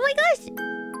 Oh my gosh!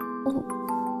 Oh,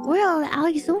 where all the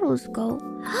Alexoros go?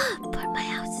 But my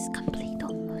house is complete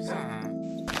almost.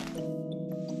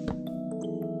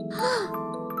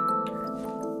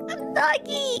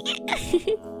 Doggy!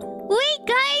 Wait,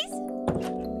 guys!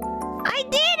 I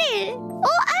did it!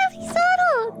 Oh,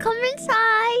 Alexoro! Come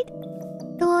inside!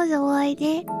 どうぞおい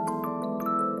で.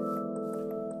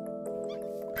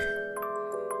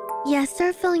 Yeah,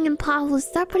 start filling in potholes.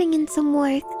 Start putting in some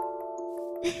work.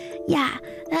 Yeah,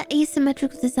 that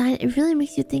asymmetrical design, it really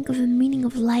makes you think of the meaning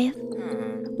of life.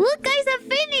 Look, guys, I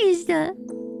finished!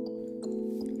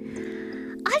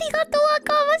 ありがとう、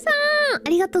赤羽さん。あ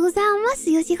りがとうございます。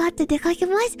用事があって出かけ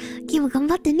ます。ゲーム頑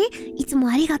張ってね。いつも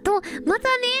ありがとう。また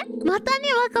ね。また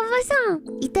ね、若葉さん。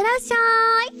いってらっしゃ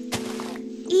い。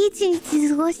いい一日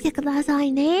過ごしてくださ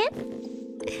いね。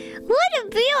What a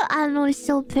view! I know, it's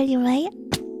so pretty, right?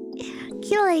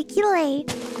 Kile, kile.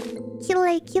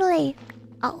 Kile, kile.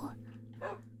 Oh.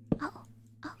 Oh.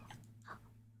 Oh.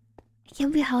 I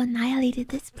can't believe how annihilated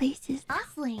this place is.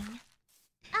 Bustling.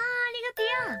 Ah,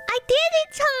 I did it,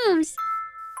 Chums!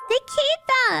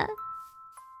 Nikita!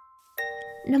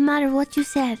 No matter what you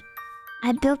said,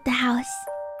 I built the house.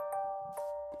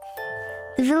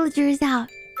 The villager is out.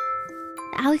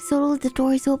 Alex Soto, the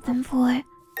door is open for.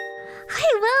 Hi,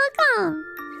 welcome!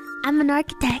 I'm an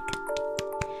architect.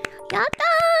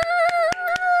 Yatta!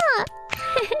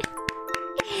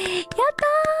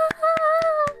 Yatta!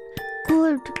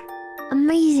 Good.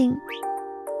 Amazing.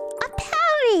 I'm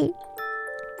happy!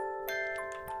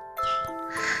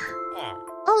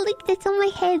 Oh, look, that's on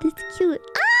my head. It's cute.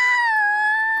 Ah!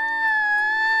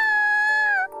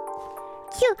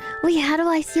 Cute. Wait, how do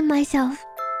I see myself?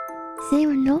 Does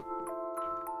anyone know?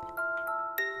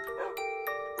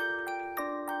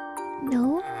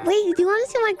 No? Wait, do you want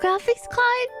to see my graphics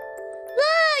card?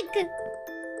 Look!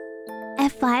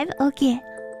 F5? Okay.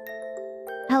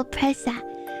 I'll press that.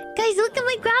 Guys, look at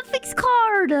my graphics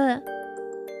card!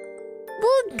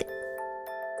 Look!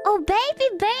 Oh,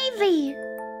 baby!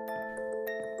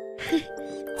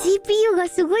 GPU が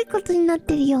すごいことになっ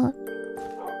てるよ。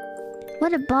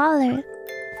What a baller.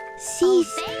 Sheesh.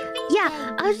 Yeah,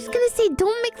 I was just gonna say,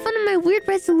 don't make fun of my weird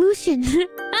resolution. Wait,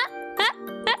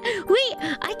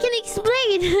 I can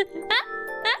explain.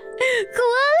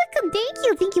 Welcome,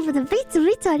 thank you for the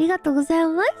bits. ありがとうござい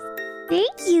ます。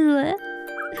Thank you.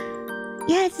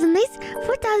 Yeah, it's a nice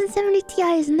 4070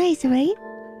 Ti is nice, right?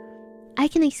 I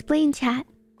can explain, chat.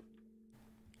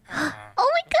 Oh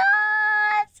my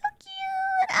god, so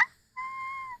cute.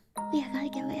 Wait, I gotta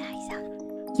get my eyes out.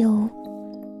 Yo,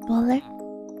 baller.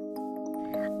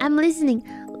 I'm listening.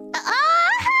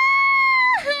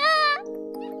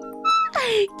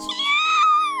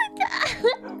 Cute!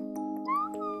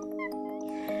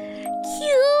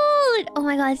 Cute! Oh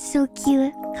my god, so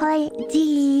cute. Kawaii.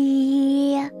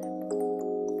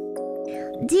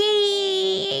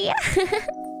 D.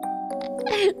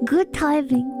 Good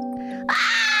timing.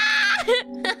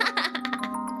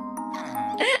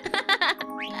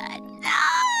 No!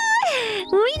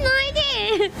 We know it!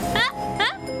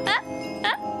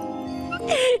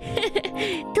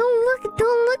 Don't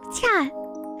look, chat.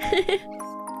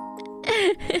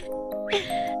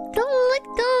 Don't look,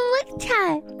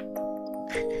 chat.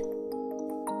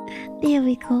 There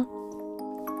we go.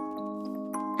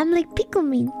 I'm like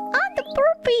Picklemin. Ah, the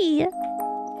burpee.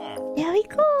 There he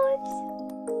goes.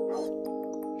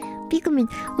 Picklemin.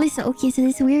 Listen, okay, so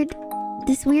this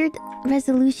weird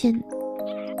resolution.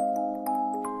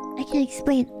 I can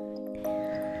explain.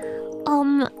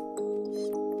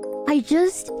 I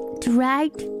just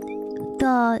dragged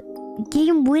the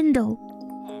game window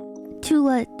to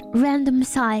a random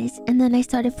size and then I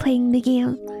started playing the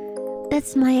game.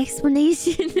 That's my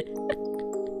explanation.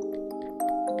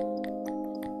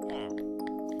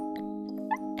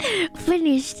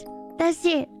 Finished. That's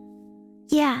it.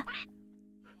 Yeah.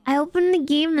 I opened the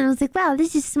game and I was like, wow,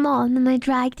 this is small. And then I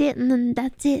dragged it and then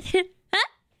that's it.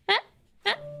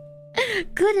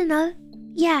 Good enough.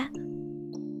 Yeah.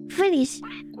 Finish.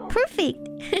 Perfect.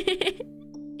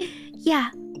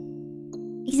 Yeah.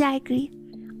 Exactly.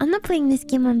 I'm not playing this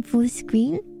game on full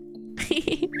screen.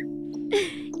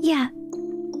 Yeah.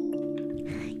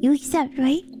 You accept,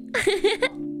 right?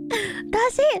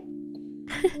 That's it.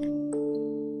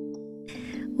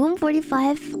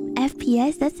 145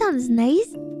 FPS? That sounds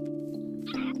nice.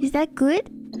 Is that good?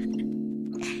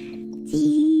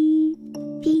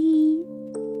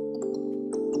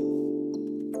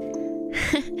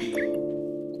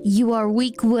 You are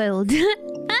weak-willed.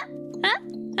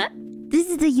 This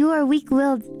is the you are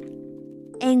weak-willed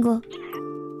angle.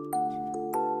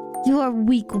 You are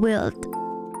weak-willed.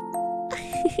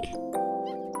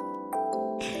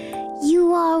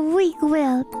 You are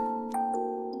weak-willed.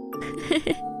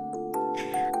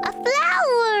 A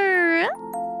flower!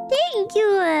 Thank you!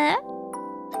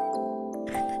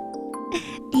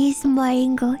 ASMR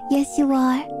angle. Yes, you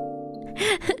are.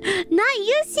 Not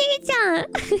you, Shi-chan!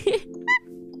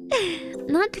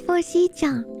 Not for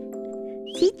Shi-chan.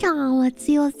 Shi-chan was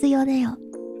tsuyo.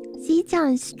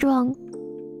 Shi-chan is strong.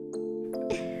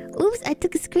 Oops, I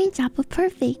took a screenshot, but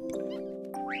perfect.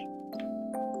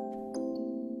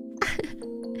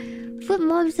 Put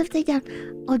mom's upside down.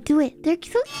 Oh, do it. They're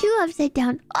so cute upside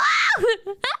down. Oh!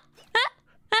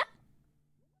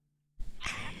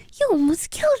 You almost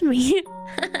killed me.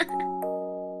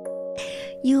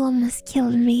 You almost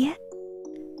killed me.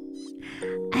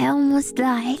 I almost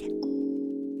died.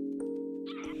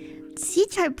 Did she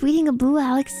try breeding a blue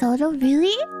Alex Soto?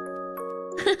 Really?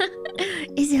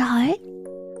 Is it hard?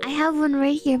 I have one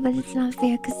right here, but it's not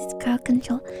fair because it's crowd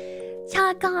control.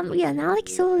 잠깐만,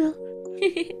 Alex solo.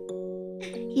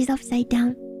 He's upside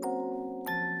down.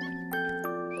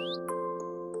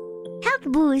 Health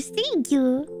boost, thank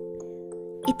you.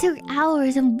 It took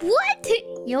hours and what?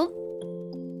 Yup.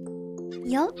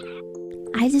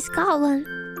 I just got one.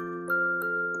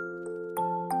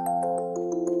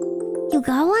 You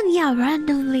got one? Yeah,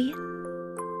 randomly.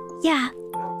 Yeah.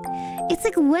 It's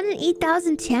like a 1 in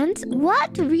 8,000 chance.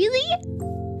 What? Really?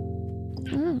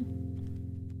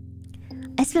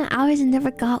 I spent hours and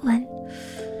never got one.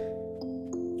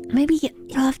 Maybe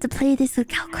you'll have to play this with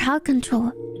crowd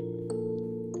control.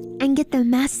 And get them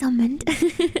mass summoned.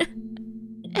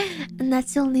 And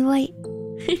that's the only way.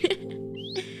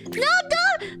 No,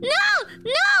 don't! No!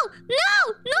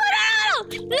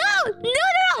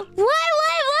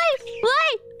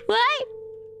 Why?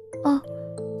 Oh.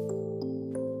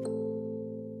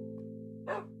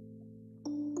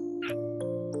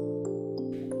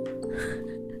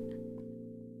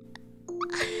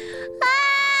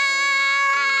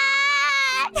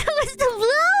 That was the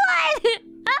blue one!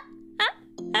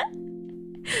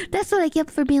 That's what I get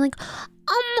for being like,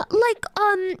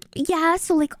 yeah,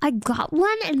 so like I got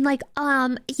one and like,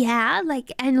 yeah,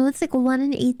 like I know it's like a 1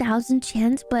 in 8,000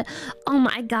 chance, but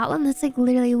I got one. That's like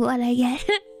literally what I get.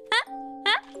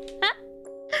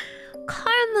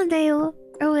 Karma deo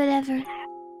or whatever.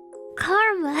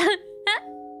 Karma.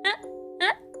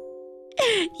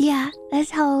 Yeah, that's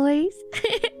how it works.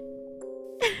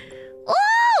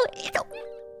 Oh!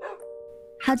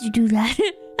 How'd you do that?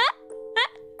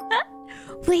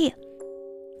 Wait.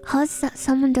 How's that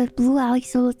someone does blue Alex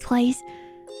solo twice?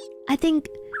 I think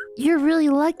you're really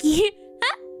lucky.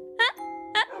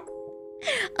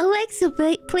 Alexa,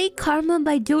 play Karma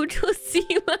by Jojo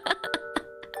Siwa.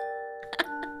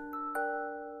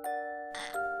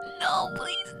 No,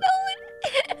 please, no.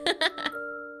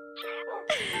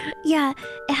 Yeah,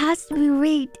 it has to be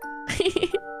rigged.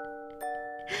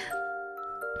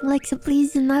 Alexa,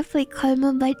 please do not play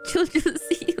Karma by Jojo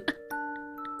Siwa.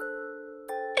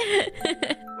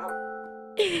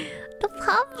 The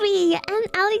puppy and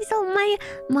Alex, oh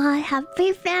my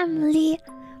happy family.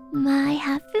 My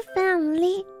happy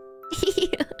family.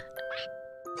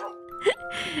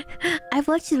 I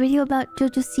watched a video about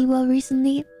Jojo Siwa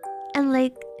recently, and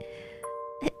like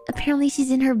apparently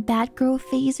she's in her bad girl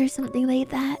phase or something like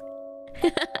that.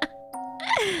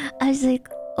 I was like,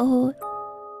 oh.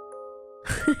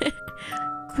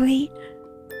 Great.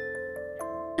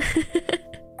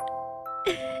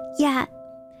 Yeah.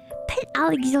 Pet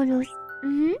Alex Jojo's.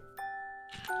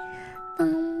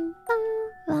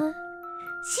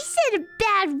 She said a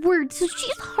bad word, so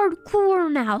she's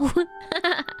hardcore now.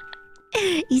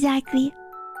 Exactly.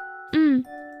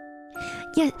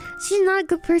 Yeah, she's not a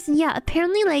good person. Yeah,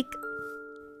 apparently, like,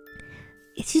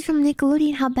 she's from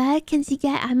Nickelodeon. How bad can she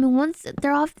get? I mean, once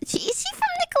they're off... Is she from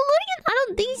Nickelodeon? I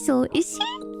don't think so. Is she?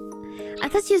 I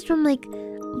thought she was from, like,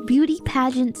 beauty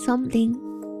pageant something.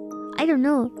 I don't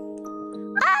know.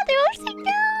 Ah, they're upside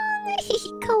down!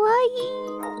 Kawaii!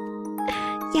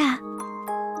 Yeah.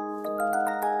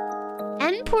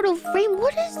 End portal frame?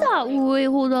 What is that? Wait,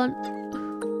 hold on.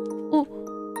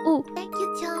 Oh. Thank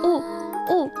you, John.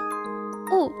 Oh.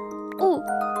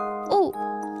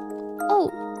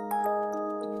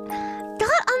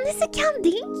 Dot on this account,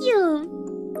 thank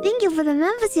you. Thank you for the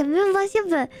membership.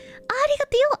 Arigato.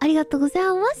 Arigatou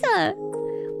gozaimasu.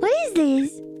 What is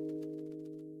this?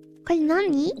 これ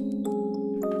何?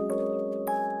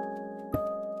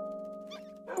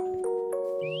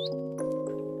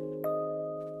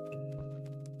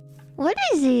 What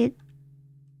is it?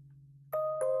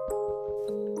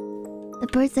 The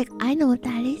bird's like, I know what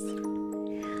that is.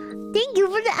 Thank you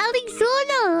for the Alex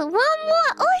Soda. One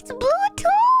more. Oh, it's blue too.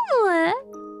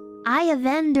 I a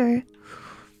vendor.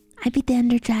 I beat the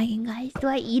Ender Dragon, guys. Do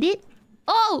I eat it?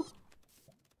 Oh!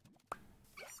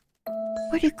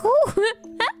 Where'd it go?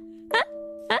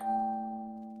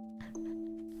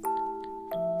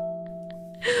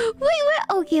 Wait.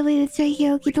 Okay, wait, it's right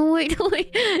here. Okay, don't worry.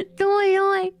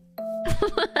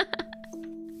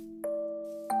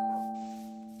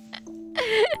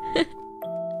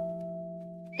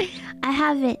 I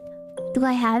have it. Do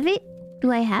I have it?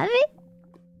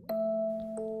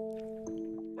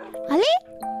 Ale?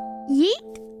 Yeet?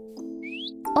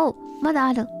 Oh, mada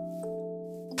aru.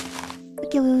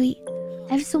 Okay, wait.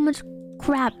 I have so much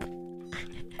crap.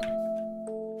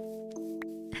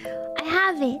 I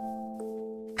have it.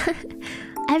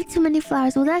 I have too many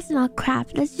flowers. Well, that's not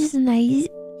crap. That's just nice.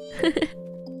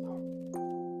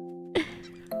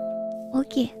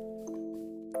 Okay.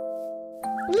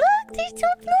 Look, there's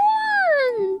two blue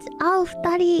Oh,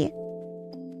 study.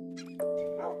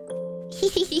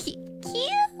 Cute.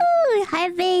 Hi,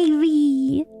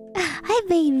 baby. Hi,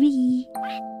 baby.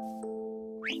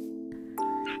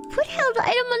 Put held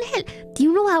item on head. Do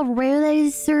you know how rare that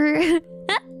is, sir?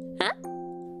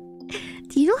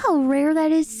 Do you know how rare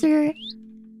that is, sir?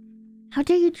 How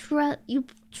dare you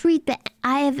treat the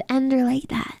Eye of Ender like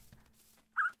that?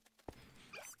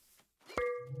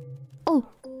 Oh.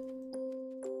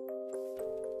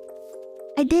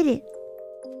 I did it.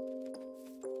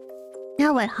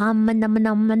 Now what?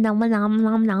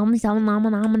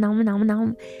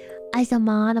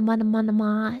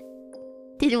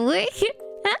 Did it work?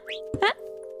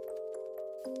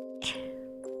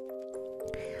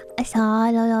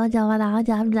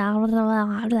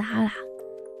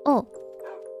 Oh.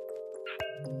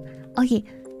 Okay.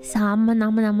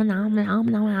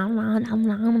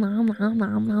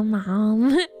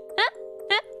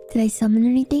 Did I summon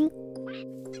anything?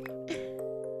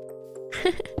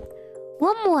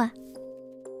 One more.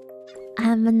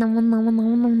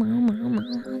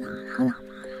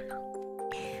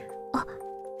 Oh.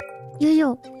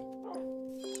 Yo.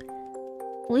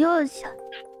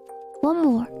 One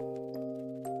more.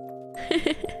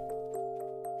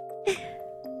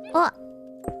 Oh.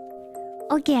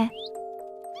 Okay.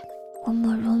 One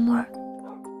more.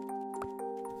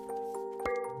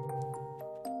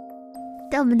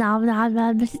 Did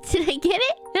I get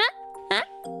it? Huh?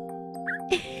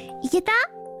 You get that?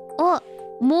 Oh,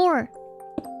 more.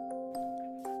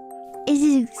 Is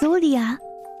it Exodia?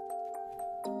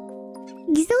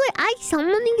 I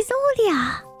summoned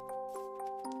Exodia.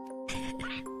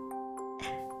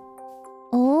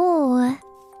 Oh.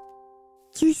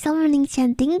 Cute summoning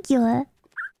chan, thank you.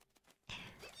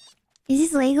 Is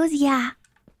this Legos? Yeah.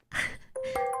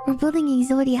 We're building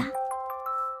Exodia.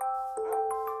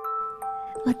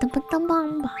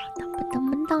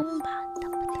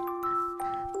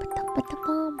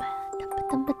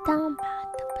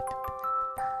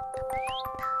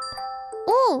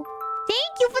 Oh,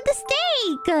 thank you for the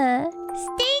steak.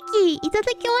 Steaky,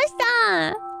 itadakimashita.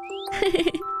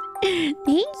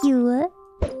 Thank you.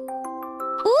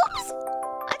 Oops,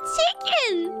 a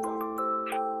chicken.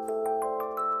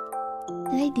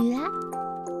 Did I do that?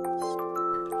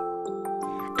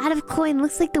 Out of coin,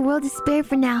 looks like the world is spared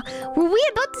for now. Were we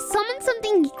about to summon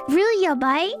something really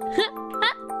yabai?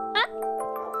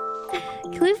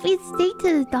 Can we feed steak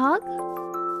to the dog?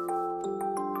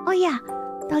 Oh yeah,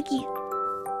 doggy.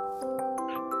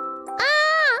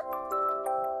 Ah!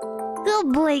 Good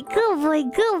boy. Good boy.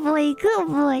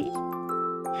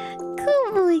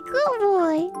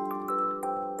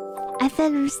 I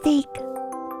fed him steak.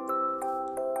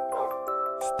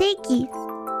 Steaky.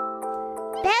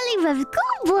 Belly rubs.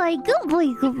 Good boy.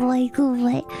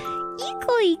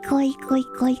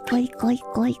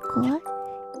 Eco.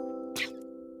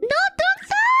 No, don't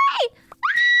die!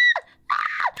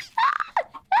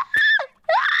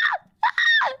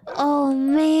 Oh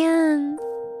man.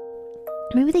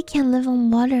 Maybe they can't live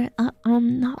on water.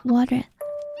 Not water.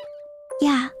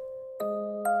 Yeah.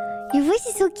 Your voice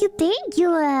is so cute. Thank you.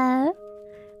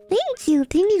 Thank you.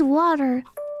 They need water.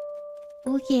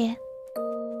 Okay.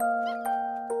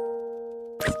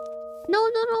 No.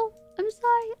 I'm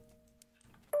sorry.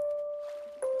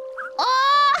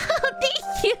 Oh, thank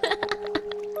you.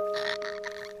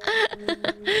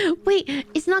 Wait,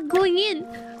 it's not going in.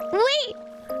 Wait.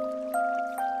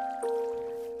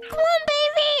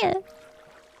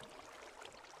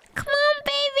 Come on,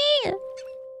 baby.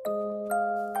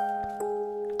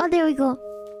 Oh, there we go.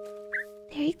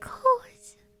 There he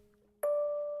goes.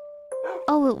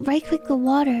 Oh, right click the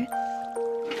water.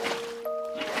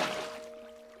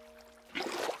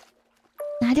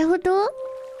 Naruhodo.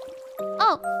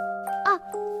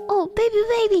 Oh,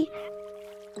 baby.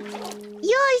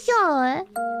 Yo,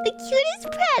 the cutest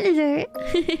predator.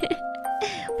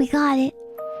 We got it.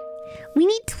 We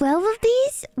need 12 of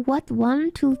these? What?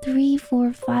 1, 2, 3,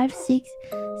 4, 5, 6,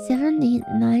 7, 8,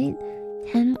 9,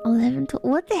 10, 11, 12.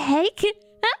 What the heck?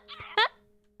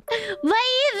 My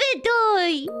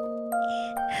inventory!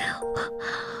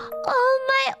 Oh,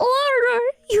 my order!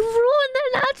 You ruined the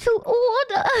natural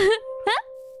order!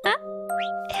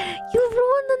 You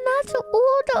ruined the natural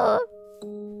order!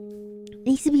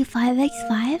 Needs to be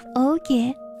 5x5?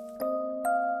 Okay.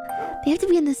 They have to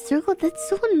be in the circle? That's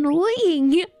so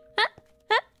annoying!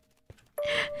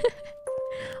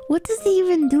 What does he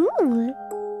even do?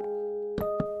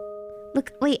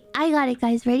 Look, wait, I got it,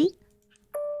 guys. Ready?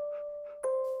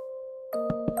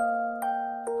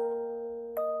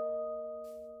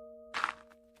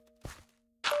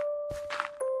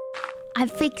 I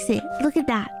fix it. Look at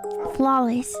that.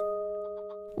 Flawless.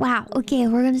 Wow. Okay,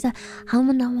 we're gonna start.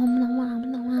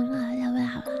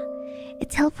 It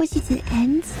teleports you to the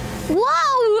ends.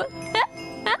 Whoa!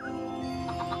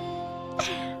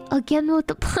 Again with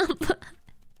the pump.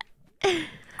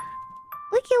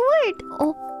 Look at word.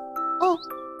 Oh,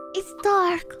 it's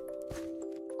dark.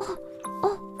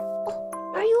 Oh.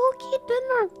 Are you okay,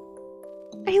 dinner?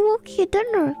 Are you okay,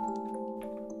 dinner?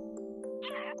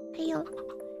 Hey,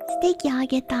 steak, yeah, I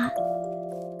get that.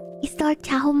 It's dark.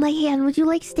 To hold my hand. Would you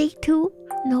like steak too?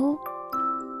 No.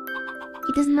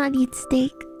 He does not eat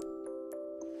steak.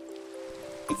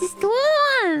 It's a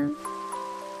storm.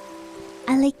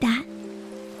 I like that.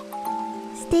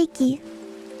 Steaky.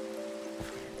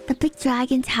 The big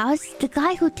dragon's house. The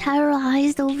guy who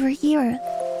terrorized over here.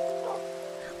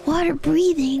 Water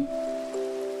breathing.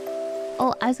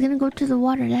 Oh, I was gonna go to the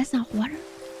water. That's not water.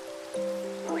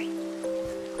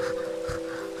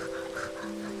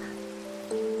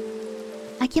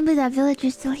 I can't believe that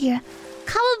villager's still here.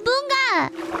 Kawabunga!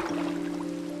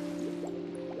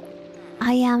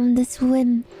 I am the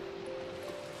swim.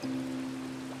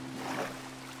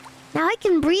 Now I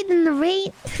can breathe in the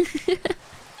rain.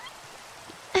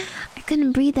 I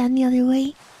couldn't breathe any other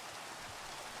way.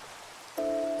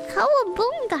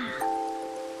 Kawabunga!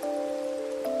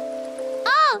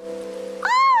 Oh,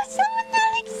 someone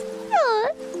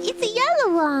Alexander! It's a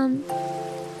yellow one.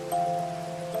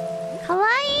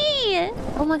 Kawaii!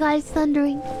 Oh my god, it's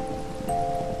thundering.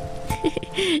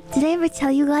 Did I ever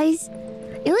tell you guys?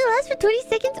 It only lasts for 20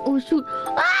 seconds? Oh shoot.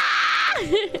 Ah!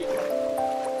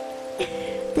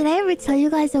 Did I ever tell you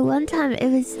guys that one time it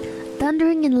was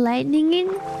thundering and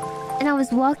lightninging? And I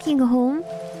was walking home.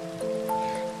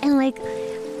 And like,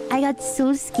 I got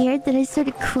so scared that I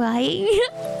started crying.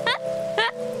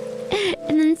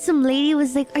 And then some lady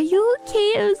was like, "Are you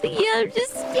okay?" I was like, "Yeah, I'm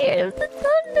just scared of the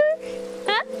thunder."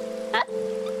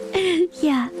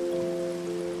 Yeah.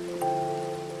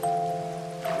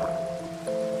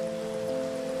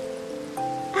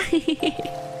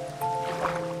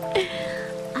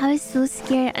 I was so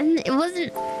scared. And it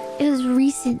wasn't... It was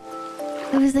recent.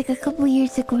 It was like a couple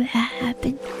years ago that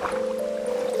happened.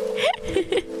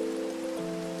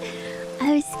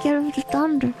 I was scared of the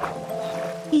thunder.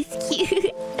 He's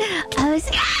cute. I was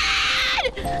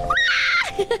scared!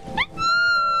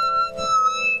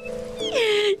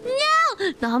 No!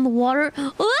 Not on the water.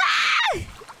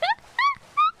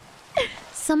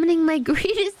 Summoning my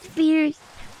greatest fears.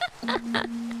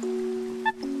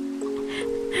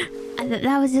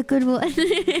 That was a good one.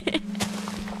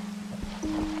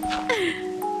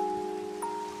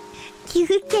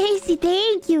 Cute Casey,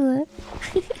 thank you.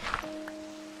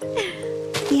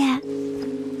 Yeah.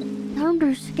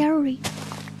 Thunder's scary.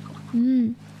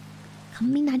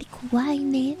 Kaminari kawaii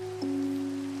ne.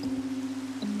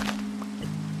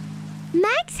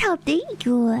 Max help, thank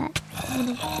you. I'm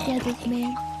gonna get this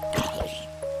man.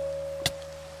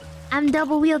 I'm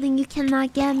double wielding, you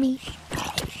cannot get me.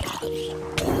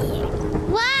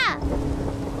 Wow!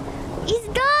 It's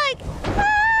dark!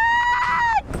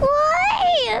 Ah!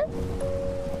 Quiet!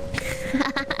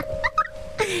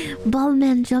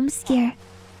 Ballman jump scare.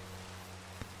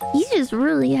 He's just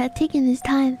really taking his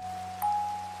time.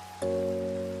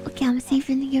 Okay, I'm safe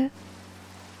in here.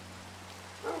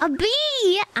 A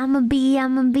bee! I'm a bee,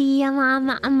 I'm a bee, I'm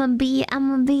a bee,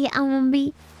 I'm a bee, I'm a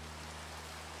bee.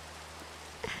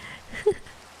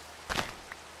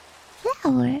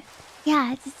 Flower?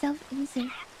 Yeah, it's a self-insert.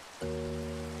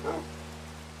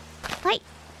 Wait.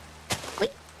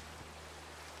 Wait.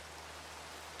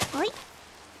 Wait.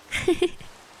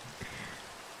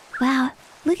 Wow,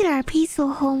 look at our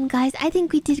peaceful home, guys. I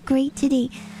think we did great today.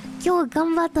 Yo,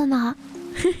 ganbatta na.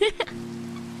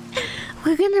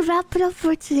 We're gonna wrap it up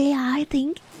for today, I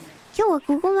think. Yo,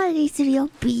 ここまでにするよ。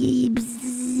ビーブ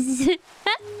ズ。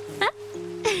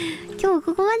今日は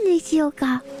ここまでにしよう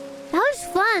か。That was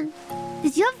fun.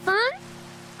 Did you have fun?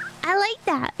 I like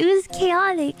that. It was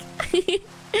chaotic.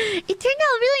 It turned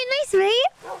out really nice, right?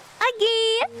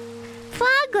 Okay.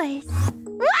 Progress.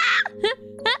 Wow!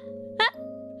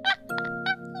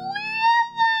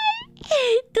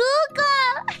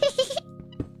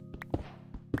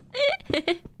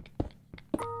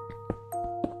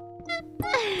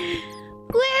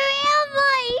 Where am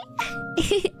I?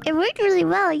 It worked really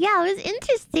well. Yeah, it was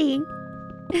interesting.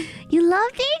 You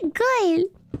loved it? Good.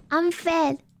 I'm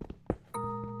fed.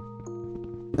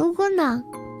 I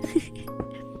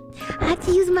had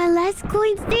to use my last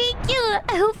coins. Thank you.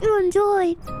 I hope you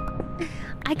enjoyed.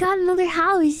 I got another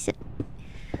house.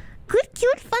 Good,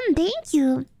 cute, fun. Thank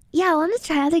you. Yeah, I want to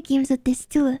try other games with this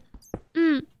too.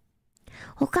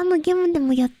 他のゲームで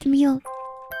もやってみよう。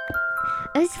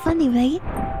It was funny, right?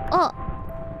 Oh.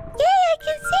 Yay, I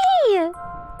can see!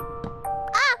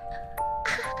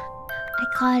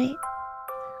 caught it.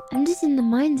 I'm just in the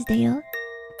mines, Dale.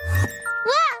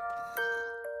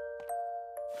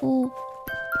 Oh.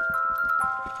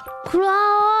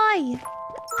 Cry!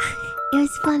 It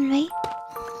was fun, right?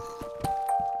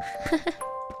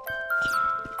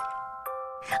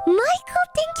 Michael,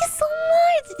 thank you so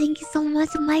much! Thank you so much,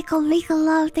 Michael. Make a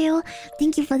love, Dale.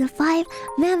 Thank you for the 5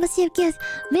 membership gifts.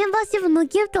 Membership no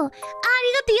gift.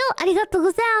 Arigato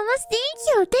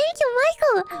gozaimasu. Thank you,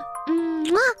 Michael.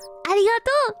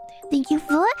 Arigato. Thank you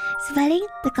for spreading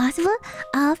the gospel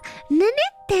of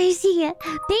Tenshi.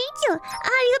 Thank you.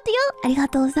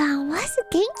 Arigato gozaimasu.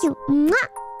 Thank you.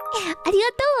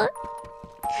 Arigato.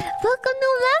 Welcome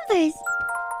new members.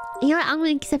 You know what? I'm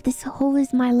gonna accept this hole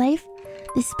is my life.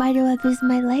 This spider web is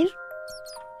my life.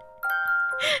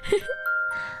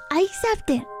 I accept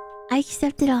it. I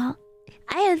accept it all.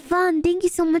 I had fun. Thank you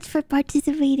so much for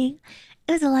participating.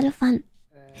 It was a lot of fun.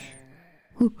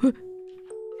 Who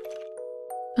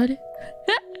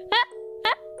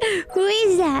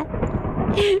is that?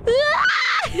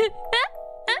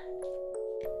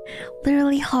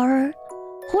 Literally horror.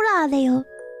 Horror.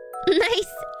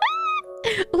 Nice.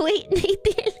 Wait,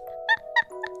 Nathan.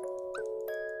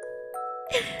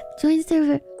 Join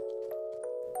server.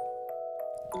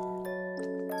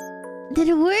 Did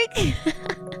it work?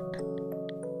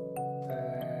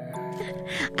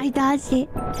 I dodged it.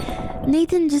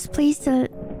 Nathan just placed an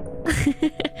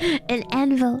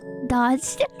anvil.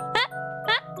 Dodged.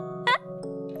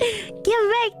 Get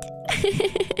wrecked.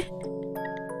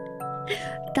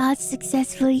 Dodged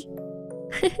successfully.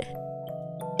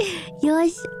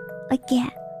 Yosh. Okay.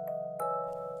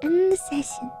 End the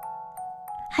session.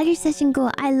 How did your session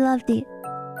go? I loved it.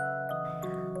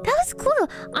 That was cool.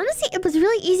 Honestly, it was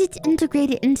really easy to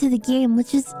integrate it into the game,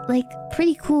 which is like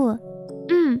pretty cool.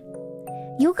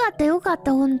 Yokatta,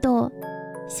 honto.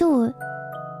 So,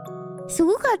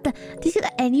 sugokatta. This is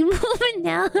any moment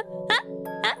now.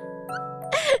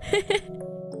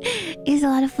 It was a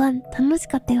lot of fun.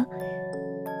 Tanoshikatta yo.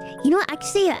 You know,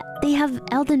 actually, they have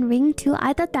Elden Ring too.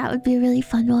 I thought that would be a really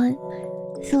fun one.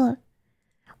 So,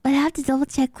 but I have to double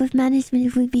check with management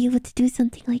if we'd be able to do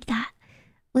something like that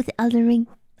with Elden Ring.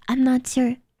 I'm not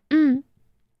sure.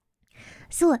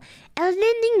 So,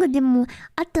 Elden Ring でも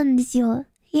あったんですよ.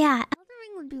 Yeah, Elden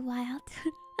Ring would be wild.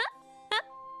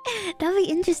 That'd be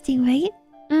interesting, right?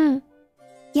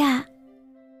 Yeah.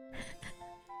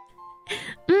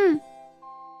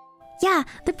 Yeah,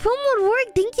 the promo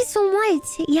worked. Thank you so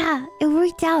much. Yeah, it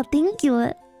worked out. Thank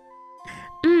you.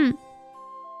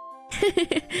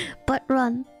 Butt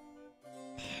run.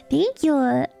 Thank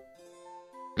you.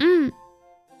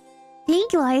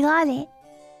 Thank you, I got it.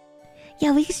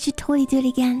 Yeah, we should totally do it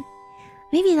again.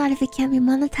 Maybe not if it can't be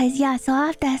monetized. Yeah, so I'll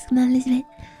have to ask management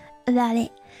about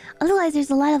it. Otherwise,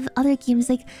 there's a lot of other games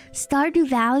like Stardew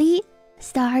Valley,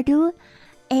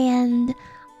 and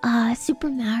Super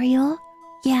Mario.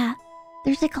 Yeah,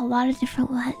 there's like a lot of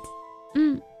different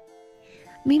ones.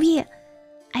 Maybe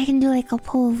I can do like a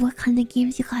poll of what kind of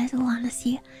games you guys will want to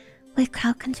see with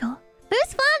crowd control. But it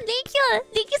was fun! Thank you!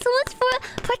 Thank you so much for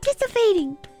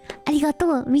participating!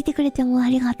 Arigato! 見てくれてもあ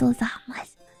りがとうございま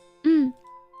す。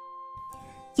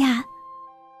Yeah.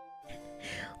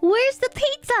 Where's the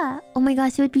pizza? Oh my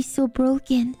gosh, it would be so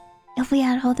broken if we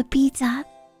had all the pizza.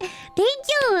 Thank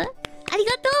you!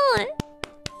 Arigato!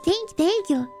 Thank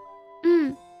you.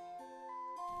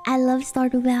 I love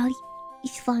Stardew Valley.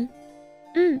 It's fun.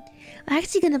 We're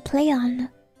actually gonna play on...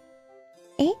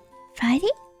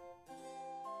 Friday?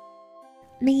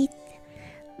 Meep.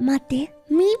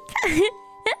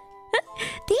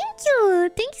 Thank you!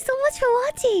 Thank you so much for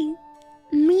watching!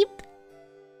 Meep.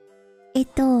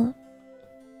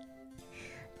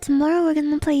 Tomorrow we're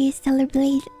gonna play Stellar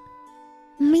Blade.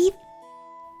 Meep.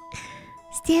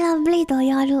 Stellar Blade を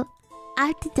やる. I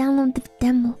have to download the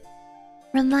demo.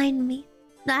 Remind me.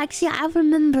 No, actually, I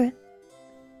remember.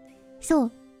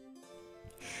 So,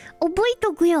 覚え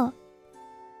とくよ。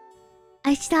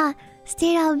明日、ス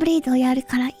テラーブレイドをやる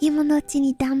から、今のうち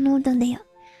にダウンロードだよ。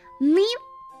Me?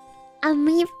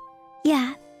 Me?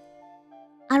 Yeah.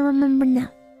 I remember now.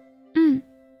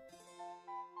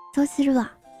 そうする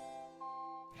わ。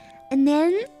And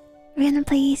then, we're gonna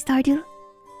play Stardew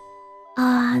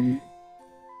on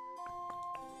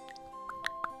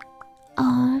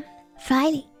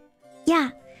Friday.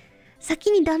 Yeah.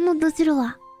 先にダウンロードする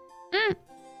わ。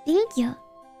Thank you.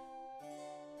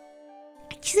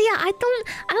 Actually, yeah, I don't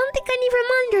think I need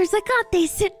reminders. I got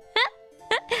this.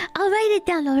 I'll write it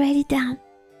down.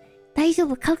 大丈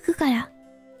夫、書くから。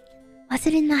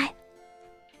忘れない。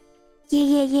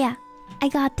Yeah. I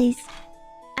got this.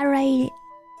 I write it.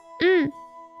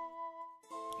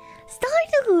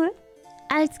 Stardew.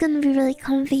 It's gonna be really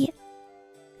comfy.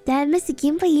 Did I miss a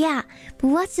gameplay? Yeah. But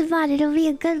what's about it? It'll be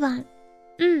a good one.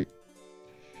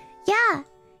 Yeah.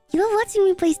 You love watching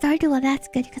me play Stardew? Well, that's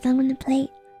good because I'm gonna play.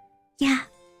 Yeah.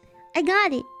 I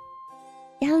got it.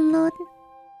 Download.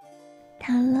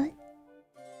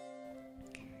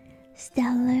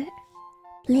 Stellar.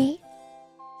 Play.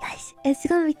 Yes, it's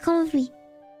gonna be comfy.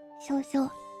 So.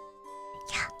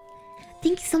 Yeah.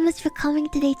 Thank you so much for coming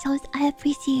today, Charles. I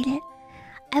appreciate it.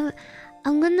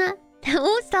 I'm gonna...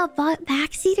 Oh, stop.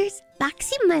 Backseaters?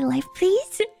 Backseat my life,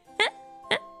 please.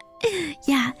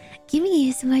 Yeah. Giving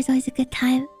you ASMR is always a good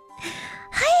time.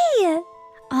 Hi! Oh,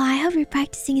 I hope your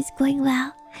practicing is going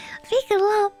well. Big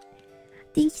love.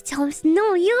 Thank you, Charles.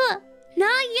 No, you!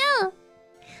 Not you!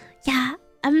 Yeah,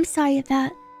 I'm sorry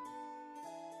about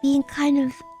being kind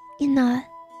of in a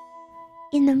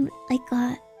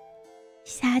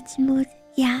sad mood.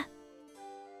 Yeah.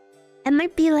 I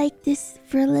might be like this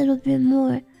for a little bit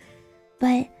more,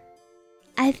 but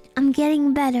I'm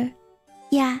getting better.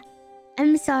 Yeah.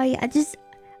 I'm sorry. I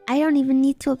don't even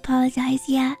need to apologize.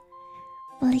 Yeah.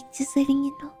 But like, just letting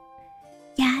you know.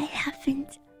 Yeah, it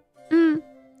happened.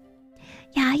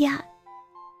 Yeah.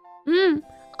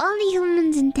 Only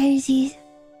humans and Tenshis.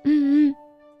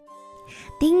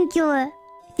 Thank you.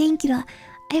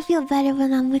 I feel better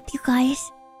when I'm with you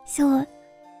guys. So,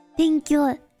 thank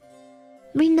you.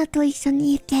 みんなと一緒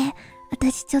にいて、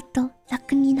私ちょっと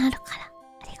楽になるから。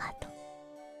ありがと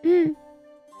う。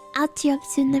I'll cheer up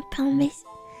soon, I promise.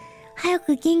 早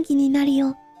く元気になる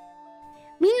よ。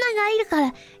みんながいるか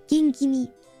ら元気に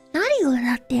なるよ、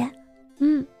だって。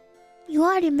You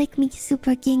already make me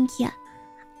super 元気や。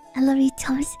I love you,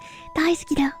 Thomas. 大好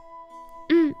きだよ。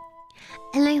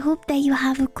And I hope that you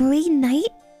have a great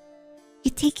night.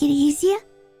 You take it easy.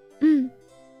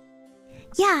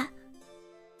 Yeah.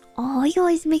 Oh, you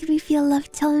always make me feel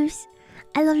loved, Thomas.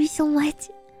 I love you so much.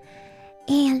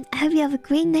 And I hope you have a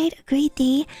great night, a great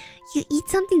day. You eat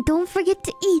something, don't forget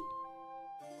to eat.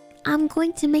 I'm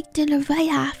going to make dinner right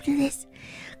after this.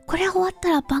 これ終わっ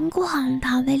たら晩ご飯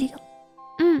食べるよ。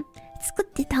作っ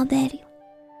て食べるよ。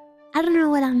I don't know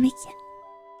what I'll make yet.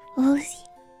 We'll see.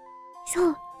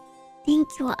 So, thank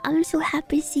you. I'm so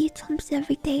happy to see you, Thomas,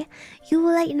 every day. You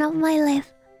will lighten up my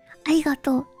life. ありが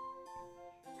とう。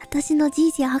私の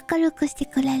人生を明るくして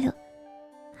くれる。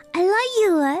I love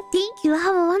you. Thank you.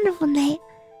 Have a wonderful night.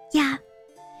 Yeah.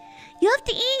 You have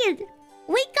to eat.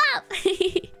 Wake up.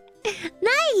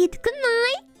 Night. Good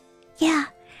night. Yeah.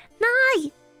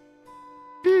 Night.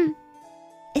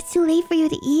 It's too late for you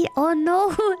to eat. Oh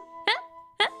no.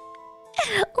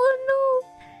 Oh no.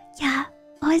 Yeah.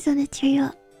 Always wanna cheer you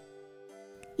up.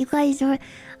 You guys are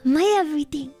my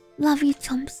everything. Love you,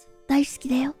 chumps. 大好き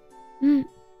だよ。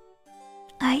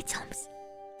Alright, chumps.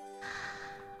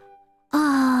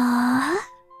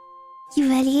 You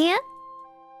ready?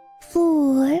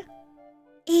 For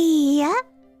a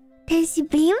Tenshi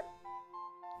beam?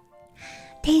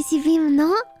 Tenshi beam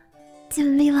の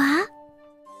準備は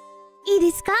いい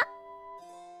ですか？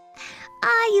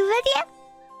 Are you ready?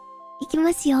 いき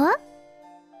ますよ。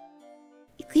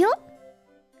いくよ。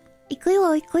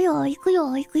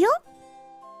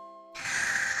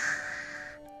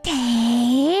Tenshi!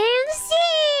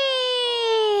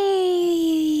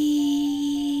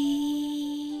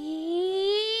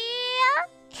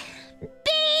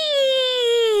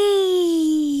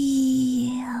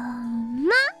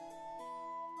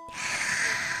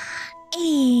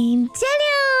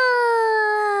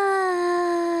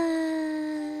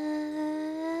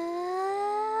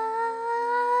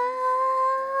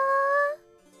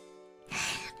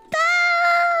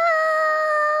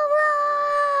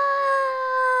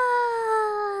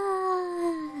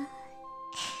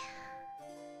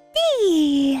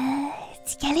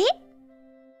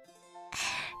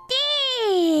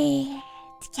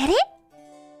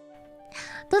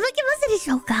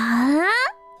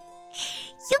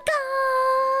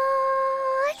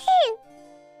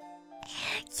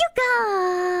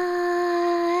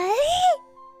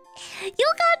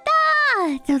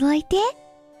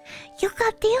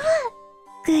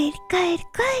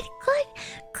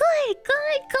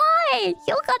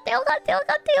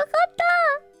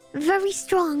 Very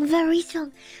strong, very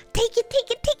strong. Take it.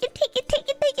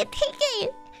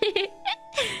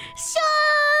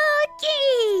 Shoki!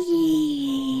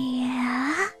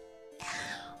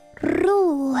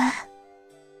 Ru.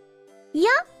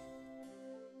 Ya?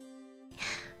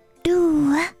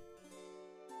 Du.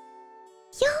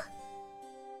 Ya?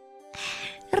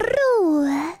 Ru.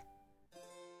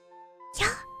 Ya?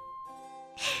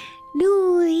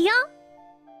 Du ya?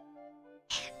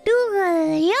 Du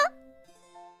ya?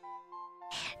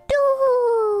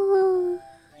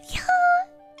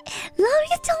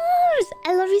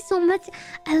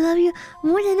 you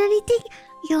more than anything.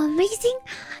 You're amazing.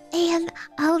 And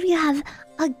I hope you have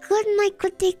a good night,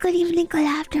 good day, good evening, good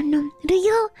afternoon.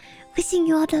 Ryo, wishing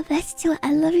you all the best too.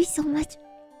 I love you so much.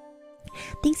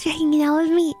 Thanks for hanging out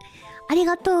with me. あり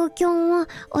がとう。今日も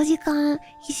お時間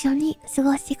一緒に過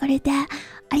ごしてくれてあ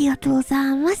りがとうござ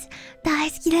います。大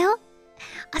好きだよ。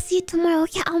I'll see you tomorrow.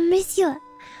 Okay, I'll miss you. 明日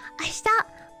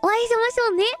お会いしましょ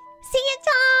うね。See you,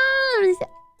 Charms!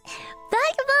 Bye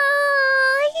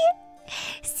bye!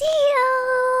 See you!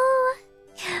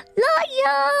 Love you!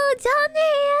 じゃあね。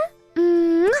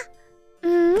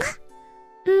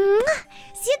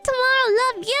See you tomorrow.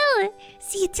 Love you!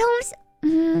 See you, Charms!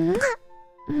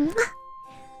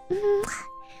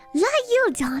 Love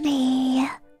you, Johnny.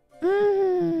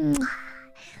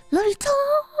 Love you,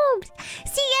 Tom.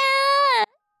 See ya.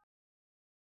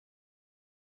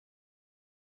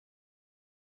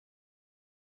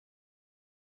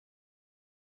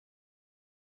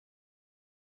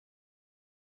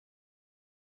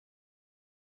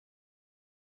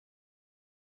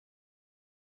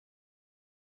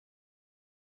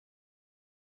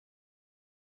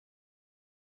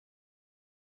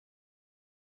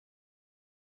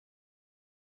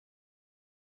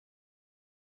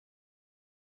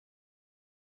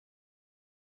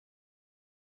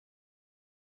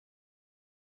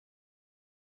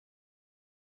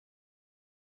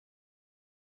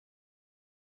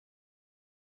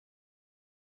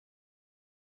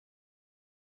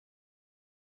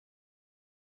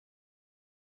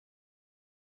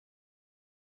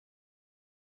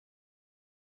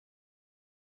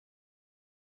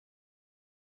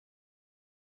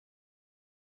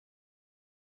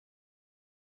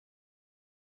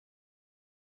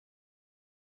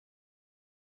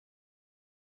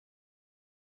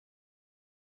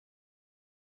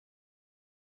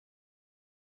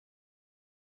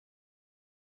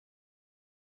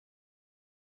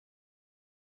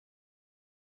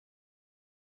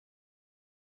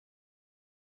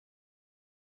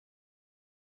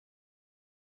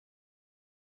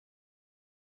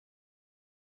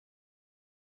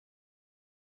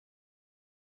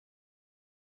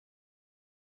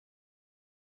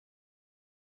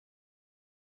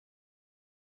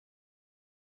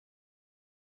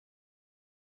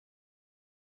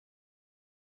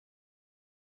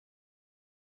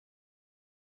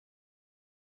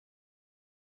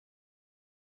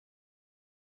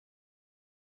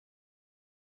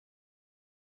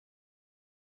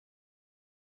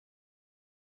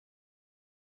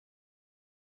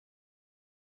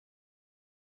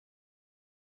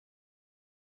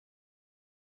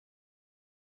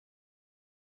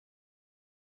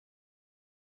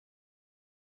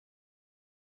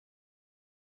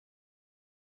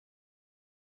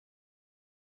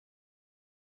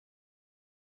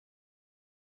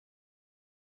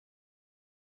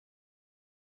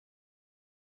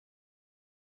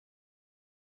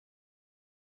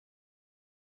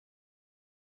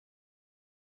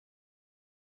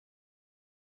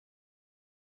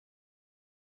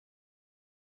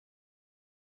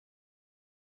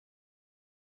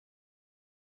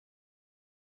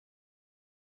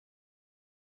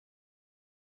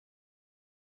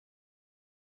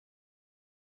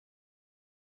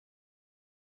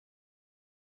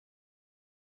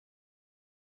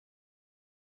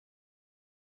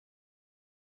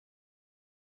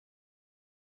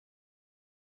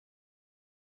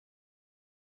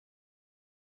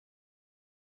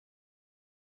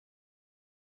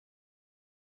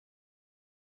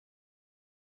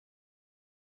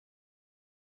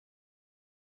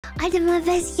 I did my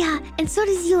best, yeah, and so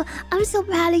does you. I'm so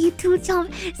proud of you too,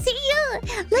 Chomp. See you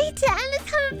later, and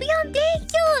it's coming beyond.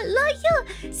 Thank you, love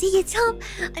you. See you, Chomp.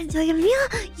 Enjoy your meal.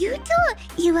 You too.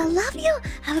 You will love you.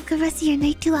 Have a good rest of your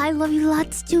night too. I love you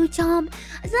lots too, Chomp.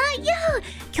 Love you.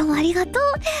 今日もありがとう。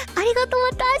ありがとう、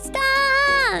また明日。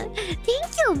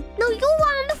Thank you. No, you're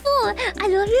wonderful. I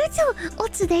love you too. お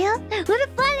つだよ。What a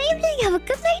fun evening. Have a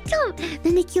good night, Chomp.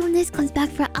 Then the cuteness comes back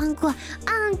for encore.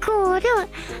 Encore.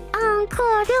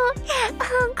 Encore.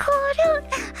 Encore.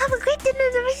 Have a great dinner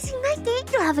and amazing night.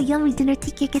 Thank you. Have a yummy dinner.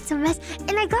 Take care. Get some rest.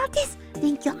 And I got this.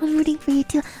 Thank you. I'm rooting for you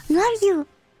too. Love you.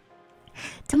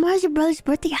 Tomorrow's your brother's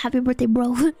birthday. Happy birthday,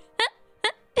 bro. Good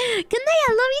night.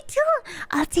 I love you too.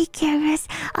 I'll take care of us.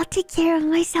 I'll take care of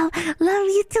myself. Love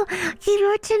you too. Keep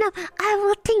watching up. I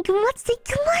will thank you much. Thank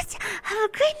you much. Have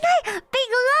a great night. Big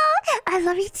love. I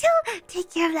love you too. Take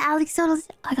care of the Alex sodas.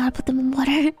 I gotta put them in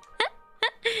water.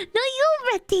 No, you're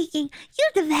breathtaking.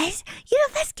 You're the best. You're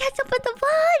the best catch up in the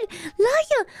world. Love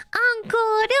you,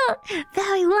 Uncle.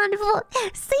 Very wonderful.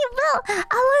 Sleep well.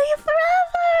 I love you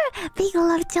forever. Big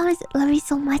love, Jones. Love you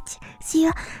so much. See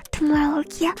you tomorrow,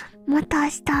 okay? Mata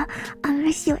ashita. I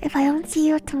miss you. If I don't see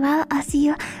you tomorrow, I'll see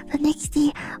you the next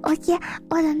day, okay?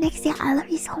 Or the next day. I love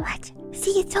you so much.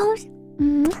 See you, Jones.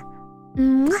 Mwah.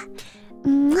 Mwah.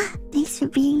 Mwah. Thanks for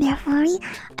being there for me.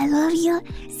 I love you.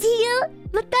 See you.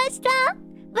 Mata ashita.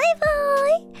 Bye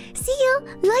bye. See you.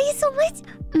 Love you so much.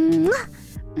 Mwah.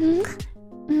 Mwah.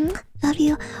 Mwah. Love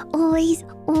you always,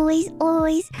 always,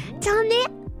 always. じゃあね。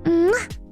Mwah.